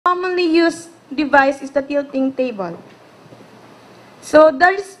commonly used device is the tilting table. So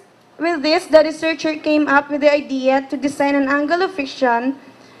with this, the researcher came up with the idea to design an angle of friction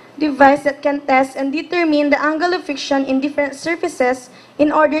device that can test and determine the angle of friction in different surfaces in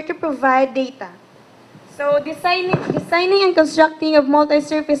order to provide data. So designing and constructing a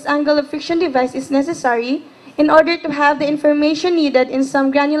multi-surface angle of friction device is necessary in order to have the information needed in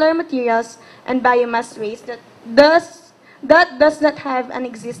some granular materials and biomass waste that does not have an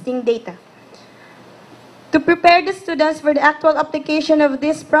existing data. To prepare the students for the actual application of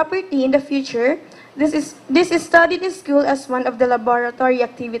this property in the future, this is studied in school as one of the laboratory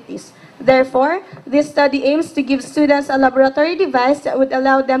activities. Therefore, this study aims to give students a laboratory device that would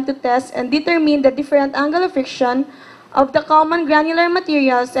allow them to test and determine the different angle of friction of the common granular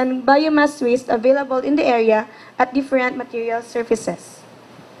materials and biomass waste available in the area at different material surfaces.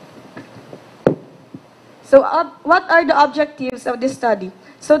 So, what are the objectives of this study?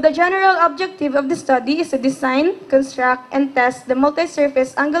 So, the general objective of the study is to design, construct, and test the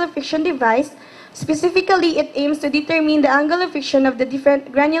multi-surface angle of friction device. Specifically, it aims to determine the angle of friction of the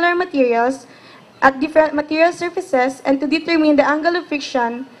different granular materials at different material surfaces and to determine the angle of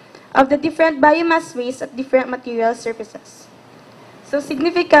friction of the different biomass waste at different material surfaces. So,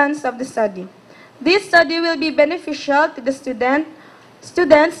 significance of the study. This study will be beneficial to the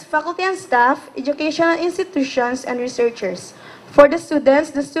students, faculty and staff, educational institutions, and researchers. For the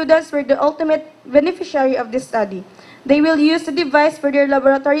students were the ultimate beneficiary of this study. They will use the device for their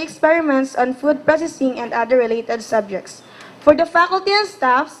laboratory experiments on food processing and other related subjects. For the faculty and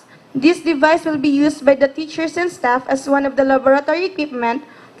staffs, this device will be used by the teachers and staff as one of the laboratory equipment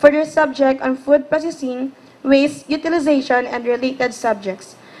for their subject on food processing, waste utilization, and related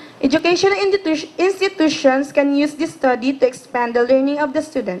subjects. Educational institutions can use this study to expand the learning of the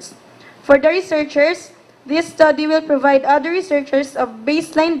students. For the researchers, this study will provide other researchers of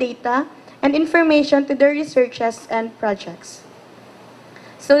baseline data and information to their researches and projects.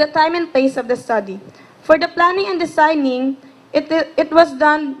 So the time and place of the study. For the planning and designing, it was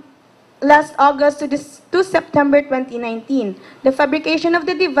done last August to September 2019. The fabrication of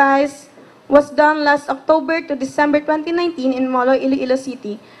the device was done last October to December 2019 in Molo, Iloilo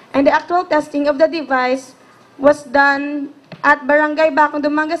City, and the actual testing of the device was done at Barangay Bacong,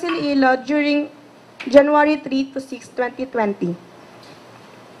 Dumangas, Iloilo during January 3 to 6, 2020.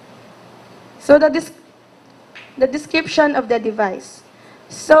 So the description of the device.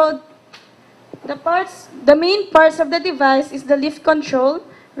 So the main parts of the device is the lift control,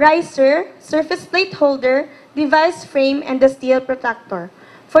 riser, surface plate holder, device frame, and the steel protector.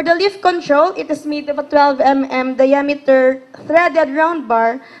 For the lift control, it is made of a 12 mm diameter threaded round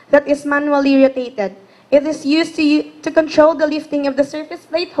bar that is manually rotated. It is used to control the lifting of the surface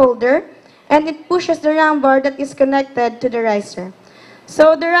plate holder, and it pushes the round bar that is connected to the riser.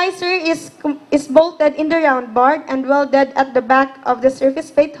 So the riser is bolted in the round bar and welded at the back of the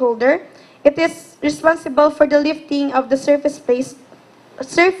surface plate holder. It is responsible for the lifting of the surface plate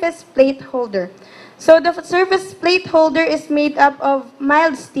holder. So the surface plate holder is made up of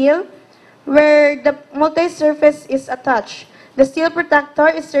mild steel where the multi-surface is attached. The steel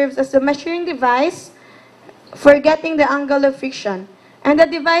protector serves as a measuring device for getting the angle of friction. And the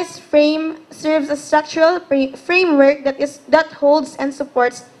device frame serves as structural framework that holds and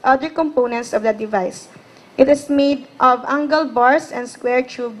supports other components of the device. It is made of angle bars and square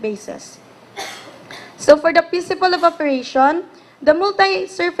tube bases. So for the principle of operation, the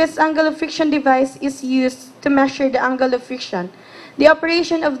multi-surface angle of friction device is used to measure the angle of friction. The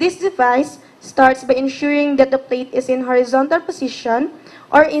operation of this device starts by ensuring that the plate is in horizontal position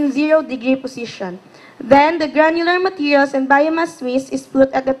or in 0-degree position. Then, the granular materials and biomass waste is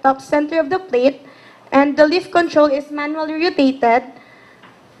put at the top center of the plate, and the lift control is manually rotated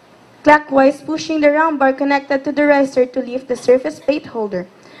clockwise, pushing the round bar connected to the riser to lift the surface plate holder.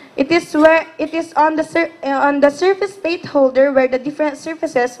 It is on the surface plate holder where the different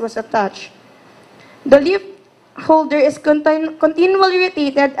surfaces was attached. The lift holder is continually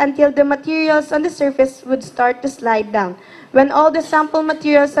rotated until the materials on the surface would start to slide down. When all the sample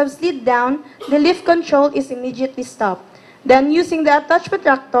materials have slid down, the lift control is immediately stopped. Then, using the attached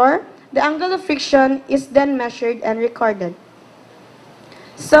protractor, the angle of friction is then measured and recorded.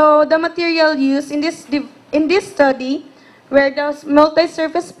 So, the material used in this study were those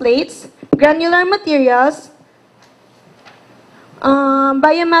multi-surface plates, granular materials,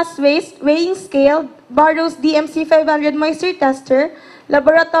 biomass waste, weighing scale, Barrow's DMC 500 moisture tester,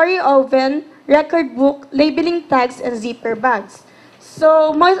 laboratory oven, record book, labeling tags, and zipper bags.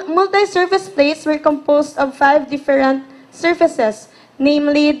 So, multi-surface plates were composed of 5 different surfaces,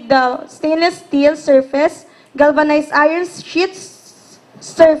 namely the stainless steel surface, galvanized iron sheets,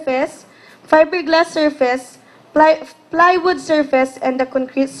 surface, fiberglass surface, plywood surface, and the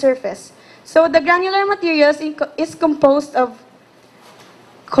concrete surface. So the granular materials is composed of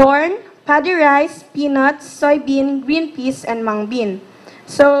corn, paddy rice, peanuts, soybean, green peas, and mung bean.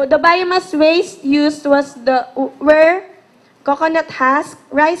 So the biomass waste used were coconut husk,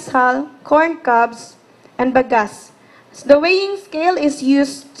 rice hull, corn cobs, and bagasse. So the weighing scale is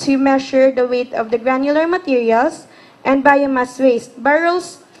used to measure the weight of the granular materials and biomass waste.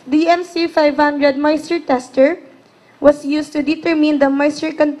 Barrow's DMC 500 moisture tester was used to determine the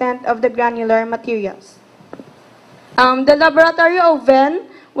moisture content of the granular materials. The laboratory oven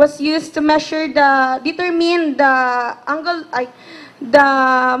was used to determine the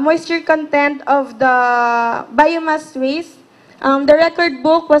moisture content of the biomass waste. The record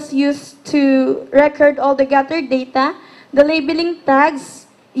book was used to record all the gathered data. The labeling tags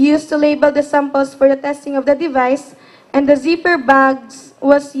used to label the samples for the testing of the device, and the zipper bags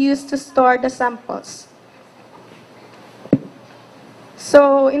was used to store the samples.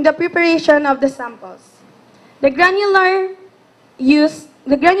 So, in the preparation of the samples, the granular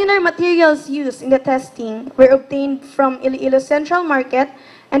materials used in the testing were obtained from Iloilo Central Market,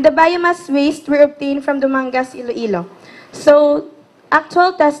 and the biomass waste were obtained from Dumangas, Iloilo. So,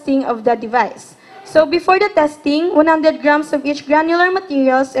 actual testing of the device. So, before the testing, 100 grams of each granular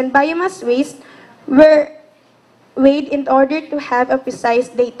materials and biomass waste were weighed in order to have a precise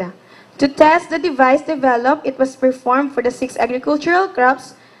data. To test the device developed, it was performed for the 6 agricultural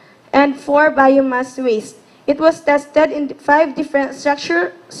crops and 4 biomass waste. It was tested in 5 different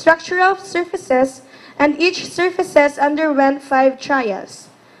structural surfaces, and each surfaces underwent 5 trials.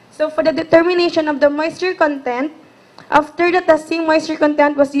 So for the determination of the moisture content, after the testing, moisture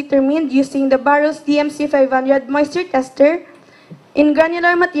content was determined using the Barrow's DMC 500 moisture tester in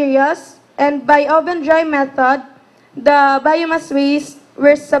granular materials, and by oven dry method, the biomass waste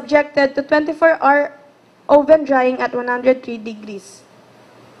were subjected to 24-hour oven drying at 103 degrees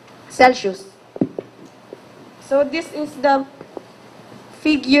Celsius. So this is the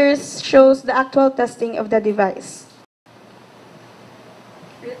figures shows the actual testing of the device.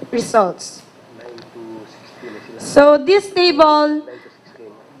 Results. So this table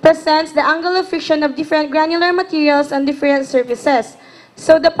presents the angle of friction of different granular materials on different surfaces.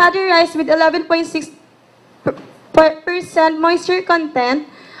 So the paddy rice with 11.6% moisture content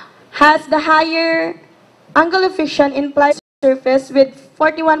has the higher angle of friction in ply surface with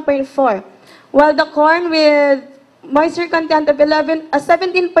 41.4, while the corn with moisture content of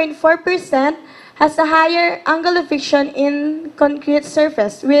 17.4% has a higher angle of friction in concrete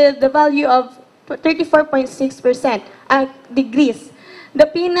surface with the value of 34.6% degrees. The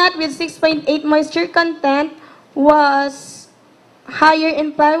peanut with 6.8 moisture content was higher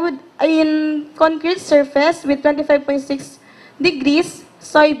in plywood in concrete surface with 25.6 degrees.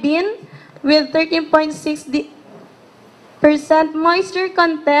 Soybean with 13.6% moisture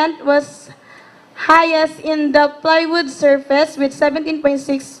content was highest in the plywood surface with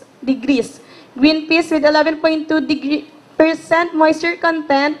 17.6 degrees. Green peas with 11.2% moisture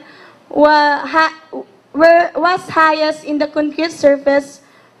content was highest in the concrete surface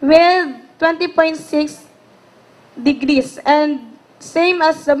with 20.6 degrees, and same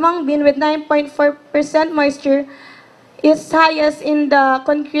as the mung bean with 9.4% moisture is highest in the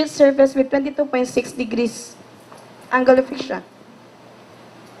concrete surface with 22.6 degrees angle of friction.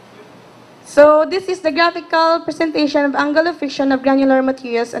 So this is the graphical presentation of angle of friction of granular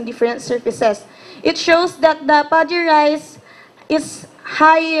materials on different surfaces. It shows that the paddy rice has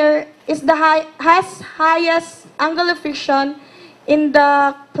highest angle of friction in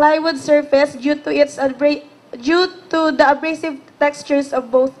the plywood surface due to the abrasive textures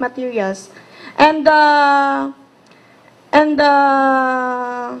of both materials, and the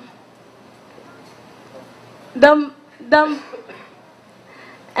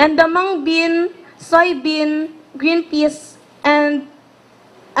mung bean, soybean, green peas, and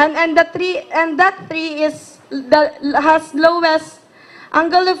that tree has lowest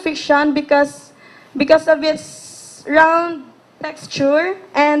angle of friction because of its round texture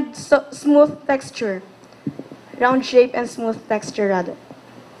and smooth texture, round shape and smooth texture rather.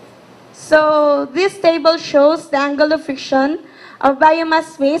 So this table shows the angle of friction of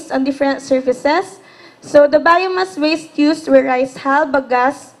biomass waste on different surfaces. So the biomass waste used were rice hull,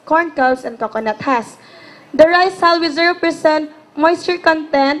 bagasse, corn cobs, and coconut husk. The rice hull with 0% moisture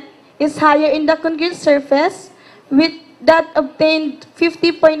content is higher in the concrete surface, with that obtained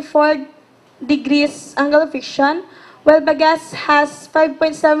 50.4 degrees angle of friction, while bagasse has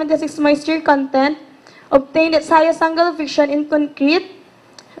 5.76 moisture content, obtained its highest angle of friction in concrete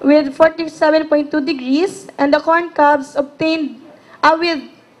with 47.2 degrees, and the corn cobs obtained with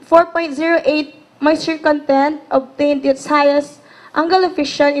 4.08 moisture content, obtained its highest angle of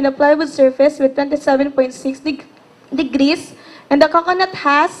friction in a plywood surface with 27.6 degrees, and the coconut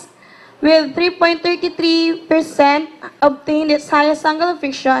husk with 3.33% obtained its highest angle of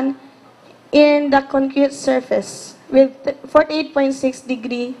friction in the concrete surface with 48.6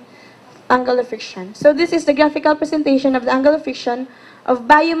 degree angle of friction. So this is the graphical presentation of the angle of friction of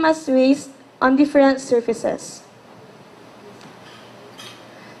biomass waste on different surfaces.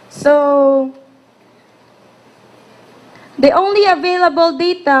 So the only available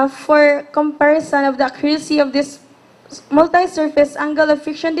data for comparison of the accuracy of this multi-surface angle of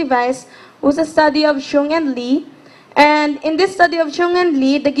friction device was a study of Chung and Lee. And in this study of Chung and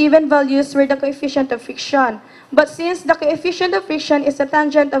Lee, the given values were the coefficient of friction. But since the coefficient of friction is the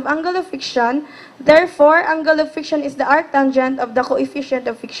tangent of angle of friction, therefore, angle of friction is the arctangent of the coefficient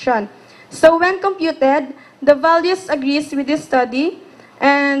of friction. So when computed, the values agrees with this study.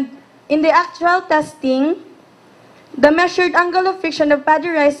 And in the actual testing, the measured angle of friction of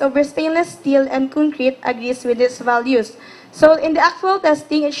padarized over stainless steel and concrete agrees with these values. So in the actual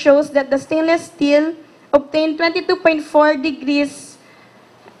testing, it shows that the stainless steel obtained 22.4 degrees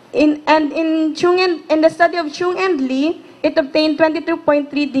in the study of Chung and Lee, it obtained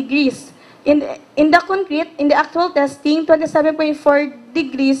 22.3 degrees. In the concrete, in the actual testing, 27.4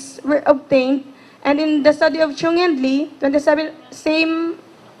 degrees were obtained, and in the study of Chung and Lee, 27 same,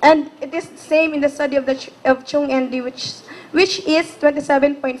 and it is the same in the study of Chung and Lee, which is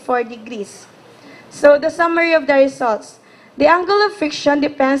 27.4 degrees. So the summary of the results. The angle of friction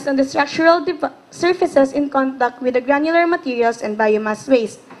depends on the structural surfaces in contact with the granular materials and biomass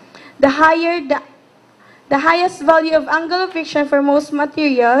waste. The highest value of angle of friction for most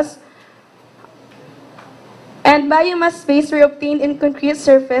materials and biomass waste were obtained in concrete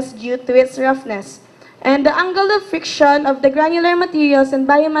surface due to its roughness. And the angle of friction of the granular materials and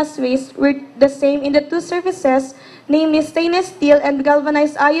biomass waste were the same in the two surfaces, namely stainless steel and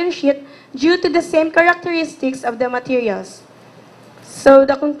galvanized iron sheet, due to the same characteristics of the materials. So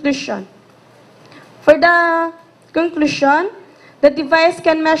the conclusion. For the conclusion, the device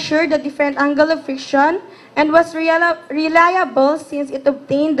can measure the different angle of friction and was reliable since it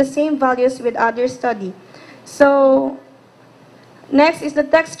obtained the same values with other study. So next is the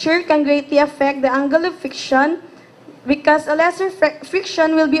texture can greatly affect the angle of friction because a lesser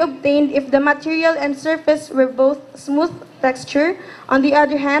friction will be obtained if the material and surface were both smooth texture. On the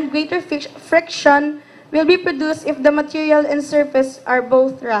other hand, greater friction will be produced if the material and surface are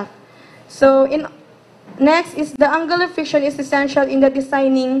both rough. So next is the angle of friction is essential in the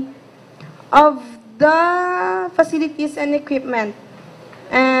designing of the facilities and equipment.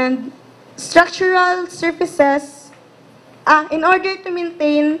 And structural surfaces, in order to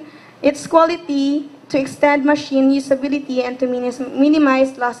maintain its quality, to extend machine usability, and to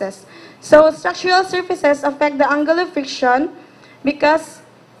minimize losses. So structural surfaces affect the angle of friction because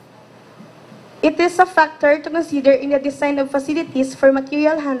it is a factor to consider in the design of facilities for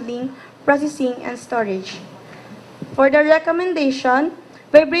material handling, processing, and storage. For the recommendation,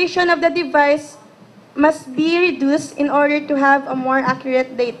 vibration of the device must be reduced in order to have a more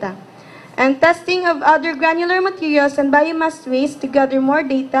accurate data. And testing of other granular materials and biomass waste to gather more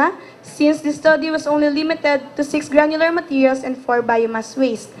data, since the study was only limited to 6 granular materials and 4 biomass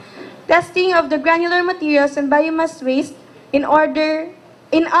waste. Testing of the granular materials and biomass waste in other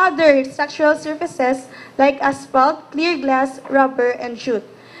structural surfaces like asphalt, clear glass, rubber, and jute.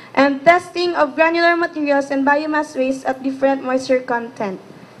 And testing of granular materials and biomass waste at different moisture content.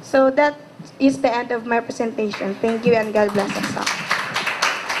 So that is the end of my presentation. Thank you, and God bless us all.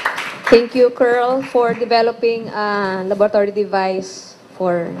 Thank you, Curl, for developing a laboratory device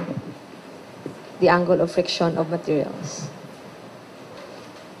for the angle of friction of materials.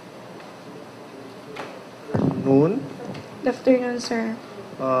 Noon. Good afternoon, sir.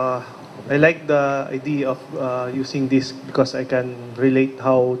 I like the idea of using this because I can relate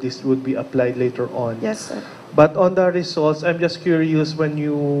how this would be applied later on. Yes, sir. But on the results, I'm just curious when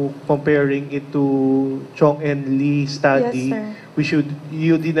you comparing it to Chong and Lee study, Yes, sir.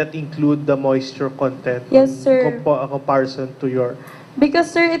 You did not include the moisture content. Yes, sir. Comparison to your.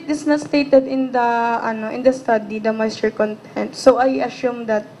 Because, sir, it is not stated in the study the moisture content. So I assume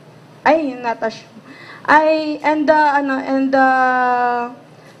that the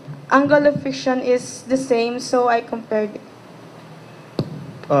angle of friction is the same, so I compared it.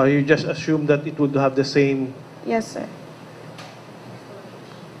 You just assume that it would have the same. Yes, sir.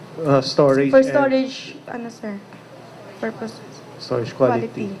 Storage. For storage, sir, purposes. Storage quality.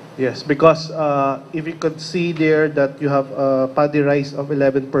 Quality. Yes, because if you could see there that you have a paddy rice of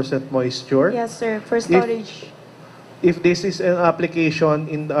 11% moisture. Yes, sir, for storage. if this is an application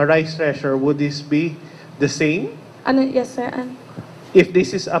in a rice thresher, would this be the same? Ano, yes, sir. If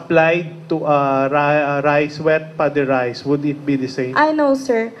this is applied to rice, wet paddy rice, would it be the same? I know,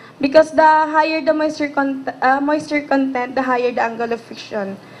 sir. Because the higher the moisture content, the higher the angle of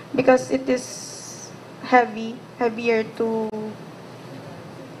friction. Because it is heavier to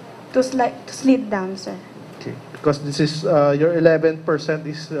slide down, sir. Okay. Because this is, your 11%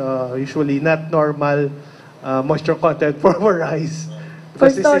 is usually not normal moisture content for rice.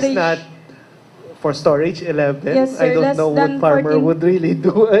 Because this is storage. not for storage, 11. Yes, sir. I don't Less know than what farmer 14 would really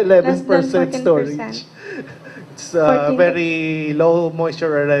do 11% 14%. storage. It's 14. very low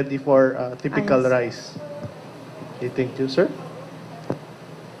moisture already for typical Yes. rice. Okay, thank you, sir.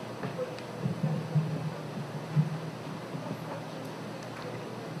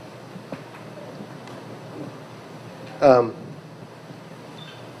 A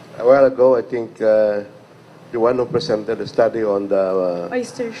while ago, I think the one who presented a study on the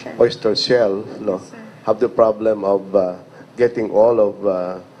Oyster shell. oyster shell, no, Yes, sir. have the problem of getting all of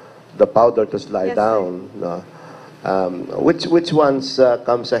the powder to slide Yes, sir. down. No. Which ones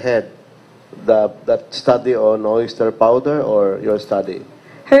comes ahead? That study on oyster powder or your study?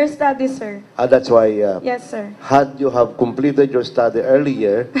 Her study, sir. That's why. Yes, sir. Had you have completed your study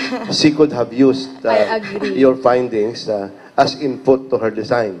earlier, she could have used I agree. your findings as input to her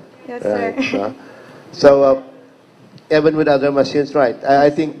design. Yes, Right, sir. no? So, even with other machines, right? I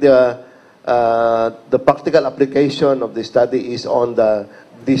think the practical application of the study is on the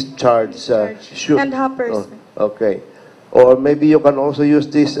discharge chute. And hoppers. Oh, okay. Or maybe you can also use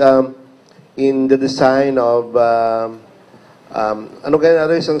this in the design of ano kaya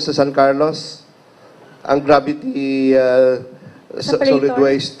natin isang sa San Carlos? Ang gravity solid Separator.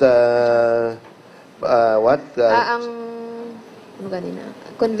 waste what? Ang, ano ganina?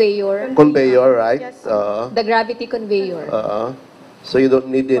 Conveyor. Conveyor, right? Yes, sir. The gravity conveyor. So you don't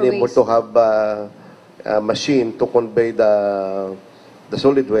need For anymore waste. to have a machine to convey the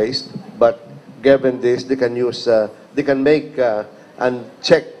solid waste, but given this, they can use, they can make and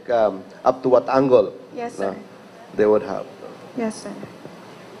check up to what angle Yes, sir. they would have. Yes, sir.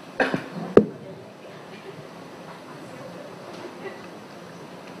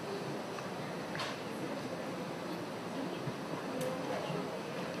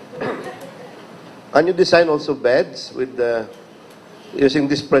 Can you design also beds with using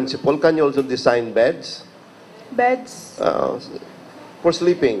this principle? Can you also design beds Beds. for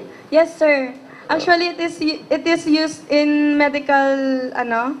sleeping? Yes, sir. Actually, it is used in medical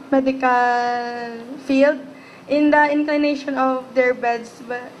field in the inclination of their beds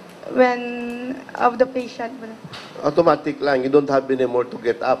when of the patient. Automatic lang. You don't have anymore to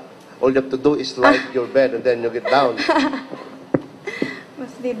get up. All you have to do is slide your bed and then you get down.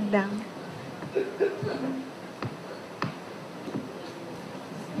 Mas lead down.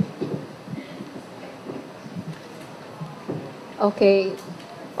 Okay.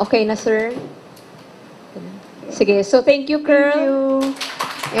 Okay na, sir? Sige. So, thank you, Thank Curl. you.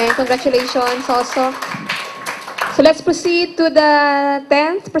 And congratulations also. So, let's proceed to the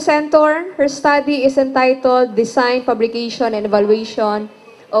 10th presenter. Her study is entitled Design, Fabrication, and Evaluation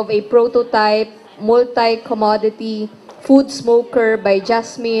of a Prototype Multi-Commodity Food Smoker by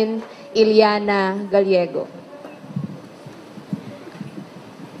Jasmine Iliana Gallego.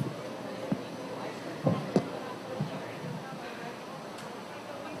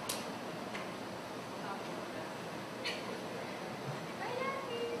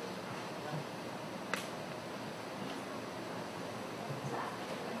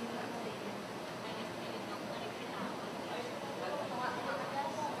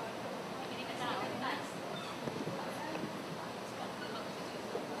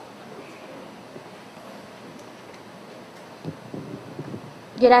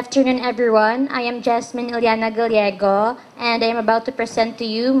 Good afternoon, everyone. I am Jasmine Iliana Gallego, and I am about to present to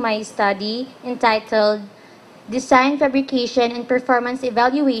you my study entitled Design, Fabrication, and Performance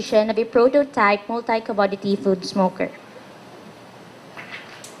Evaluation of a Prototype Multi-Commodity Food Smoker.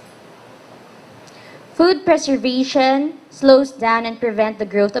 Food preservation slows down and prevents the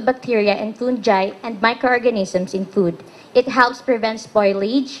growth of bacteria and fungi and microorganisms in food. It helps prevent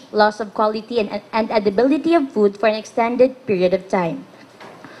spoilage, loss of quality, and edibility of food for an extended period of time.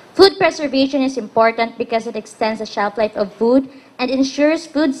 Food preservation is important because it extends the shelf life of food and ensures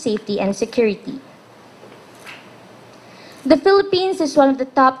food safety and security. The Philippines is one of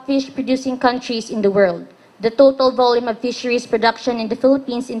the top fish producing countries in the world. The total volume of fisheries production in the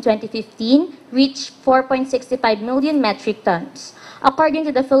Philippines in 2015 reached 4.65 million metric tons. According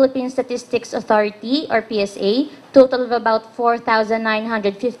to the Philippine Statistics Authority, or PSA, total of about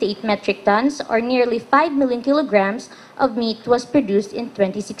 4,958 metric tons, or nearly 5 million kilograms of meat was produced in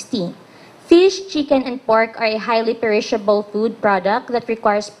 2016. Fish, chicken, and pork are a highly perishable food product that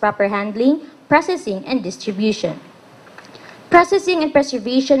requires proper handling, processing, and distribution. Processing and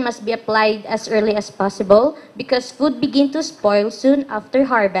preservation must be applied as early as possible because food begins to spoil soon after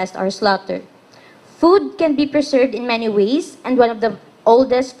harvest or slaughter. Food can be preserved in many ways, and one of the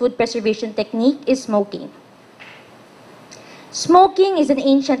oldest food preservation technique is smoking. Smoking is an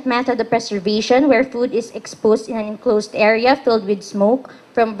ancient method of preservation where food is exposed in an enclosed area filled with smoke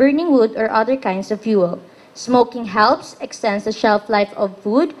from burning wood or other kinds of fuel. Smoking helps extend the shelf life of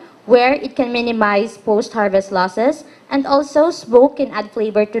food, where it can minimize post-harvest losses, and also smoke can add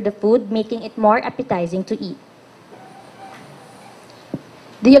flavor to the food, making it more appetizing to eat.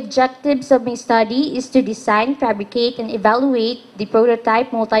 The objectives of my study is to design, fabricate, and evaluate the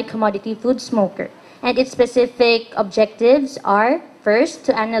prototype multi-commodity food smoker. And its specific objectives are, first,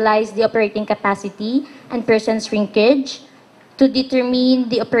 to analyze the operating capacity and person shrinkage, to determine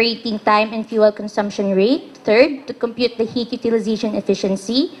the operating time and fuel consumption rate, third, to compute the heat utilization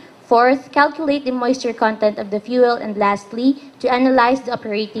efficiency, fourth, calculate the moisture content of the fuel, and lastly, to analyze the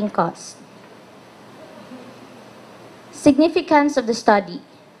operating cost. Significance of the study.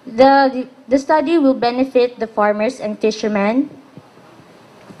 The study will benefit the farmers and fishermen.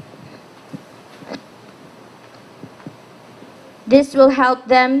 This will help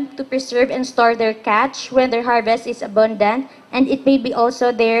them to preserve and store their catch when their harvest is abundant, and it may be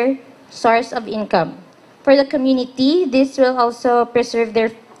also their source of income. For the community, this will also preserve their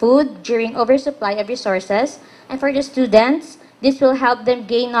food during oversupply of resources, and for the students, this will help them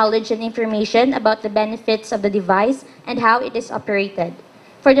gain knowledge and information about the benefits of the device and how it is operated.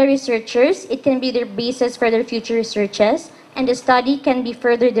 For the researchers, it can be their basis for their future researches, and the study can be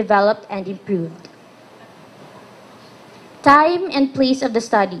further developed and improved. Time and place of the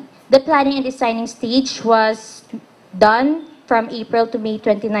study. The planning and designing stage was done from April to May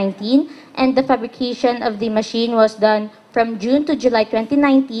 2019, and the fabrication of the machine was done from June to July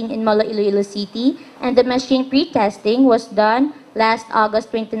 2019 in Molo, Iloilo City, and the machine pre-testing was done last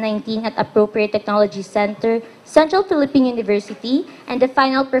August 2019 at Appropriate Technology Center, Central Philippine University, and the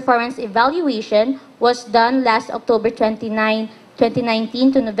final performance evaluation was done last October 29,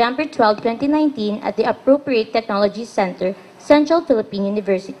 2019 to November 12, 2019 at the Appropriate Technology Center, Central Philippine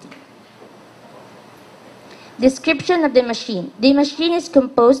University. Description of the machine. The machine is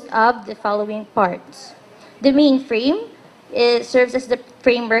composed of the following parts. The main frame serves as the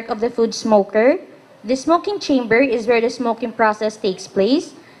framework of the food smoker. The smoking chamber is where the smoking process takes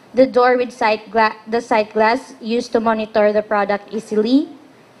place. The door with the sight glass used to monitor the product easily.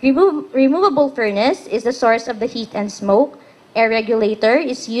 Removable furnace is the source of the heat and smoke. Air regulator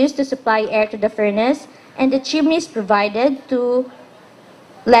is used to supply air to the furnace, and the chimney is provided to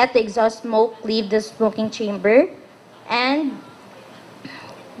let the exhaust smoke leave the smoking chamber. And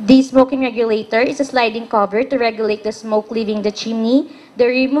the smoking regulator is a sliding cover to regulate the smoke leaving the chimney. The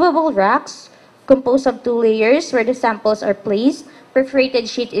removable racks, composed of 2 layers where the samples are placed. Perforated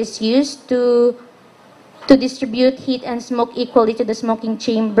sheet is used to distribute heat and smoke equally to the smoking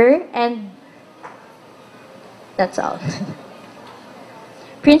chamber, and that's all.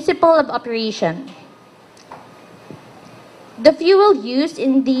 Principle of operation. The fuel used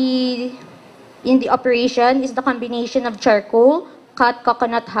in the operation is the combination of charcoal, cut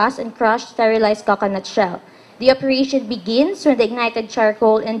coconut husk, and crushed sterilized coconut shell. The operation begins when the ignited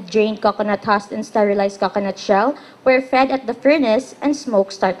charcoal and drained coconut husk and sterilized coconut shell were fed at the furnace and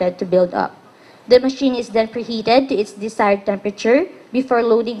smoke started to build up. The machine is then preheated to its desired temperature before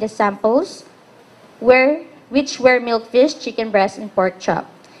loading the samples, which were milkfish, chicken breast, and pork chop.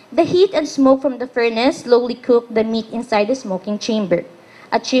 The heat and smoke from the furnace slowly cook the meat inside the smoking chamber.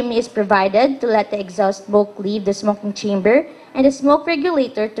 A chimney is provided to let the exhaust smoke leave the smoking chamber, and a smoke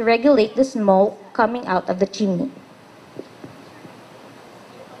regulator to regulate the smoke coming out of the chimney.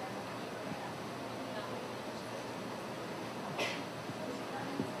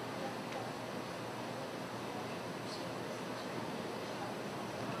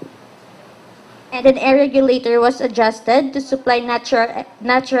 And an air regulator was adjusted to supply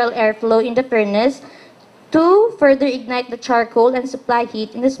natural airflow in the furnace to further ignite the charcoal and supply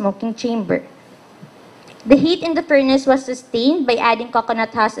heat in the smoking chamber. The heat in the furnace was sustained by adding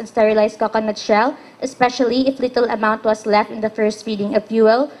coconut husk and sterilized coconut shell, especially if little amount was left in the first feeding of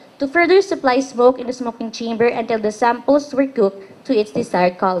fuel, to further supply smoke in the smoking chamber until the samples were cooked to its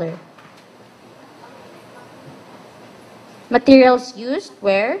desired color. Materials used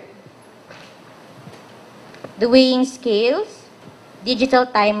were the weighing scales, digital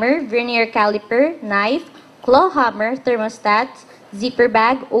timer, vernier caliper, knife, claw hammer, thermostat, zipper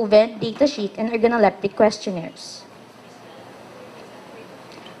bag, oven, data sheet, and organoleptic questionnaires.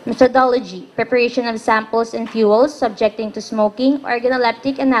 Methodology: preparation of samples and fuels subjecting to smoking,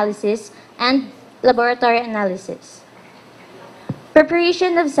 organoleptic analysis, and laboratory analysis.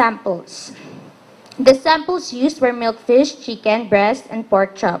 Preparation of samples. The samples used were milkfish, chicken, breast, and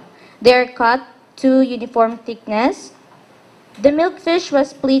pork chop. They are cut to uniform thickness. The milkfish was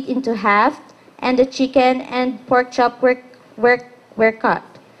split into half, and the chicken and pork chop were cut.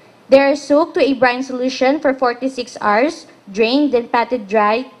 They are soaked to a brine solution for 46 hours, drained, then patted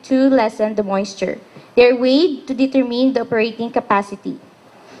dry to lessen the moisture. They are weighed to determine the operating capacity.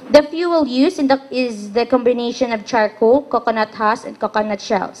 The fuel used is the combination of charcoal, coconut husk, and coconut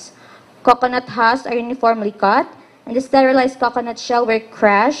shells. Coconut husks are uniformly cut, and the sterilized coconut shell were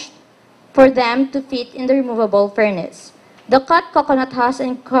crushed for them to fit in the removable furnace. The cut coconut husk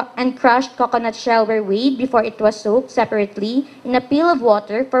and crushed coconut shell were weighed before it was soaked separately in a pail of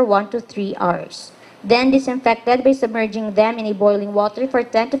water for 1 to 3 hours. Then disinfected by submerging them in a boiling water for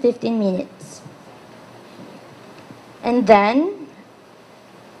 10 to 15 minutes. And then,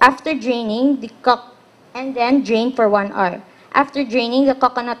 after draining, then drained for 1 hour. After draining, the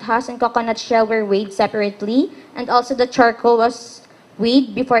coconut husk and coconut shell were weighed separately, and also the charcoal was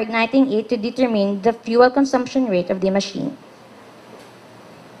weighed before igniting it to determine the fuel consumption rate of the machine.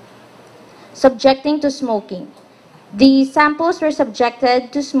 Subjecting to smoking. The samples were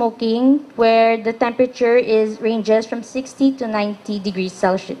subjected to smoking where the temperature ranges from 60 to 90 degrees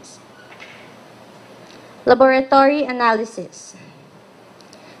Celsius. Laboratory analysis.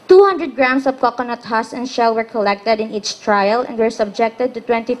 200 grams of coconut husk and shell were collected in each trial and were subjected to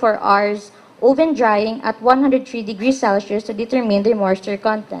 24 hours oven drying at 103 degrees Celsius to determine their moisture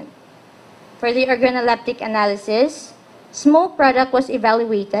content. For the organoleptic analysis, smoke product was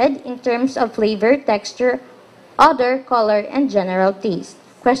evaluated in terms of flavor, texture, odor, color, and general taste.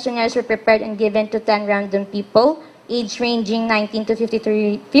 Questionnaires were prepared and given to 10 random people, age ranging 19 to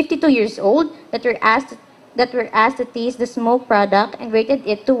 52 years old, that were asked to taste the smoke product and rated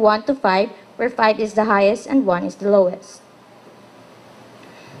it to 1 to 5, where 5 is the highest and 1 is the lowest.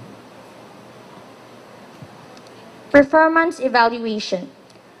 Performance evaluation.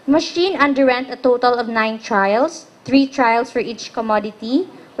 Machine underwent a total of 9 trials, 3 trials for each commodity,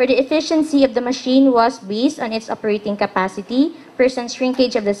 where the efficiency of the machine was based on its operating capacity, percent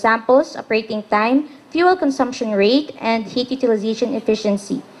shrinkage of the samples, operating time, fuel consumption rate, and heat utilization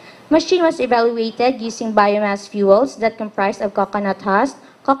efficiency. Machine was evaluated using biomass fuels that comprised of coconut husk,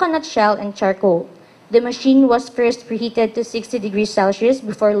 coconut shell, and charcoal. The machine was first preheated to 60 degrees Celsius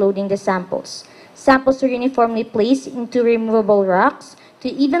before loading the samples. Samples were uniformly placed into removable racks to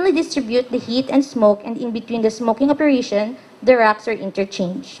evenly distribute the heat and smoke, and in between the smoking operation, the racks are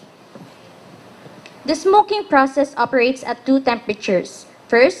interchanged. The smoking process operates at 2 temperatures.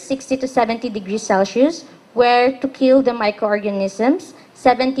 First, 60 to 70 degrees Celsius, where to kill the microorganisms,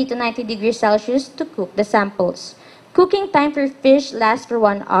 70 to 90 degrees Celsius to cook the samples. Cooking time for fish lasts for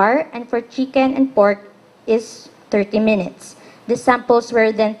 1 hour, and for chicken and pork is 30 minutes. The samples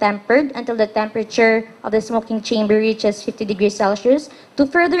were then tempered until the temperature of the smoking chamber reaches 50 degrees Celsius to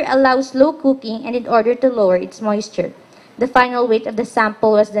further allow slow cooking and in order to lower its moisture. The final weight of the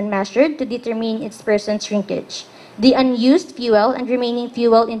sample was then measured to determine its percent shrinkage. The unused fuel and remaining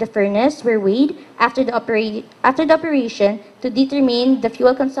fuel in the furnace were weighed after the operation to determine the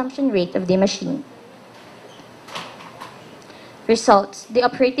fuel consumption rate of the machine. Results: the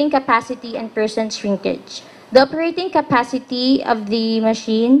operating capacity and percent shrinkage. The operating capacity of the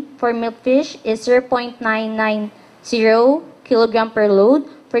machine for milkfish is 0.990 kilogram per load.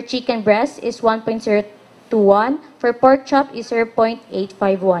 For chicken breast is 1.021. For pork chop is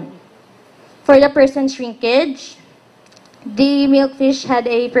 0.851. For the percent shrinkage, the milkfish had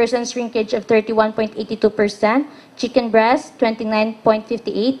a percent shrinkage of 31.82%, chicken breast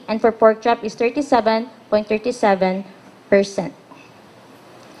 29.58%, and for pork chop is 37.37%.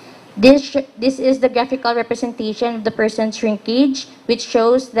 This is the graphical representation of the percent shrinkage, which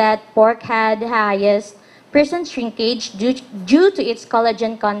shows that pork had the highest percent shrinkage due to its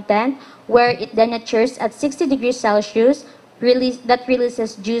collagen content, where it denatures at 60 degrees Celsius that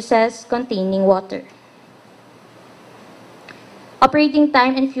releases juices containing water. Operating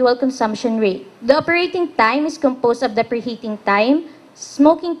time and fuel consumption rate. The operating time is composed of the preheating time,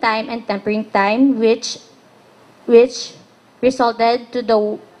 smoking time, and tempering time, which resulted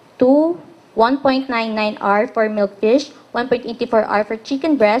to 1.99 hour for milkfish, 1.84 hour for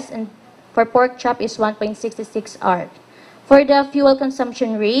chicken breast, and for pork chop is 1.66 hour. For the fuel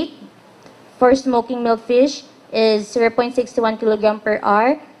consumption rate, for smoking milkfish is 0.61 kilogram per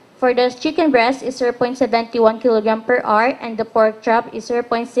hour. For the chicken breast is 0.71 kilogram per hour, and the pork chop is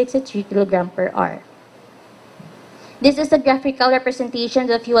 0.63 kilogram per hour. This is the graphical representation of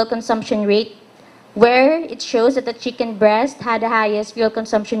the fuel consumption rate, where it shows that the chicken breast had the highest fuel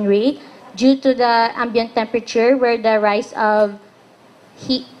consumption rate due to the ambient temperature, where the rise of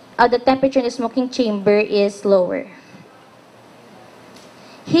heat, the temperature in the smoking chamber is lower.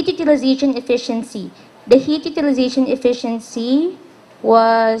 Heat utilization efficiency. The heat utilization efficiency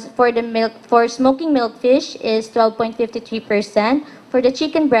was for smoking milkfish is 12.53%. For the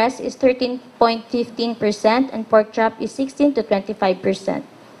chicken breast is 13.15%, and pork chop is 16 to 25%.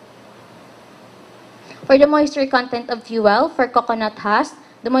 For the moisture content of fuel, for coconut husk,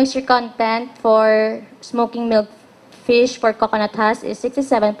 the moisture content for smoking milkfish for coconut husk is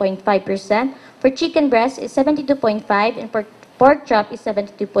 67.5%. For chicken breast is 72.5%, and pork chop is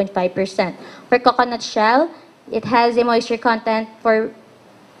 72.5%. For coconut shell, it has a moisture content of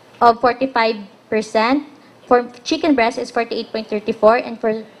 45%. For chicken breast is 48.34%, and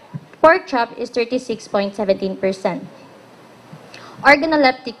for pork chop is 36.17%.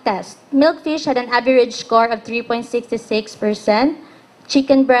 Organoleptic test. Milkfish had an average score of 3.66%,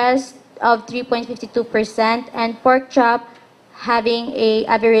 chicken breast of 3.52%, and pork chop having an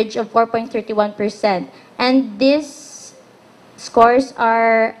average of 4.31%. And these scores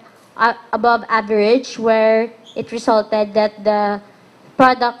are above average, where it resulted that the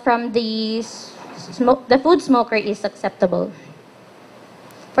product from the food smoker is acceptable.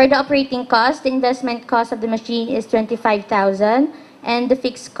 For the operating cost, the investment cost of the machine is 25,000, and the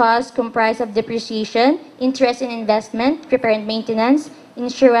fixed cost comprised of depreciation, interest and investment, repair and maintenance,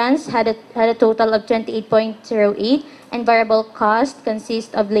 insurance had a total of 28.08, and variable cost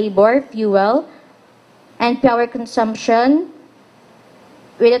consists of labor, fuel, and power consumption,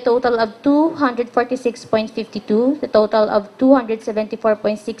 with a total of 246.52, the total of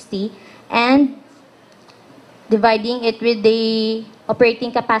 274.60, and dividing it with the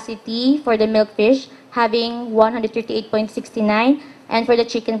operating capacity for the milkfish having 138.69, and for the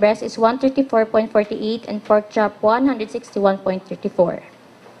chicken breast is 134.48, and pork chop 161.34.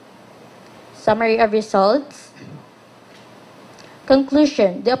 Summary of results.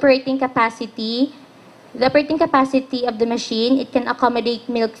 Conclusion. The operating capacity of the machine, it can accommodate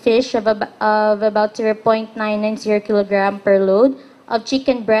milkfish of about 0.990 kilogram per load, of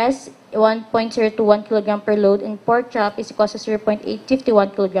chicken breast 1.021 kilogram per load, and pork chop is equal to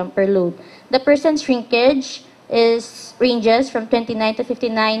 0.851 kilogram per load. The percent shrinkage ranges from 29 to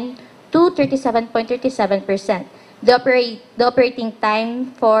 59 to 37.37%. The operating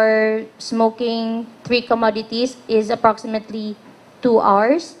time for smoking 3 commodities is approximately 2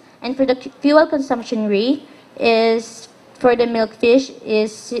 hours. And for the fuel consumption rate is, for the milkfish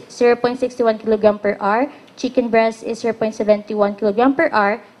is 0.61 kilogram per hour, chicken breast is 0.71 kilogram per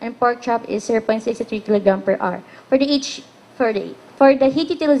hour, and pork chop is 0.63 kilogram per hour. For the heat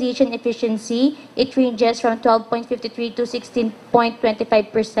utilization efficiency, it ranges from 12.53 to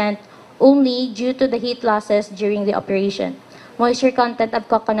 16.25% only due to the heat losses during the operation. Moisture content of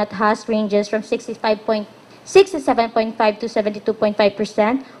coconut husk ranges from 67.5 to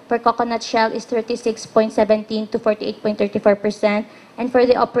 72.5%. For coconut shell is 36.17 to 48.34%. And for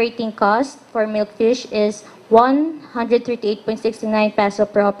the operating cost for milkfish is 138.69 peso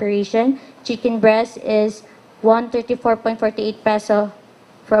per operation. Chicken breast is 134.48 peso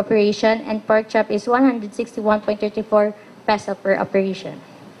per operation. And pork chop is 161.34 peso per operation.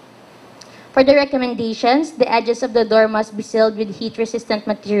 For the recommendations, the edges of the door must be sealed with heat-resistant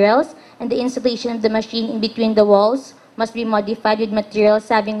materials, and the insulation of the machine in between the walls must be modified with materials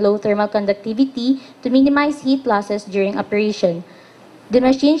having low thermal conductivity to minimize heat losses during operation. The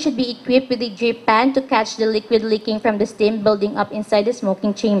machine should be equipped with a drip pan to catch the liquid leaking from the steam building up inside the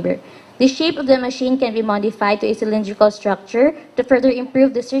smoking chamber. The shape of the machine can be modified to a cylindrical structure to further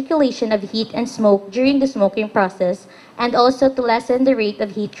improve the circulation of heat and smoke during the smoking process, and also to lessen the rate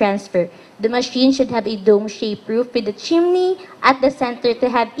of heat transfer. The machine should have a dome-shaped roof with a chimney at the center to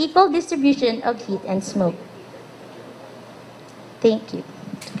have equal distribution of heat and smoke. Thank you.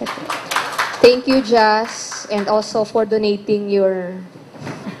 Thank you, Jazz, and also for donating your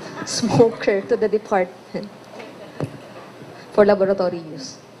smoker to the department for laboratory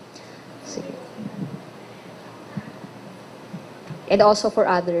use. Sige. And also for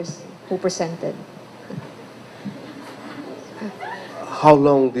others who presented. How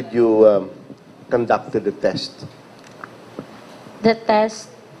long did you conduct the test? The test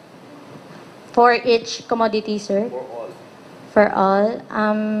for each commodity, sir? For all. For all.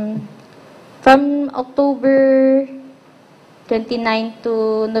 From October 29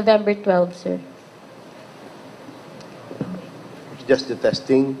 to November 12, sir. Just the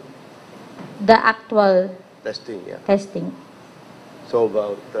testing? The actual Testing, yeah. testing. So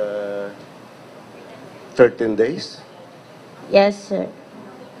about 13 days? Yes, sir.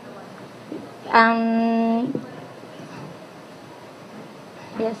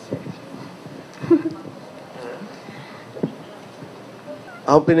 Yes, sir.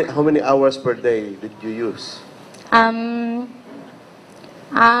 How many hours per day did you use?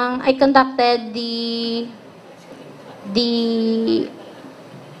 I conducted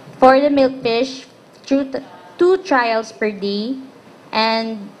for the milkfish through 2 trials per day,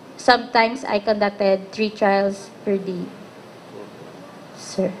 and sometimes I conducted 3 trials per day,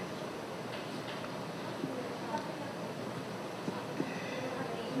 sir.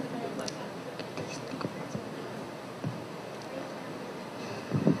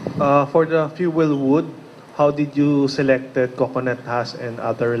 For the fuel wood, how did you selected coconut husk and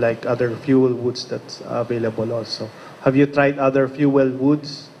other fuel woods that's available also? Have you tried other fuel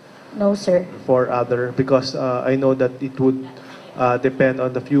woods No, sir. for other? Because I know that it would depend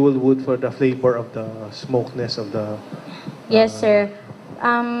on the fuel wood for the flavor of the smokiness of the. Yes, sir.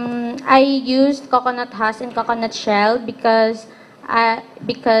 I used coconut husk and coconut shell because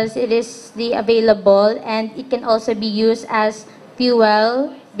it is the available, and it can also be used as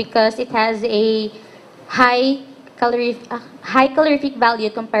fuel because it has a high calorific value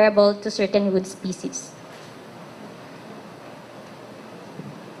comparable to certain wood species.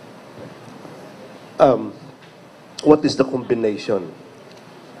 What is the combination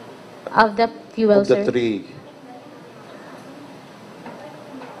Of the fuel, of the sir. three?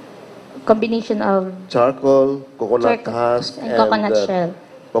 Combination of Charcoal, coconut Charcoal husk, and coconut shell.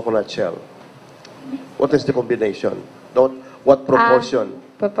 Coconut shell. What is the combination? What proportion?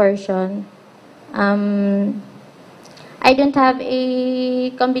 Proportion. I don't have a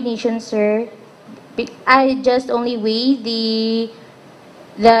combination, sir. I just only weigh the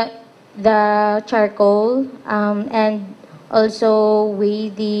charcoal, and also weigh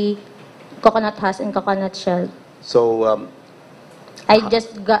the coconut husk and coconut shell. So, I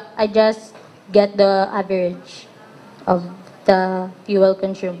just get the average of the fuel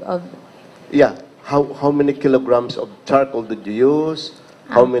consumed of yeah. How many kilograms of charcoal did you use?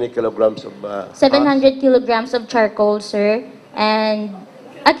 How many kilograms of 700 kilograms of charcoal, sir, and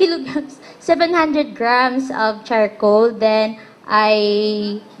kilograms, 700 grams of charcoal. Then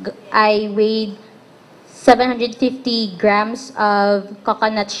I weighed 750 grams of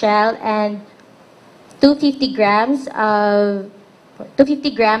coconut shell and 250 grams of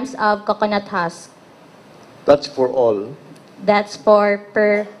coconut husk. That's for all, That's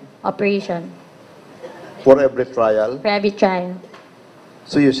per operation, for every trial. for every trial.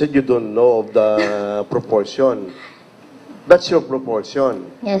 So you said you don't know of the proportion. That's your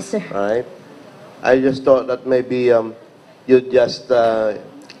proportion, Yes, sir. right? I just thought that maybe you just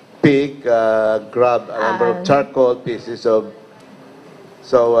pick, grab a number of charcoal pieces of.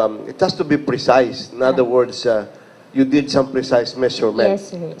 So it has to be precise. In other words, you did some precise measurement. Yes,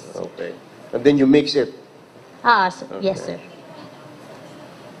 sir. Yes. Okay. And then you mix it. Sir. Yes, sir.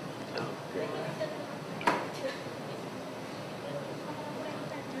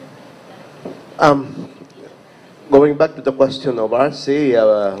 Going back to the question of RC,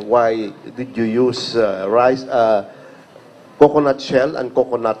 why did you use coconut shell and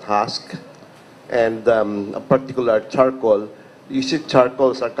coconut husk and a particular charcoal? You see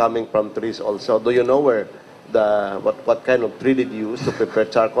charcoals are coming from trees also. Do you know what kind of tree did you use to prepare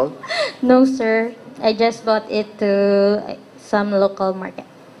charcoal? No, sir. I just bought it to some local market.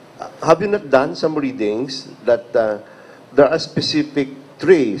 Have you not done some readings that there are specific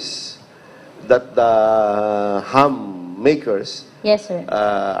trees that the ham makers Yes, sir.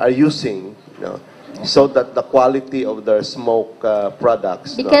 are using, so that the quality of their smoke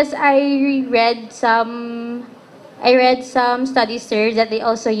products. Because I read some studies, sir, that they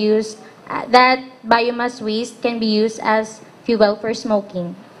also use that biomass waste can be used as fuel for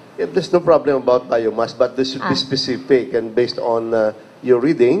smoking. Yeah, there's no problem about biomass, but this should be specific and based on your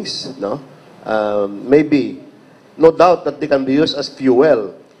readings. Maybe, no doubt that they can be used as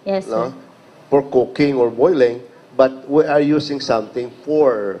fuel. Yes, sir. For cooking or boiling, but we are using something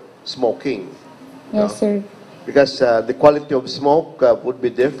for smoking. Yes, sir. Because the quality of smoke would be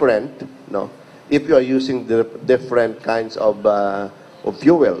different, if you are using the different kinds of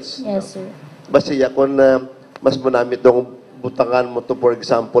fuels. Yes, sir. Basta kung mas manami itong butangan mo to, for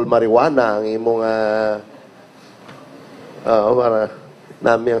example, marijuana, ang imong para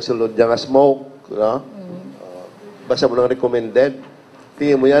nami ang sulod niya nga smoke, basta mo nang recommended.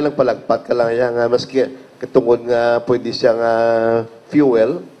 Tingin mo yan, nagpalagpat ka lang yan, maski Katungod nga pwede siyang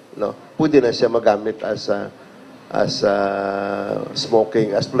fuel, no? Pwede na siya magamit as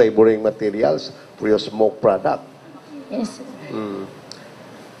smoking, as flavoring materials for your smoke product. Yes, sir.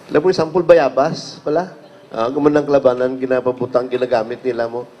 Alam mo, example, bayabas, pala. Gumanang labanan, ginapabutang, ginagamit nila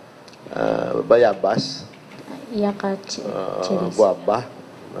mo. Bayabas, Yaka cherries. guava.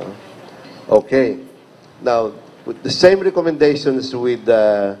 No? Okay. Now, with the same recommendations with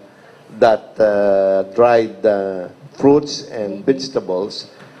that dried fruits and vegetables,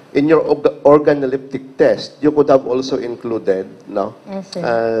 in your organoleptic test, you could have also included, no? Yes, sir.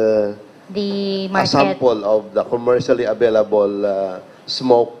 A The market. sample of the commercially available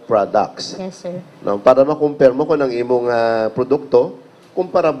smoke products. Yes, sir. No, para ma-compare mo kung ang imong produkto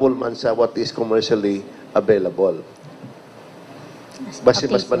comparable man sa what is commercially available. Basi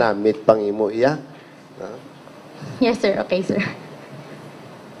Okay, mas sir. manamit pang imo iya. Yes, sir. Okay, sir.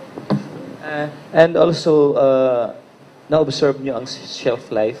 And also, na-observe nyo ang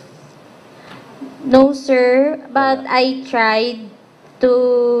shelf life? No, sir. But I tried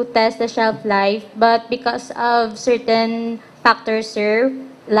to test the shelf life, but because of certain factors, sir,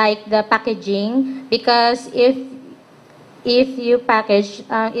 like the packaging, because if you package,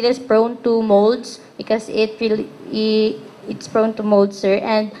 it is prone to molds because it's prone to mold, sir,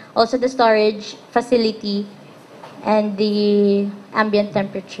 and also the storage facility and the ambient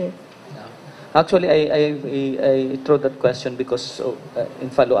temperature. Actually, I throw that question because in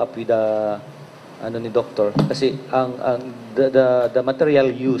follow-up with the ni doctor, kasi the material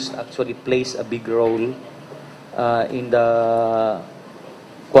used actually plays a big role in the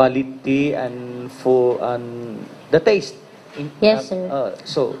quality and the taste. Yes, sir.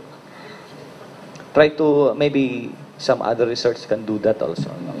 So try to maybe some other research can do that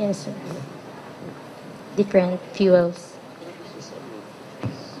also. No? Yes, sir. Different fuels.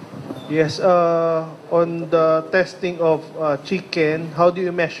 Yes, on the testing of chicken, how do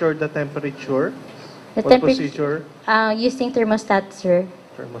you measure the temperature? The What temperature, procedure? using thermostat, sir.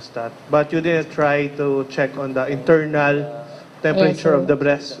 Thermostat. But you didn't try to check on the internal temperature Yes, sir. of the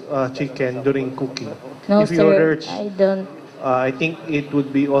breast chicken during cooking. No, If you sir. order, I don't. I think it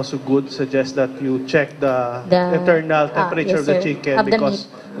would be also good suggest that you check the The- internal temperature yes, of the sir. chicken Of the because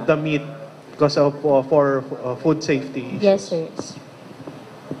the meat because of for food safety issues. Yes, sir.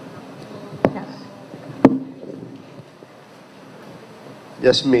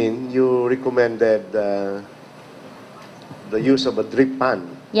 Yasmin, you recommended the use of a drip pan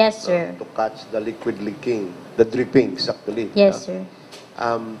Yes, sir. to catch the liquid leaking, the drippings actually. Yes, sir.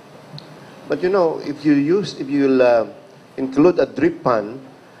 But you know, if you'll include a drip pan,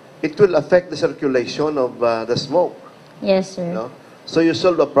 it will affect the circulation of the smoke. Yes, sir. No? So you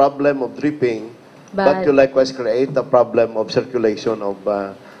solve the problem of dripping, but you likewise create the problem of circulation of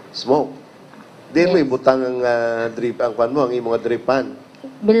smoke. Di mo Yes. ibutang ang drip, ang kwan mo, ang imong drip pan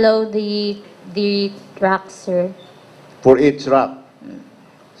Below the rack, sir. for each rack.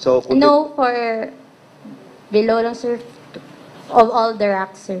 So, kung No, for below lang, sir. Of all the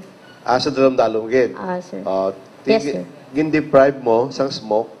racks, sir. sa dalom-dalom gid. Sir. Yes, Yes, sir. Gin-deprive mo sang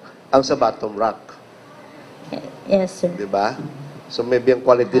smoke ang sa bottom rack. Yes, sir. Di ba? So maybe ang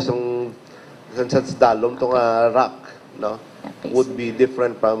quality sa dalom tong rack, no, Okay, would be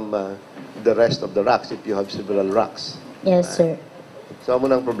different from the rest of the racks if you have several racks. Yes, sir. So amo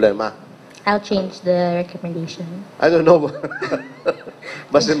nang problema. I'll change the recommendation. I don't know.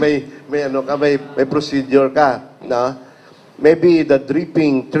 Basta may ano ka, may procedure ka, no? Maybe the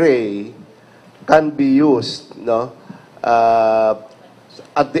dripping tray can be used, no?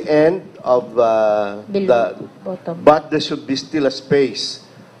 At the end of Below, bottom. but there should be still a space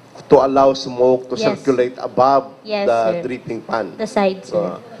to allow smoke to Yes. circulate above Yes, the sir. dripping pan. The side,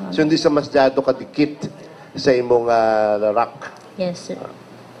 sir. So hindi sa masyado kadikit sa imong rack. Yes, sir.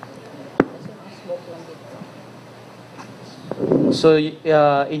 So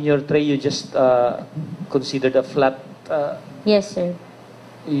in your tray, you just consider the flat. Yes, sir.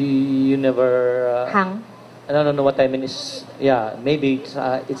 You never. Hang. No. What I mean is, yeah, maybe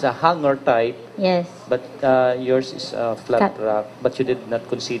it's a hanger type, Yes. but yours is a flat rack. But you did not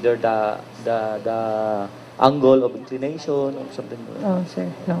consider the angle of inclination or something. No, sir.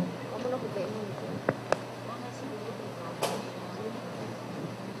 No.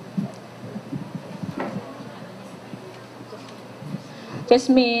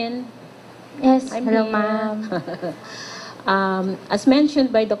 Jasmine, Yes. I'm Hello, here. ma'am. As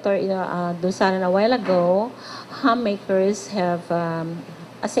mentioned by Dr. Dusaran a while ago, ham makers have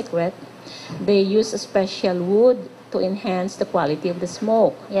a secret. They use a special wood to enhance the quality of the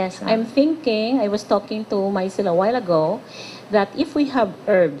smoke. Yes, ma'am. I'm thinking, I was talking to Maisel a while ago, that if we have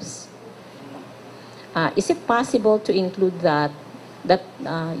herbs, Is it possible to include that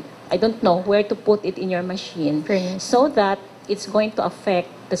I don't know where to put it in your machine Furnace. so that it's going to affect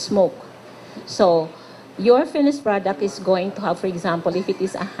the smoke? So your finished product is going to have, for example, if it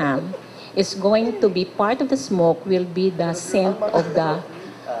is a ham, is going to be part of the smoke will be the scent of the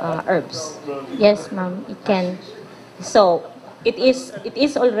herbs. Yes, ma'am, it can. So it is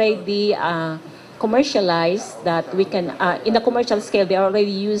already commercialized that we can in the commercial scale they are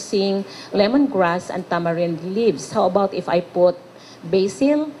already using lemongrass and tamarind leaves. How about if I put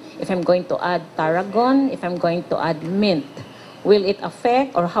basil? If I'm going to add tarragon? If I'm going to add mint? Will it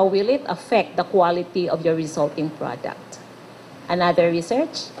affect, or how will it affect the quality of your resulting product? Another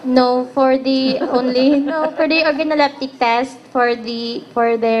research? No, for the organoleptic test for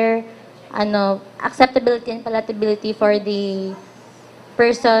their acceptability and palatability for the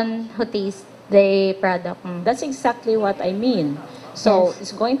person who tastes the product. That's exactly what I mean. So Yes.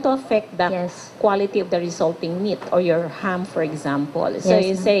 it's going to affect the Yes. quality of the resulting meat or your ham, for example. So Yes,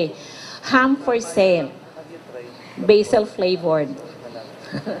 you ma'am. say, ham for sale, basil flavored.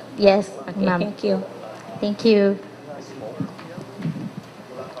 Yes, Okay, ma'am. thank you. Thank you.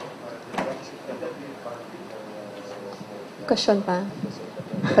 Question pa?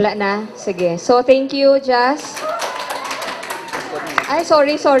 Wala na? Sige. So, thank you, Jazz. Ay,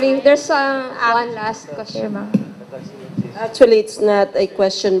 sorry. There's one last Here, question. ma'am. Actually, it's not a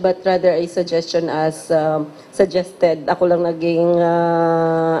question but rather a suggestion as suggested. Ako lang naging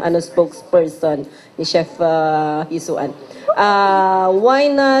spokesperson ni Chef Hisuan. Why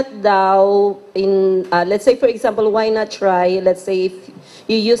not daw let's say for example, why not try, let's say if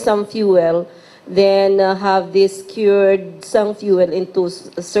you use some fuel, then have this cured some fuel into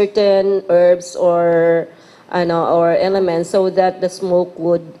certain herbs or elements so that the smoke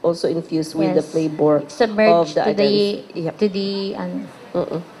would also infuse with the Yes. flavor Submerged of the to the items. Yep. to the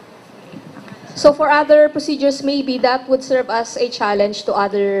So for other procedures, maybe that would serve as a challenge to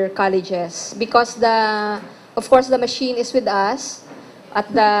other colleges because of course, the machine is with us at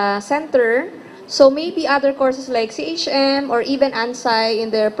the center. So maybe other courses like CHM or even ANSI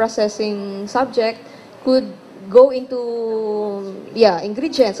in their processing subject could go into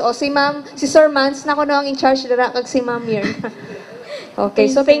ingredients. O si Sir Mans, nako na ang in charge dira kag si Ma'am here. Okay,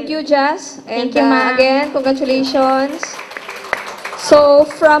 so thank you, Jazz. And Thank you, ma'am. again, congratulations. So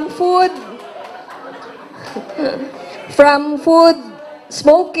from food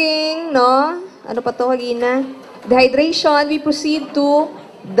smoking, no? Ano pa to, Hagina? Dehydration, we proceed to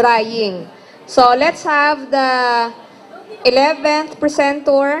drying. So let's have the 11th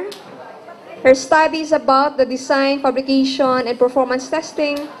presenter. Her study is about the design, fabrication, and performance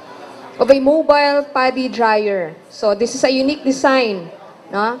testing of a mobile paddy dryer. So this is a unique design,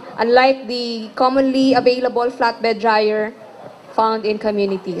 no? Unlike the commonly available flatbed dryer found in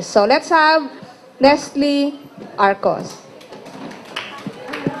communities. So let's have Nestle Arcos.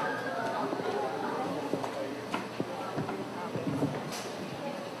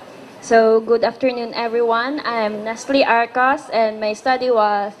 So, good afternoon, everyone. I'm Nestle Arcos, and my study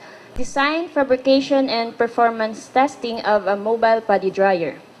was Design, Fabrication, and Performance Testing of a Mobile Paddy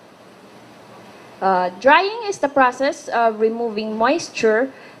Dryer. Drying is the process of removing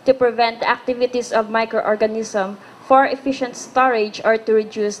moisture to prevent the activities of microorganisms for efficient storage or to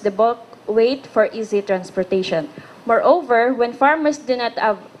reduce the bulk weight for easy transportation. Moreover, when farmers do not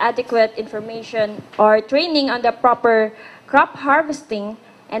have adequate information or training on the proper crop harvesting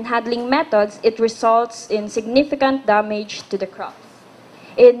and handling methods, it results in significant damage to the crop.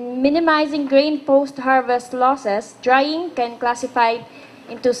 In minimizing grain post-harvest losses, drying can classify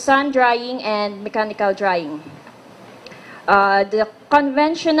into sun drying and mechanical drying. The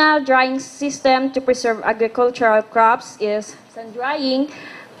conventional drying system to preserve agricultural crops is sun drying.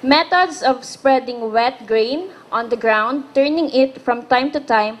 Methods of spreading wet grain on the ground, turning it from time to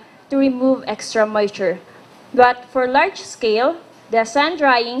time to remove extra moisture. But for large scale, the sun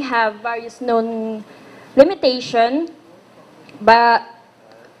drying have various known limitations, but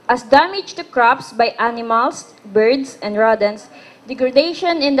as damage to crops by animals, birds, and rodents,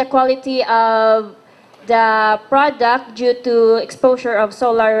 degradation in the quality of the product due to exposure of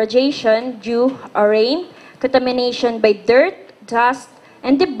solar radiation, dew or rain, contamination by dirt, dust,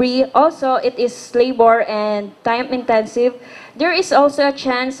 and debris. Also, it is labor and time intensive. There is also a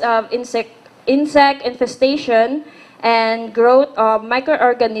chance of insect infestation and growth of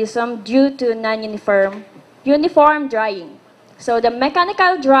microorganisms due to uniform drying. So the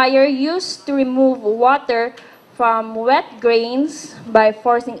mechanical dryer used to remove water from wet grains by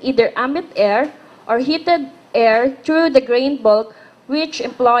forcing either ambient air or heated air through the grain bulk, which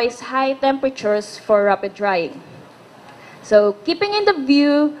employs high temperatures for rapid drying. So keeping in the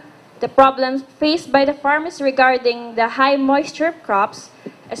view the problems faced by the farmers regarding the high moisture crops,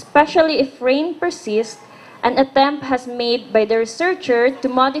 especially if rain persists, an attempt has made by the researcher to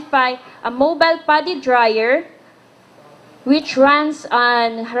modify a mobile paddy dryer which runs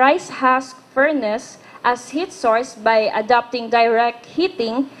on rice husk furnace as heat source. By adopting direct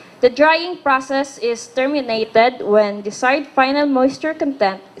heating, the drying process is terminated when desired final moisture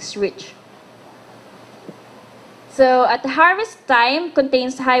content is reached. So at the harvest time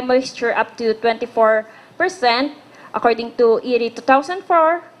contains high moisture up to 24%, according to ERI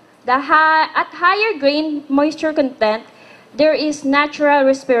 2004. At higher grain moisture content, there is natural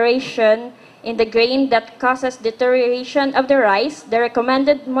respiration in the grain that causes deterioration of the rice. The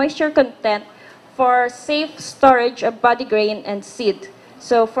recommended moisture content for safe storage of body grain and seed.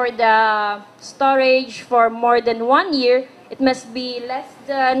 So for the storage for more than 1 year, it must be less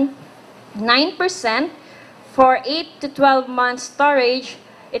than 9%. For 8 to 12 months storage,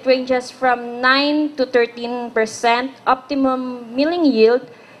 it ranges from 9 to 13%. Optimum milling yield,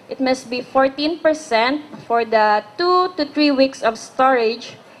 it must be 14%. For the 2 to 3 weeks of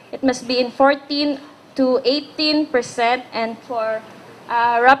storage, it must be in 14 to 18%. And for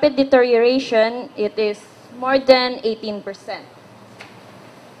rapid deterioration, it is more than 18%.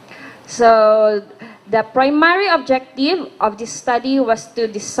 So the primary objective of this study was to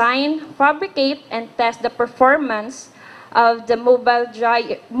design, fabricate, and test the performance of the mobile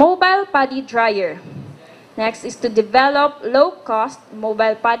paddy dryer. Next is to develop low-cost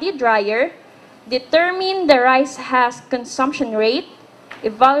mobile paddy dryer, determine the rice husk consumption rate,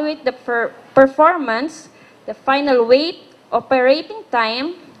 evaluate the performance, the final weight, operating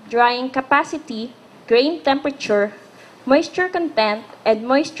time, drying capacity, grain temperature, moisture content, and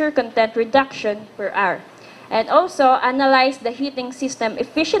moisture content reduction per hour. And also analyze the heating system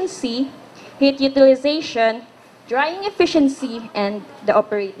efficiency, heat utilization, drying efficiency, and the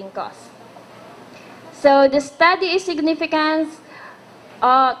operating cost. So the study is significant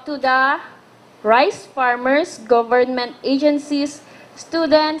to the rice farmers, government agencies,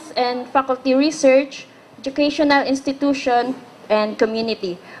 students, and faculty research, educational institution, and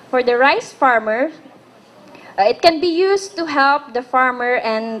community. For the rice farmer, it can be used to help the farmer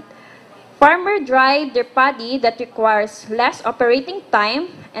dry their paddy that requires less operating time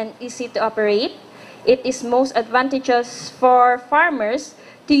and easy to operate. It is most advantageous for farmers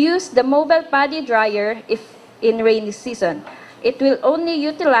to use the mobile paddy dryer if in rainy season. It will only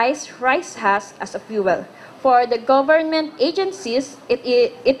utilize rice husk as a fuel. For the government agencies,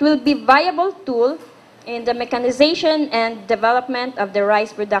 it will be a viable tool in the mechanization and development of the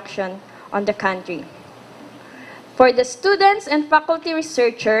rice production on the country. For the students and faculty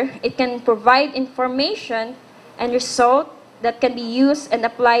researcher, it can provide information and result that can be used and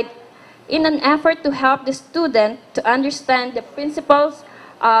applied in an effort to help the student to understand the principles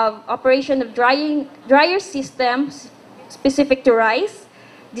of operation of dryer systems specific to rice.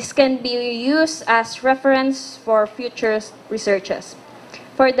 This can be used as reference for future researches.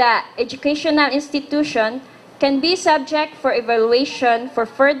 For the educational institution, can be subject for evaluation for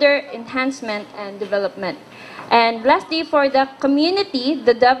further enhancement and development. And lastly, for the community,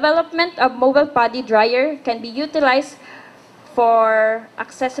 the development of mobile paddy dryer can be utilized for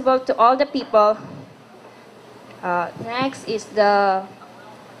accessible to all the people. Next is the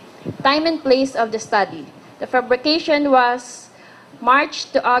time and place of the study. The fabrication was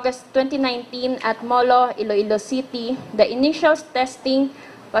March to August 2019 at Molo, Iloilo City. The initial testing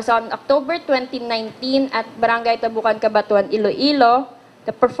was on October 2019 at Barangay Tabukan, Cabatuan, Iloilo.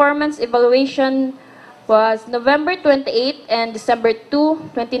 The performance evaluation was November 28 and December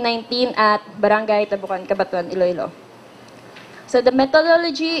 2, 2019 at Barangay Tabukan, Cabatuan, Iloilo. So the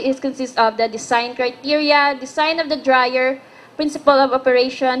methodology consists of the design criteria, design of the dryer, principle of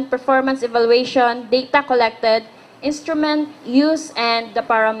operation, performance evaluation, data collected, instrument use, and the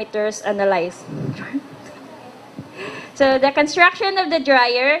parameters analyzed. So the construction of the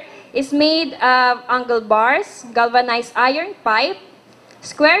dryer is made of angle bars, galvanized iron pipe,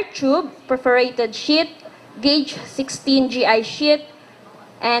 square tube, perforated sheet, gauge 16 GI sheet,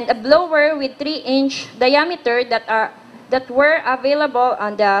 and a blower with 3-inch diameter that were available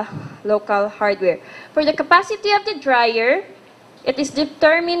on the local hardware. For the capacity of the dryer, it is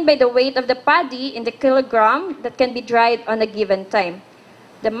determined by the weight of the paddy in the kilogram that can be dried on a given time.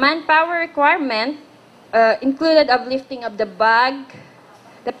 The manpower requirement included of lifting of the bag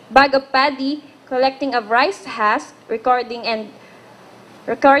of paddy, collecting of rice husk, recording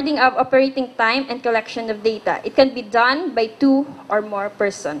of operating time, and collection of data. It can be done by 2 or more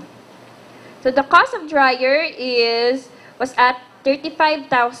persons. So the cost of dryer was at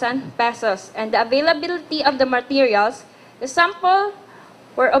 35,000 pesos, and the availability of the materials, the sample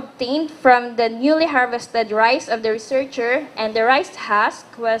were obtained from the newly harvested rice of the researcher, and the rice husk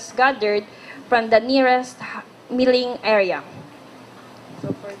was gathered from the nearest milling area.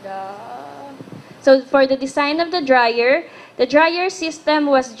 So for the design of the dryer system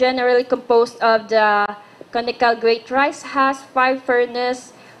was generally composed of the conical grate rice husk, fire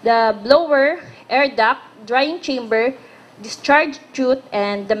furnace, the blower, air duct, drying chamber, discharge chute,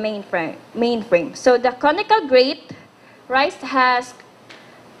 and the mainframe. So the conical grate rice husk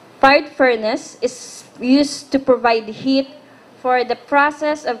fired furnace is used to provide heat for the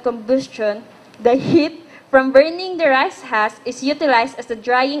process of combustion. The heat from burning the rice husk is utilized as the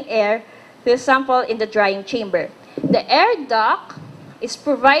drying air to sample in the drying chamber. The air duct is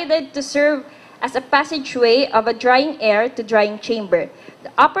provided to serve as a passageway of a drying air to drying chamber.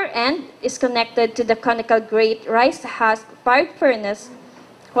 The upper end is connected to the conical grate rice husk fired furnace,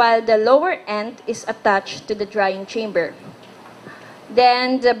 while the lower end is attached to the drying chamber.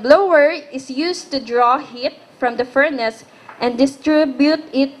 Then the blower is used to draw heat from the furnace and distribute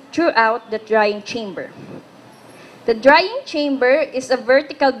it throughout the drying chamber. The drying chamber is a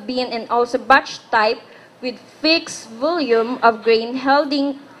vertical bin and also batch type with fixed volume of grain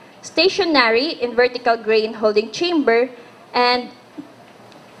holding stationary in vertical grain holding chamber, and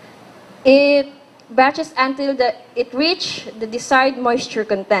it batches until it reaches the desired moisture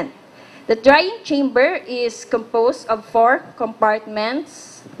content. The drying chamber is composed of 4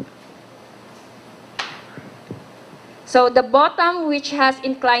 compartments. So the bottom, which has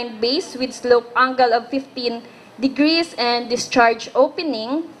inclined base with slope angle of 15 degrees and discharge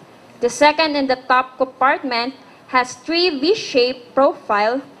opening. The second and the top compartment has 3 V-shaped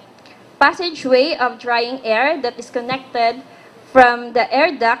profile passageway of drying air that is connected from the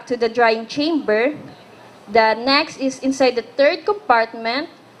air duct to the drying chamber. The next is inside the third compartment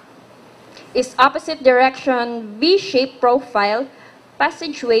is opposite direction V-shaped profile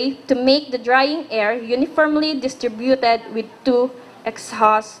passageway to make the drying air uniformly distributed with 2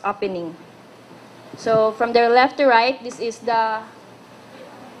 exhaust openings. So from the left to right, this is the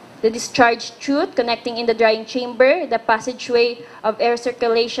discharge chute connecting in the drying chamber, the passageway of air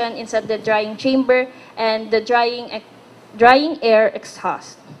circulation inside the drying chamber, and the drying air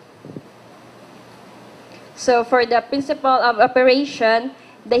exhaust. So for the principle of operation,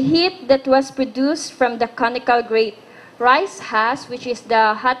 the heat that was produced from the conical grate rice husk, which is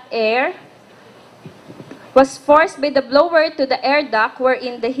the hot air, was forced by the blower to the air duct,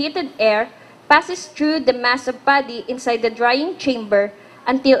 wherein the heated air passes through the mass of paddy inside the drying chamber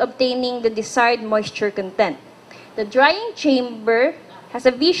until obtaining the desired moisture content. The drying chamber has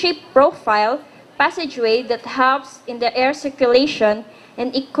a V-shaped profile passageway that helps in the air circulation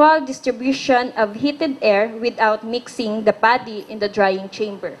and equal distribution of heated air without mixing the paddy in the drying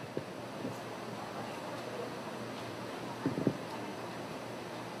chamber.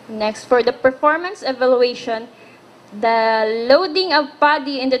 Next, for the performance evaluation, the loading of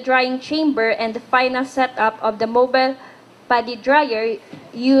paddy in the drying chamber and the final setup of the mobile paddy dryer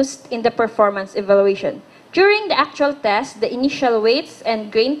used in the performance evaluation. During the actual test, the initial weights and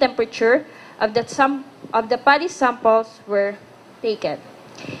grain temperature of the paddy samples were taken.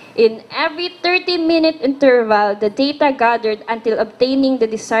 In every 30-minute interval, the data gathered until obtaining the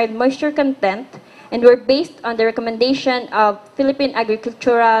desired moisture content and were based on the recommendation of Philippine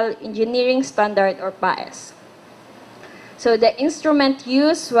Agricultural Engineering Standard or PAES. So the instrument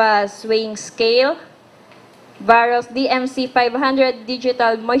used was weighing scale, Varro's DMC 500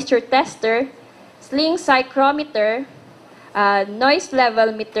 digital moisture tester, sling psychrometer, noise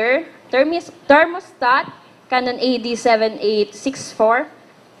level meter, thermostat, Canon AD7864,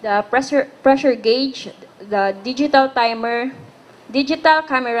 the pressure gauge, the digital timer, digital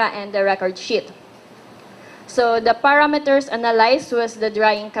camera, and the record sheet. So the parameters analyzed was the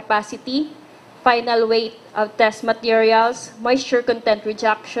drying capacity, final weight of test materials, moisture content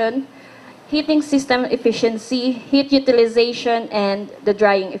reduction, heating system efficiency, heat utilization, and the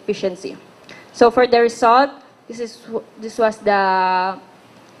drying efficiency. So for the result, this was the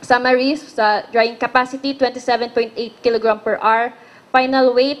summary. The drying capacity 27.8 kilogram per hour,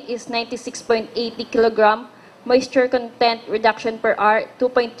 final weight is 96.80 kilogram, moisture content reduction per hour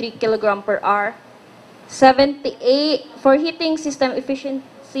 2.3 kilogram per hour, 78 for heating system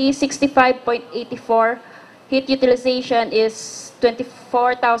efficiency 65.84, heat utilization is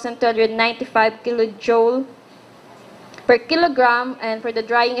 24,295 kilojoule per kilogram, and for the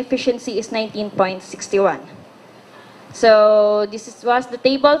drying efficiency is 19.61. So this was the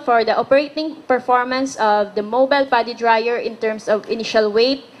table for the operating performance of the mobile paddy dryer in terms of initial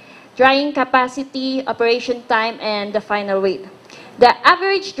weight, drying capacity, operation time, and the final weight. The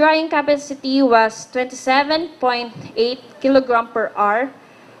average drying capacity was 27.8 kilogram per hour,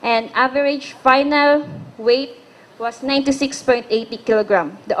 and average final weight was 96.80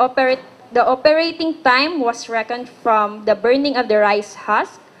 kilogram. The operating time was reckoned from the burning of the rice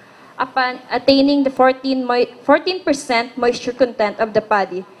husk upon attaining the 14% moisture content of the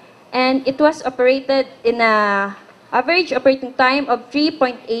paddy, and it was operated in an average operating time of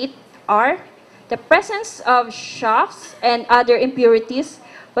 3.8 hours. The presence of shafts and other impurities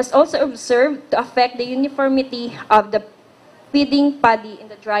was also observed to affect the uniformity of the feeding paddy in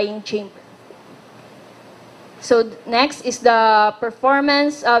the drying chamber. So next is the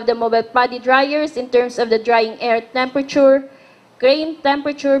performance of the mobile paddy dryers in terms of the drying air temperature, grain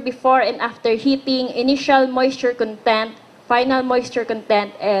temperature before and after heating, initial moisture content, final moisture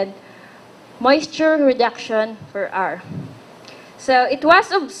content, and moisture reduction per hour. So it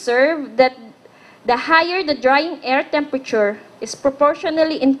was observed that the higher the drying air temperature is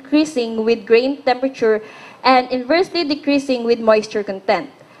proportionally increasing with grain temperature and inversely decreasing with moisture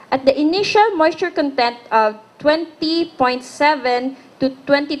content. At the initial moisture content of 20.7 to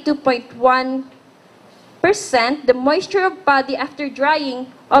 22.1%, the moisture of paddy after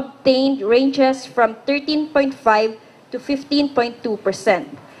drying obtained ranges from 13.5 to 15.2%.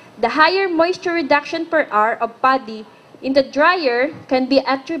 The higher moisture reduction per hour of paddy in the dryer can be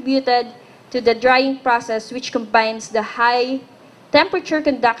attributed to the drying process, which combines the high temperature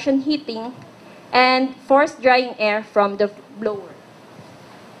conduction heating and forced drying air from the blower.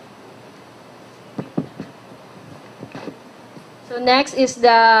 So next is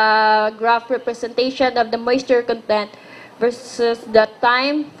the graph representation of the moisture content versus the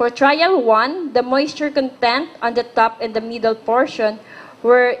time. For trial 1, the moisture content on the top and the middle portion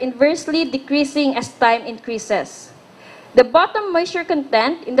were inversely decreasing as time increases. The bottom moisture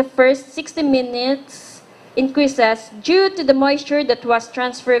content in the first 60 minutes increases due to the moisture that was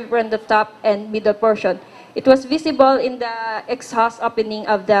transferred from the top and middle portion. It was visible in the exhaust opening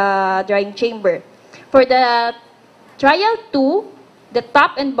of the drying chamber. For the trial 2, the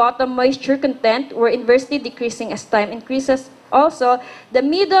top and bottom moisture content were inversely decreasing as time increases. Also, the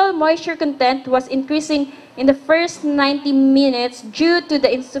middle moisture content was increasing in the first 90 minutes due to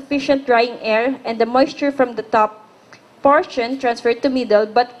the insufficient drying air and the moisture from the top portion transferred to middle,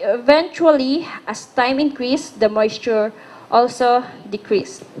 but eventually, as time increased, the moisture also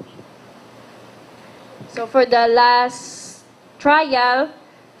decreased. So for the last trial,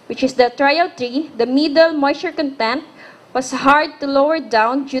 which is the trial 3, the middle moisture content was hard to lower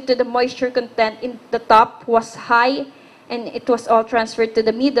down due to the moisture content in the top was high and it was all transferred to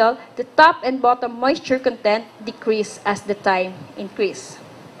the middle. The top and bottom moisture content decreased as the time increased.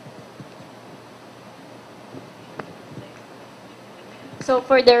 So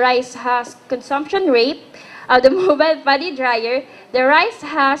for the rice husk consumption rate of the mobile paddy dryer, the rice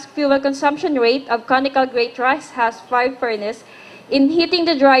husk fuel consumption rate of conical grate rice husk fire furnace in heating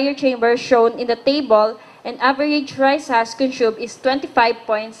the dryer chamber shown in the table, and average rice husk consumed is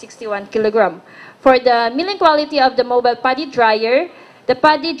 25.61 kilogram. For the milling quality of the mobile paddy dryer, the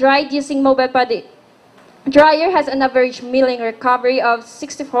paddy dried using mobile paddy dryer has an average milling recovery of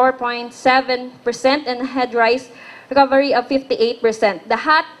 64.7% and head rice recovery of 58%.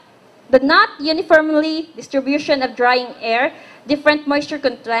 The not uniformly distribution of drying air, different moisture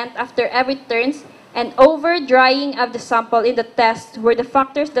content after every turns, and over-drying of the sample in the test were the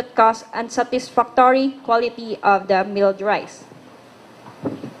factors that caused unsatisfactory quality of the milled rice.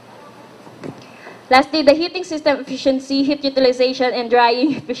 Lastly, the heating system efficiency, heat utilization, and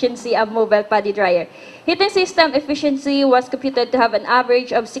drying efficiency of mobile paddy dryer. Heating system efficiency was computed to have an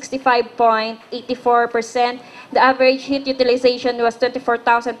average of 65.84%. The average heat utilization was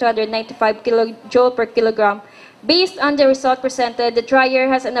 24,295 kilojoule per kilogram. Based on the result presented, the dryer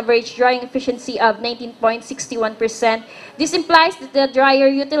has an average drying efficiency of 19.61%. This implies that the dryer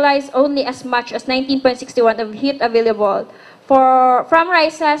utilized only as much as 19.61% of heat available from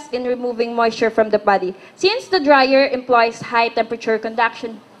rice husk in removing moisture from the paddy. Since the dryer employs high temperature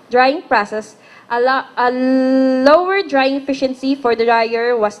conduction drying process, a lower drying efficiency for the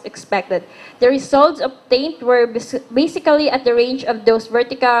dryer was expected. The results obtained were basically at the range of those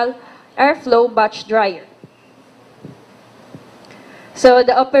vertical airflow batch dryer. So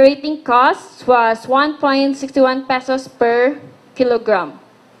the operating cost was 1.61 pesos per kilogram.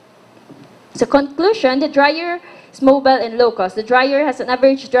 So conclusion, the dryer is mobile and low cost. The dryer has an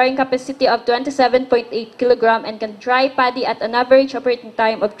average drying capacity of 27.8 kilogram and can dry paddy at an average operating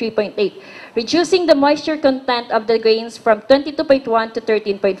time of 3.8, reducing the moisture content of the grains from 22.1 to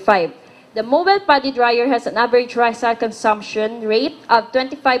 13.5. The mobile paddy dryer has an average rice husk consumption rate of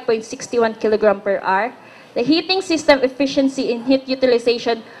 25.61 kilogram per hour. The heating system efficiency in heat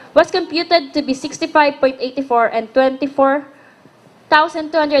utilization was computed to be 65.84 and 24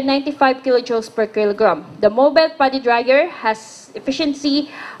 1,295 kilojoules per kilogram. The mobile paddy dryer has efficiency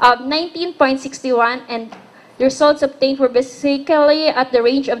of 19.61, and the results obtained were basically at the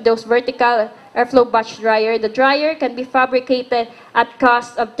range of those vertical airflow batch dryer. The dryer can be fabricated at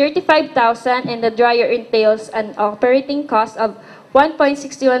cost of 35,000, and the dryer entails an operating cost of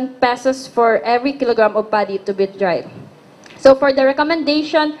 1.61 pesos for every kilogram of paddy to be dried. So for the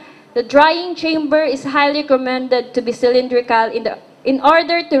recommendation, the drying chamber is highly recommended to be cylindrical in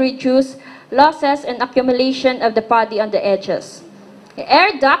order to reduce losses and accumulation of the paddy on the edges. The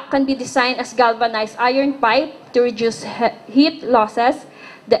air duct can be designed as galvanized iron pipe to reduce heat losses.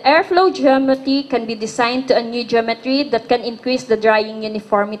 The airflow geometry can be designed to a new geometry that can increase the drying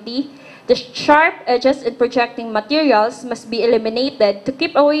uniformity. The sharp edges and projecting materials must be eliminated to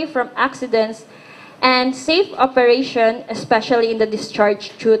keep away from accidents and safe operation, especially in the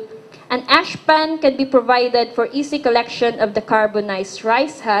discharge chute. An ash pan can be provided for easy collection of the carbonized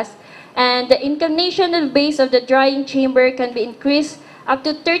rice husk, and the inclination of the base of the drying chamber can be increased up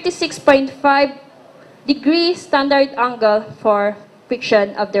to 36.5 degrees standard angle for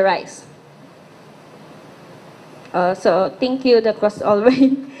friction of the rice. So thank you. That was all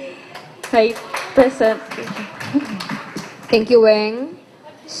my presentation. Thank you, Weng.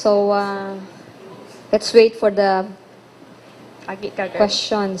 So, let's wait for the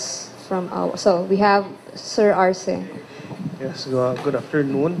questions from our... So, we have Sir Arce. Yes, good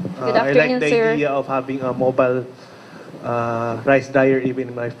afternoon. Good I like afternoon, the sir. idea of having a mobile rice dryer even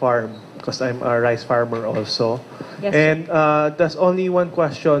in my farm, because I'm a rice farmer also. Yes, And there's only one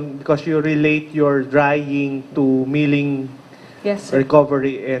question, because you relate your drying to milling, Yes, sir.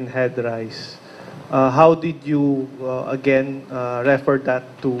 recovery, and head rice. How did you, again, refer that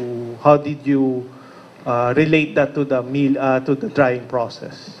to, how did you relate that to the to the drying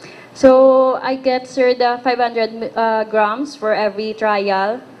process? So I get, sir, the 500 grams for every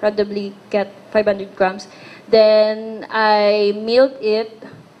trial. Randomly get 500 grams. Then I milled it.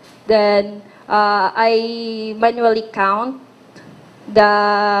 Then I manually count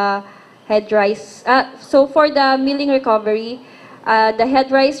the head rice. So for the milling recovery, the head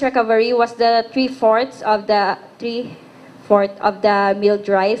rice recovery was the 3/4 of the milled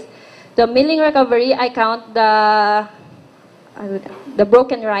rice. The milling recovery, I count the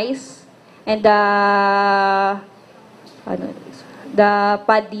broken rice and the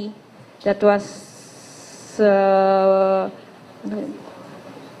paddy that was the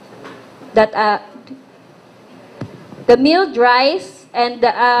milled rice and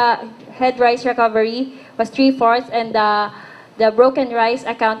the head rice recovery was 3/4, and the broken rice,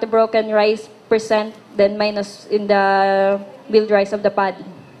 I count the broken rice percent, then minus in the milled rice of the paddy.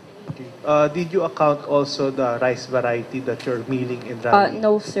 Did you account also the rice variety that you're milling and drying?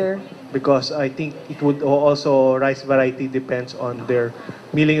 No, sir. Because I think it would also, rice variety depends on their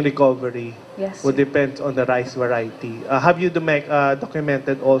milling recovery. Yes, Would sir. depend on the rice variety. Have you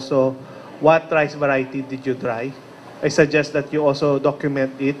documented also what rice variety did you dry? I suggest that you also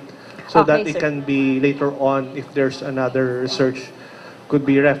document it so that Okay, it sir. can be later on, if there's another research could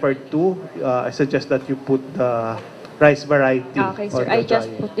be referred to. I suggest that you put the rice variety. Okay, sir. on I the just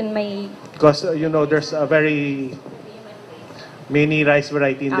drying. put in my... Because, there's a very many rice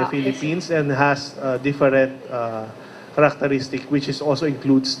variety in the Okay, sir. Philippines and has different characteristic, which is also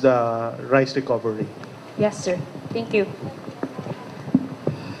includes the rice recovery. Yes, sir. Thank you.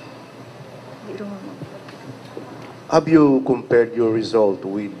 Have you compared your result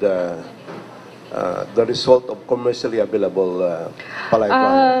with the result of commercially available palay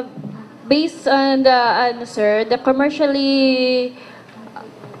dryer? Based on the commercially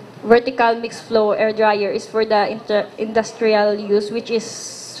vertical mixed flow air dryer is for the industrial use, which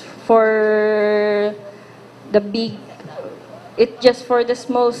is for the big, it's just for the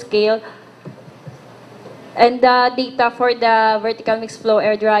small scale. And the data for the vertical mixed flow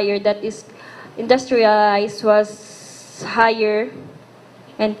air dryer that is industrialized was higher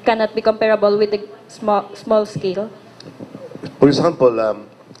and cannot be comparable with the small scale. For example,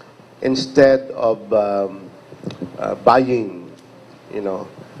 instead of buying,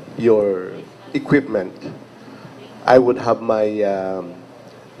 your equipment, I would have my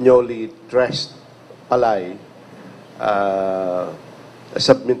newly dressed palay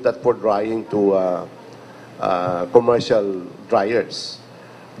submitted for drying to commercial dryers.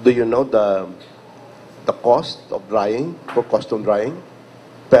 Do you know the cost of drying, for custom drying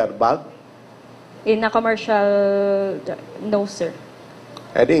per bag? In a commercial, no, sir.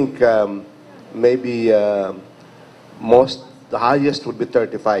 I think maybe the highest would be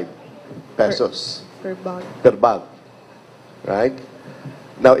 35 pesos Per bag. per bag, right?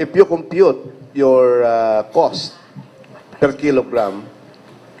 Now, if you compute your cost per kilogram,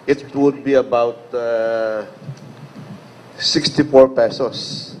 it would be about 64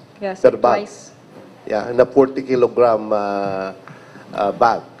 pesos Yes, per bag. twice. Yeah, in a 40 kilogram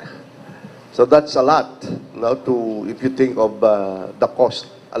bag. So that's a lot, to if you think of the cost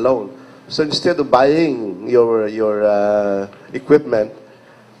alone. So instead of buying your equipment,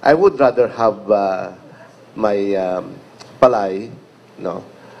 I would rather have my palay,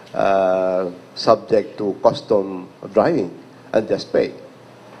 subject to custom drying and just pay.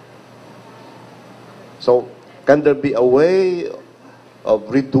 So can there be a way of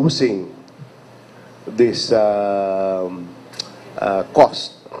reducing this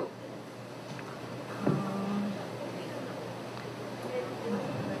cost?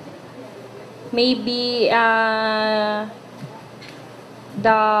 Maybe the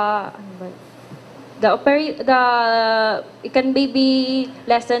it can maybe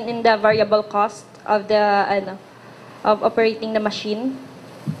lessen in the variable cost of the of operating the machine.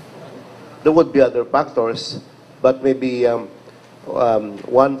 There would be other factors, but maybe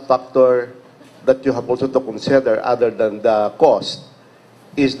one factor that you have also to consider other than the cost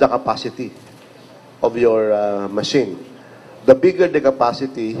is the capacity of your machine. The bigger the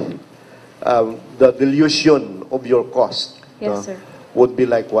capacity, the dilution of your cost Yes, sir. would be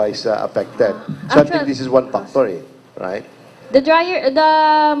likewise affected. So I think this is one factor, right? The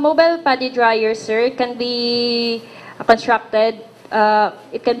mobile paddy dryer, sir, can be constructed.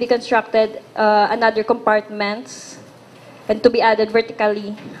 It can be constructed another compartments and to be added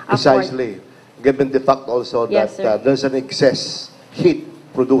vertically upward. Precisely. Given the fact also Yes, that sir. there's an excess heat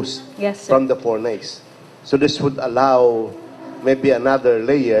produced Yes, sir. from the fornase. So this would allow maybe another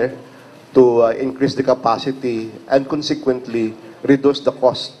layer to increase the capacity and consequently reduce the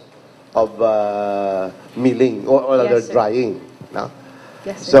cost of milling or other Yes, sir. drying. No?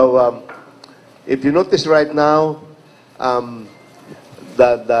 Yes, sir. So if you notice right now,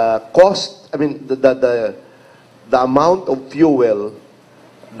 the cost, I mean the amount of fuel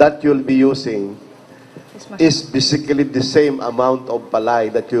that you'll be using is basically the same amount of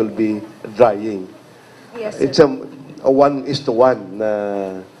palay that you'll be drying. Yes, sir. It's a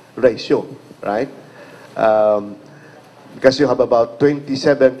 1:1 ratio, right? Because you have about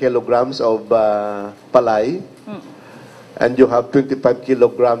 27 kilograms of palay and you have 25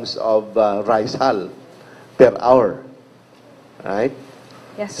 kilograms of rice hull per hour, right?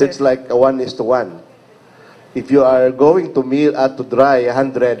 Yes, So sir. it's like a 1:1. If you are going to to dry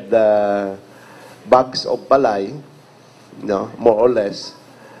 100 bags of palay, more or less,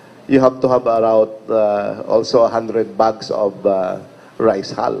 you have to have around also 100 bags of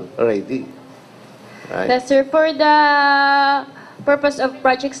rice hull ready. Right? Yes, sir. For the purpose of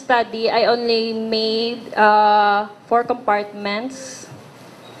project study, I only made 4 compartments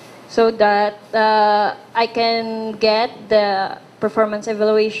so that I can get the performance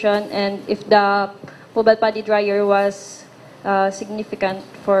evaluation and if the mobile paddy dryer was significant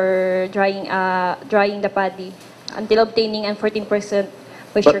for drying the paddy until obtaining a 14%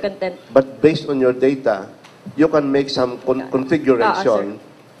 moisture content. But based on your data, you can make some configuration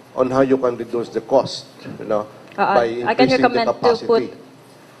on how you can reduce the cost, by increasing I can recommend the to capacity. put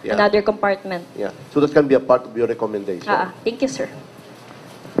Yeah. another compartment. Yeah. So that can be a part of your recommendation. Thank you, sir.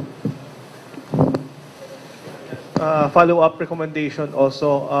 Follow-up recommendation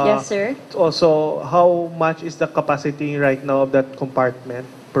also. Yes, sir. Also, how much is the capacity right now of that compartment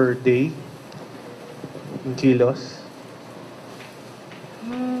per day in kilos?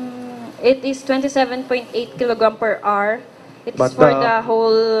 It is 27.8 kilogram per hour. It is But for the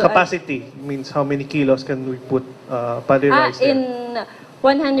whole capacity means how many kilos can we put paddy rice there? in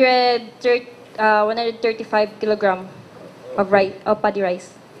 135 kilogram of paddy rice.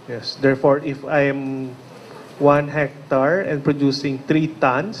 Yes. Therefore, if I am 1 hectare and producing 3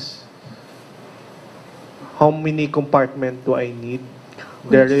 tons, how many compartment do I need?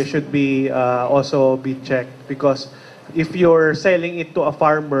 There should be also be checked because if you're selling it to a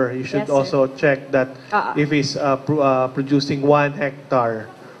farmer, you should Yes, sir. also check that if he's producing 1 hectare,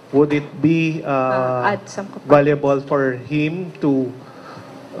 would it be Add some compartment. valuable for him to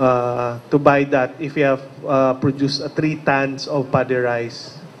buy that if you have produced 3 tons of paddy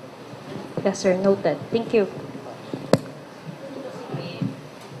rice? Yes, sir. Noted. Thank you.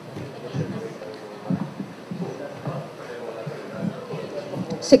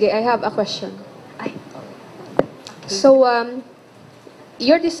 Sige, I have a question. So,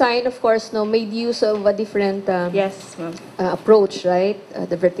 your design, of course, made use of a different Yes, ma'am. approach, right?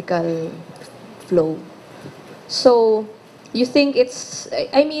 The vertical flow. So, you think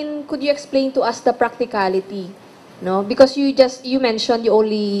could you explain to us the practicality? No? Because you mentioned you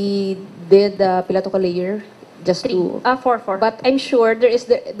only did the Pilatoka layer Just to... Four. But I'm sure there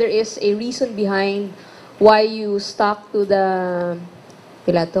is a reason behind why you stuck to the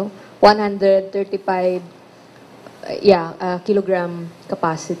pila to? 135 kilogram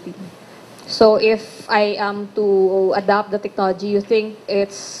capacity. So if I am to adopt the technology, you think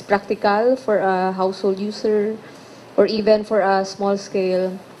it's practical for a household user or even for a small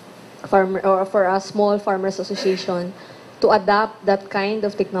scale farmer or for a small farmers association to adopt that kind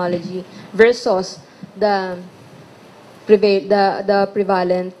of technology versus the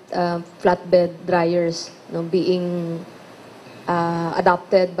prevalent flatbed dryers, being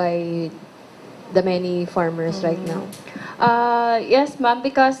adopted by the many farmers right now? Yes, ma'am,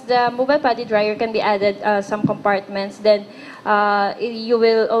 because the mobile paddy dryer can be added some compartments. Then you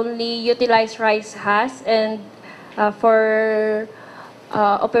will only utilize rice husks, and for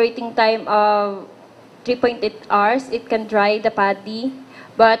operating time of 3.8 hours, it can dry the paddy.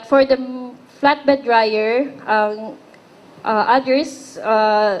 But for the flatbed dryer, others,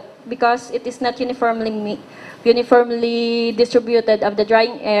 because it is not uniformly distributed of the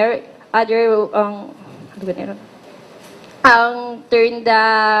drying air, other turn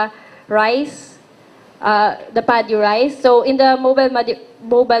the rice, the paddy rice. So in the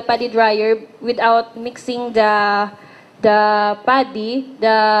mobile paddy dryer, without mixing the paddy,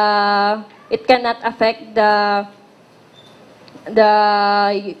 it cannot affect the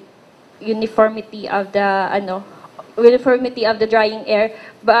uniformity of the drying air,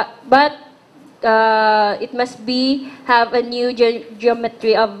 but it must have a new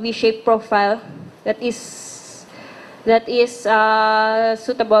geometry of V-shaped profile that is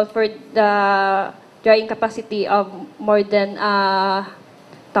suitable for the drying capacity of more than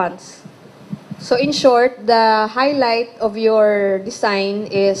tons. So in short, the highlight of your design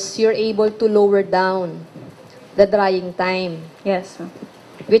is you're able to lower down the drying time. Yes, ma'am.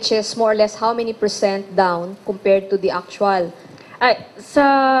 Which is more or less how many % down compared to the actual?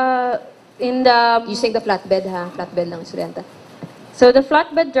 Using the flatbed, flatbed lang, Surenta. So the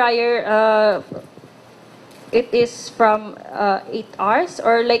flatbed dryer, it is from 8 hours,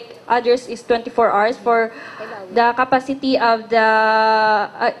 or like others is 24 hours. For the capacity of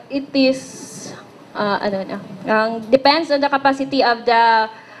the, it is, depends on the capacity of the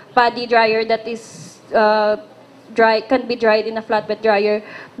paddy dryer that is can be dried in a flatbed dryer.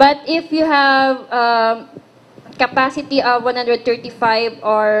 But if you have capacity of 135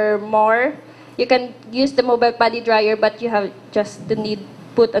 or more, you can use the mobile paddy dryer, but you have just to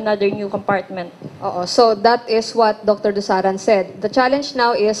put another new compartment. So that is what Dr. Dusaran said. The challenge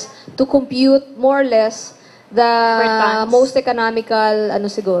now is to compute more or less the most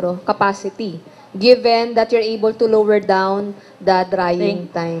economical capacity, given that you're able to lower down the drying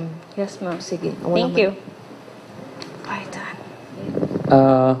time. Yes, ma'am. Sige. Thank you.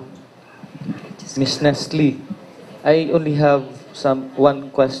 Ms. Nestle, I only have one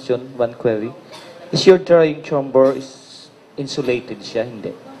query. Is your drying chamber insulated siya?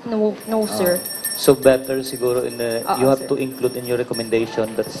 Hindi. No, sir. So better siguro you have sir. to include in your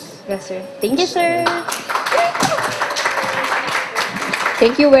recommendation Yes, sir. Thank you, sir.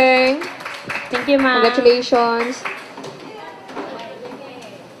 Thank you, Weng. Thank you, ma'am. Congratulations.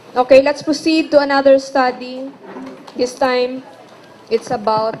 Okay, let's proceed to another study. This time, it's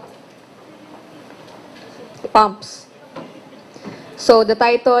about pumps. So the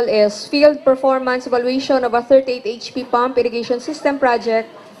title is Field Performance Evaluation of a 38 HP Pump Irrigation System Project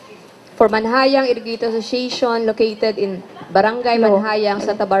for Manhayang Irrigator Association located in Barangay Manhayang,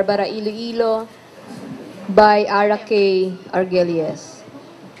 Santa Barbara, Iloilo by Ara K. Argelies.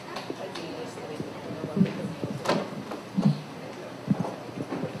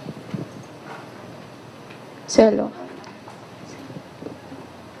 Selo.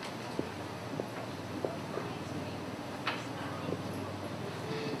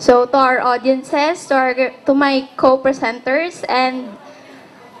 So to our audiences, to my co-presenters, and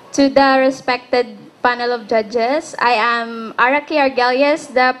to the respected panel of judges, I am Araki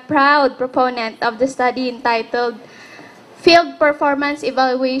Argelies, the proud proponent of the study entitled Field Performance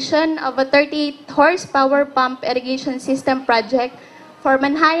Evaluation of a 38 horsepower pump irrigation system project for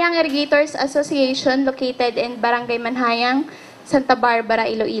Manhayang Irrigators Association located in Barangay Manhayang, Santa Barbara,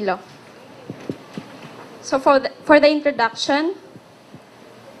 Iloilo. So for the introduction,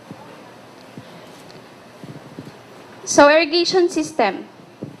 so irrigation system.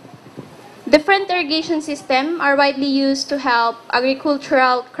 Different irrigation systems are widely used to help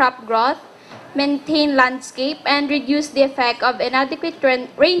agricultural crop growth, maintain landscape, and reduce the effect of inadequate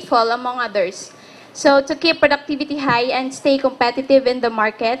rainfall, among others. So to keep productivity high and stay competitive in the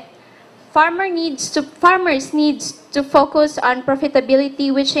market, farmers need to focus on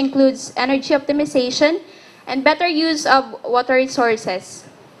profitability, which includes energy optimization, and better use of water resources.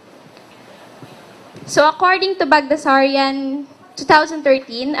 So according to Bagdasarian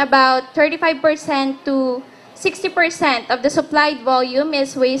 2013, about 35% to 60% of the supplied volume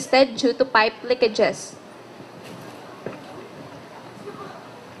is wasted due to pipe leakages.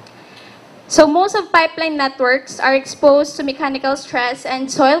 So most of pipeline networks are exposed to mechanical stress and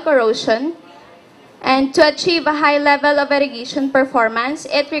soil corrosion. And to achieve a high level of irrigation performance,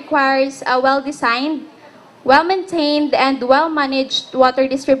 it requires a well-designed, well-maintained, and well-managed water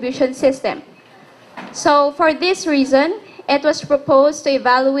distribution system. So for this reason, it was proposed to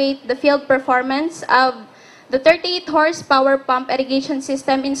evaluate the field performance of the 38 horsepower pump irrigation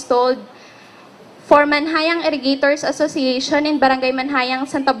system installed for Manhayang Irrigators Association in Barangay Manhayang,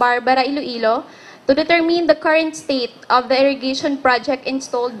 Santa Barbara, Iloilo, to determine the current state of the irrigation project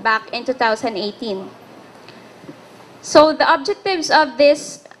installed back in 2018. So the objectives of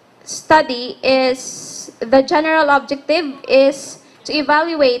this study is, the general objective is to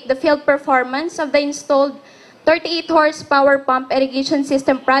evaluate the field performance of the installed 38 horsepower pump irrigation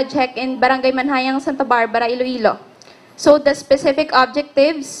system project in Barangay Manhayang, Santa Barbara, Iloilo. So the specific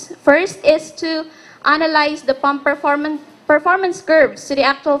objectives, first is to analyze the pump performance curves to the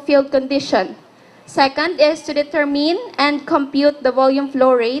actual field condition. Second is to determine and compute the volume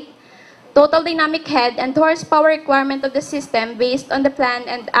flow rate, total dynamic head, and horsepower requirement of the system based on the plan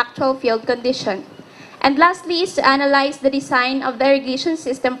and actual field condition. And lastly is to analyze the design of the irrigation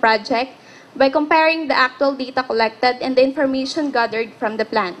system project by comparing the actual data collected and the information gathered from the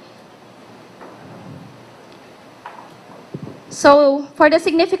plan. So, for the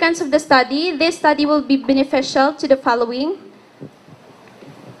significance of the study, this study will be beneficial to the following.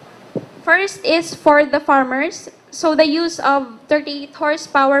 First is for the farmers. So, the use of 38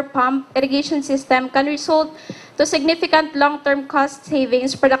 horsepower pump irrigation system can result to significant long-term cost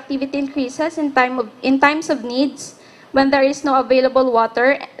savings, productivity increases in times of needs when there is no available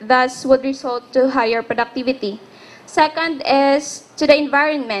water, thus would result to higher productivity. Second is to the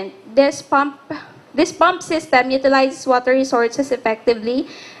environment. This pump system utilizes water resources effectively,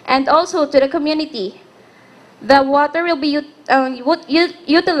 and also to the community. The water will be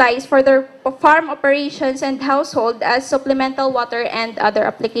utilized for their farm operations and household as supplemental water and other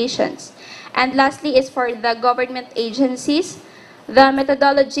applications. And lastly is for the government agencies. The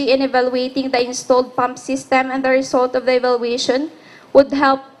methodology in evaluating the installed pump system and the result of the evaluation would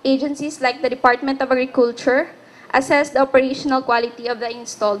help agencies like the Department of Agriculture assess the operational quality of the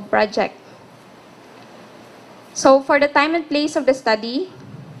installed project. So for the time and place of the study,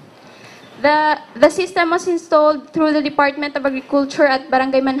 the system was installed through the Department of Agriculture at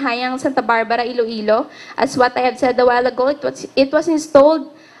Barangay Manhayang, Santa Barbara, Iloilo. As what I have said a while ago, it was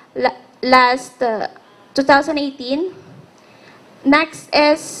installed last 2018. Next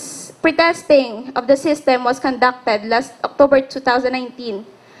is pretesting of the system was conducted last October 2019.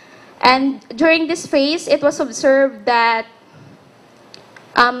 And during this phase, it was observed that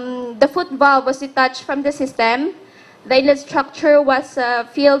the foot valve was detached from the system. The inlet structure was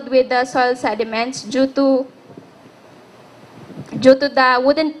filled with the soil sediments due to the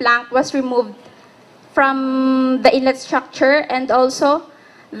wooden plank was removed from the inlet structure, and also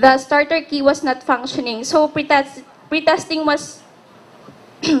the starter key was not functioning. So pretesting was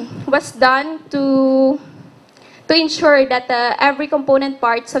was done to ensure that every component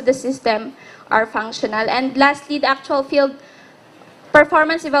parts of the system are functional. And lastly, the actual field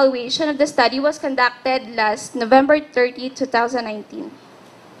performance evaluation of the study was conducted last November 30, 2019.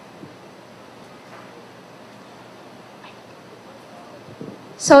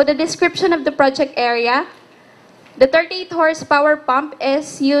 So the description of the project area. The 38 horsepower pump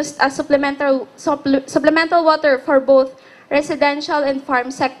is used as supplemental water for both residential and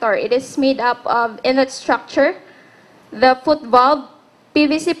farm sector. It is made up of inlet structure, the foot valve,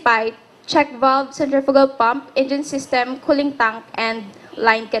 PVC pipe, check valve, centrifugal pump, engine system, cooling tank, and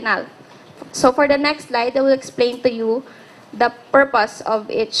line canal. So for the next slide, I will explain to you the purpose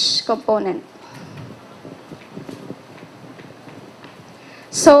of each component.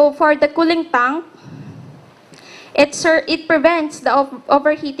 So for the cooling tank, it prevents the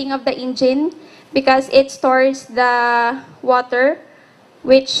overheating of the engine because it stores the water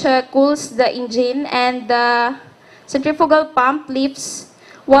which cools the engine, and the centrifugal pump lifts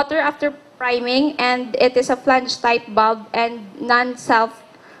water after priming, and it is a flange type valve and non-self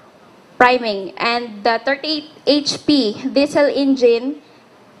priming. And the 38 HP diesel engine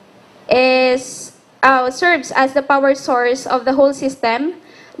serves as the power source of the whole system.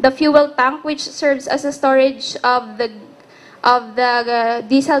 The fuel tank, which serves as a storage of the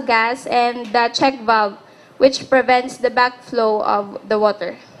diesel gas, and the check valve, which prevents the backflow of the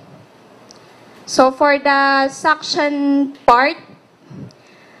water. So for the suction part,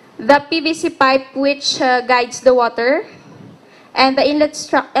 the PVC pipe which guides the water, and the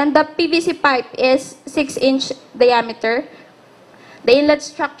PVC pipe is 6-inch diameter. The inlet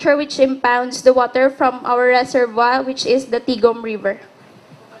structure which impounds the water from our reservoir, which is the Tigom River.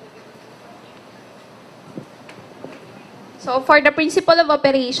 So for the principle of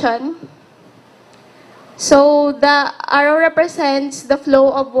operation, so the arrow represents the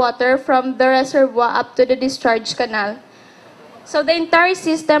flow of water from the reservoir up to the discharge canal. So the entire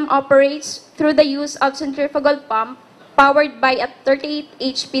system operates through the use of centrifugal pump powered by a 38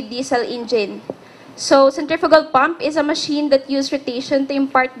 HP diesel engine. So centrifugal pump is a machine that uses rotation to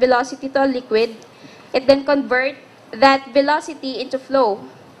impart velocity to a liquid. It then converts that velocity into flow.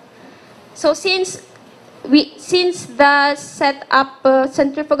 So since the setup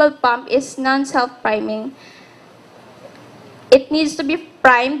centrifugal pump is non-self-priming, it needs to be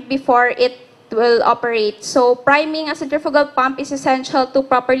primed before it will operate. So priming a centrifugal pump is essential to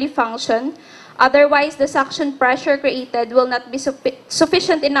properly function. Otherwise, the suction pressure created will not be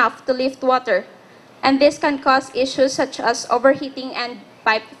sufficient enough to lift water. And this can cause issues such as overheating and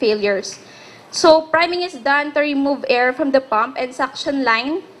pipe failures. So priming is done to remove air from the pump and suction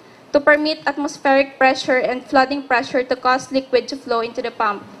line to permit atmospheric pressure and flooding pressure to cause liquid to flow into the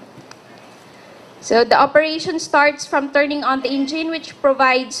pump. So the operation starts from turning on the engine, which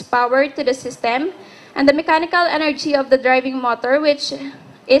provides power to the system, and the mechanical energy of the driving motor, which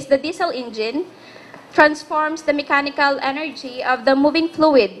is the diesel engine, transforms the mechanical energy of the moving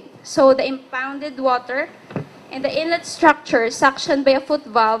fluid. So the impounded water in the inlet structure suctioned by a foot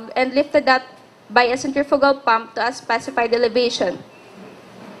valve and lifted up by a centrifugal pump to a specified elevation.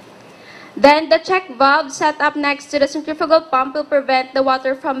 Then the check valve set up next to the centrifugal pump will prevent the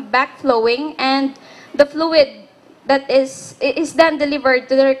water from backflowing, and the fluid that is then delivered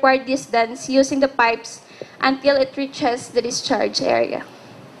to the required distance using the pipes until it reaches the discharge area.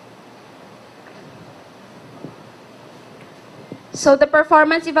 So the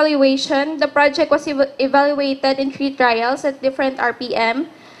performance evaluation, the project was evaluated in 3 trials at different RPM.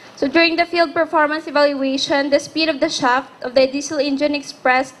 So during the field performance evaluation, the speed of the shaft of the diesel engine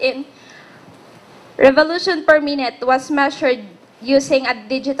expressed in revolution per minute was measured using a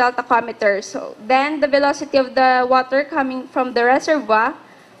digital tachometer. So then the velocity of the water coming from the reservoir,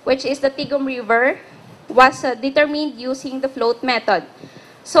 which is the Tigom River, was determined using the float method.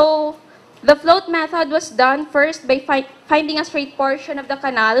 So the float method was done first by finding a straight portion of the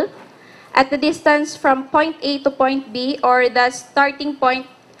canal at the distance from point A to point B, or the starting point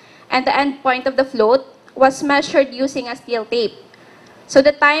and the end point of the float, was measured using a steel tape. So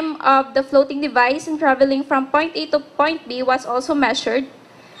the time of the floating device in traveling from point A to point B was also measured,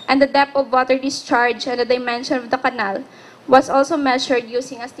 and the depth of water discharge and the dimension of the canal was also measured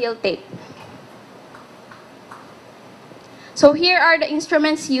using a steel tape. So here are the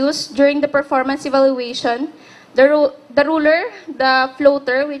instruments used during the performance evaluation. The ruler, the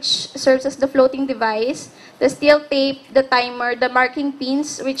floater, which serves as the floating device, the steel tape, the timer, the marking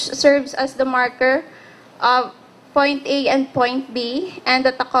pins, which serves as the marker of point A and point B, and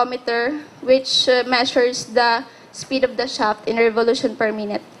the tachometer, which measures the speed of the shaft in revolution per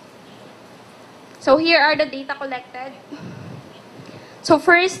minute. So here are the data collected. So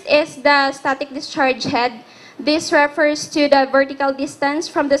first is the static discharge head. This refers to the vertical distance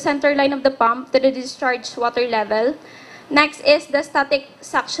from the center line of the pump to the discharge water level. Next is the static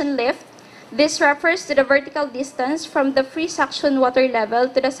suction lift. This refers to the vertical distance from the free suction water level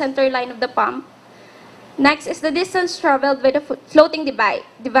to the center line of the pump. Next is the distance traveled by the floating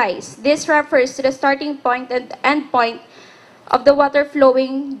device. This refers to the starting point and end point of the water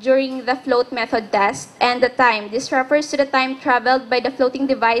flowing during the float method test, and the time. This refers to the time traveled by the floating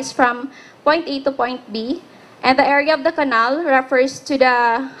device from point A to point B. And the area of the canal refers to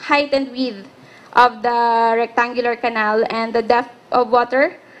the height and width of the rectangular canal, and the depth of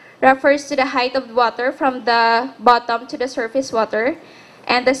water refers to the height of water from the bottom to the surface water,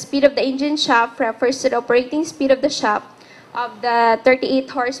 and the speed of the engine shaft refers to the operating speed of the shaft of the 38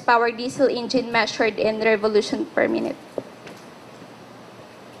 horsepower diesel engine measured in revolution per minute.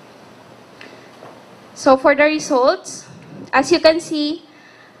 So for the results, as you can see,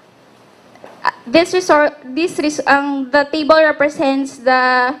 the table represents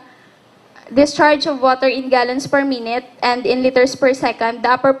the discharge of water in gallons per minute and in liters per second. The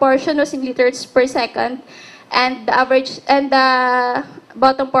upper portion was in liters per second, and the average and the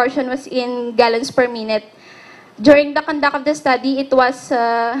bottom portion was in gallons per minute. During the conduct of the study, it was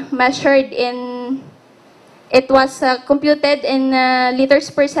computed in liters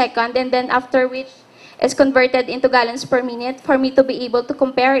per second, and then after which is converted into gallons per minute for me to be able to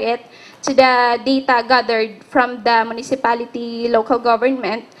compare it to the data gathered from the municipality local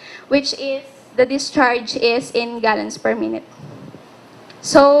government, which is the discharge is in gallons per minute.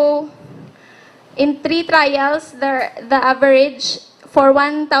 So, in 3 trials, the average for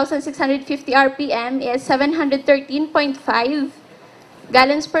 1,650 RPM is 713.5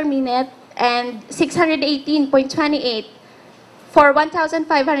 gallons per minute and 618.28. For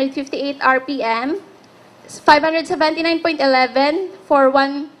 1,558 RPM, 579.11 for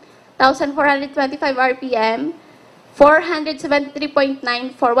 1,425 RPM,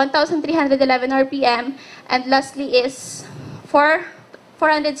 473.9 for 1,311 RPM, and lastly is for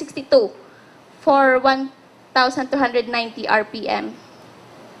 462 for 1,290 RPM.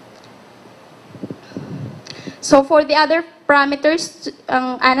 So for the other parameters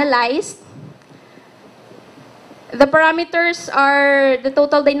analyzed, the parameters are the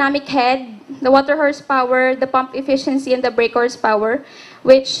total dynamic head, the water horsepower, the pump efficiency, and the brake horsepower,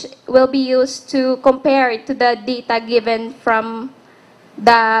 which will be used to compare to the data given from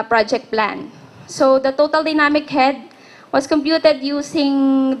the project plan. So the total dynamic head was computed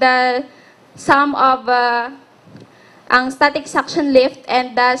using the sum of ang static suction lift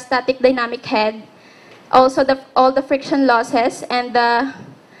and the static dynamic head, also all the friction losses, and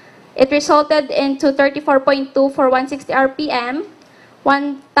it resulted into 34.2 for 160 RPM,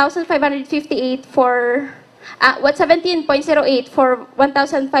 1,558 for 17.08 for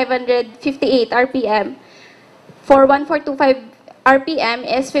 1,558 RPM. For 1,425 RPM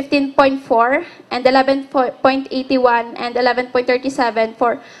is 15.4 and 11.81 and 11.37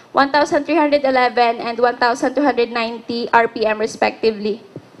 for 1,311 and 1,290 RPM respectively.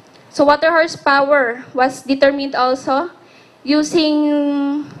 So water horsepower was determined also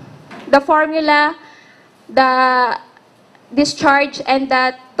using the formula, the discharge, and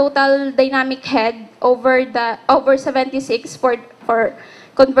the total dynamic head over 76 for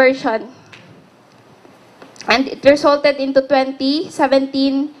conversion. And it resulted into 20,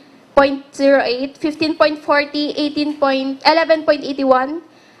 17.08, 15.40, 11.81,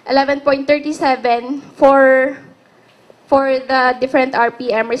 11.37 for the different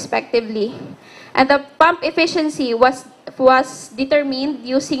RPM respectively. And the pump efficiency was determined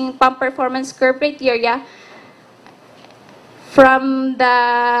using pump performance curve criteria from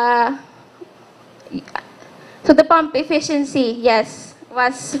the pump efficiency, yes,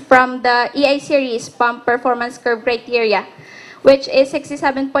 was from the EI series pump performance curve criteria, which is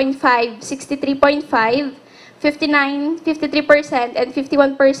 67.5, 63.5, 59, 53%, and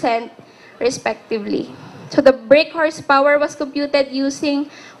 51% respectively. So the brake horsepower was computed using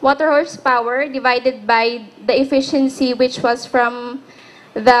water horsepower divided by the efficiency, which was from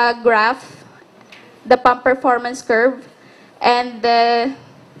the graph, the pump performance curve, and the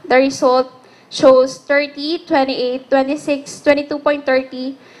result shows 30, 28, 26,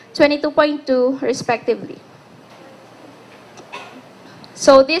 22.30, 22.2 respectively.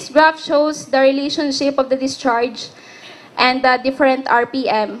 So this graph shows the relationship of the discharge and the different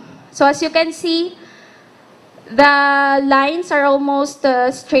RPM. So as you can see, the lines are almost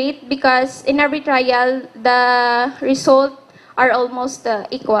straight because in every trial, the results are almost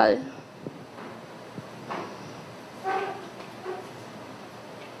equal.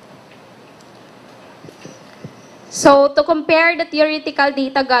 So to compare the theoretical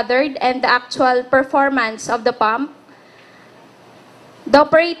data gathered and the actual performance of the pump, the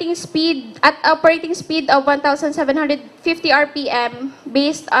operating speed of 1,750 RPM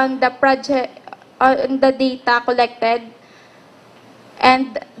based on the data collected,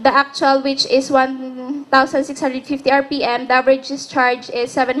 and the actual, which is 1,650 RPM, the average discharge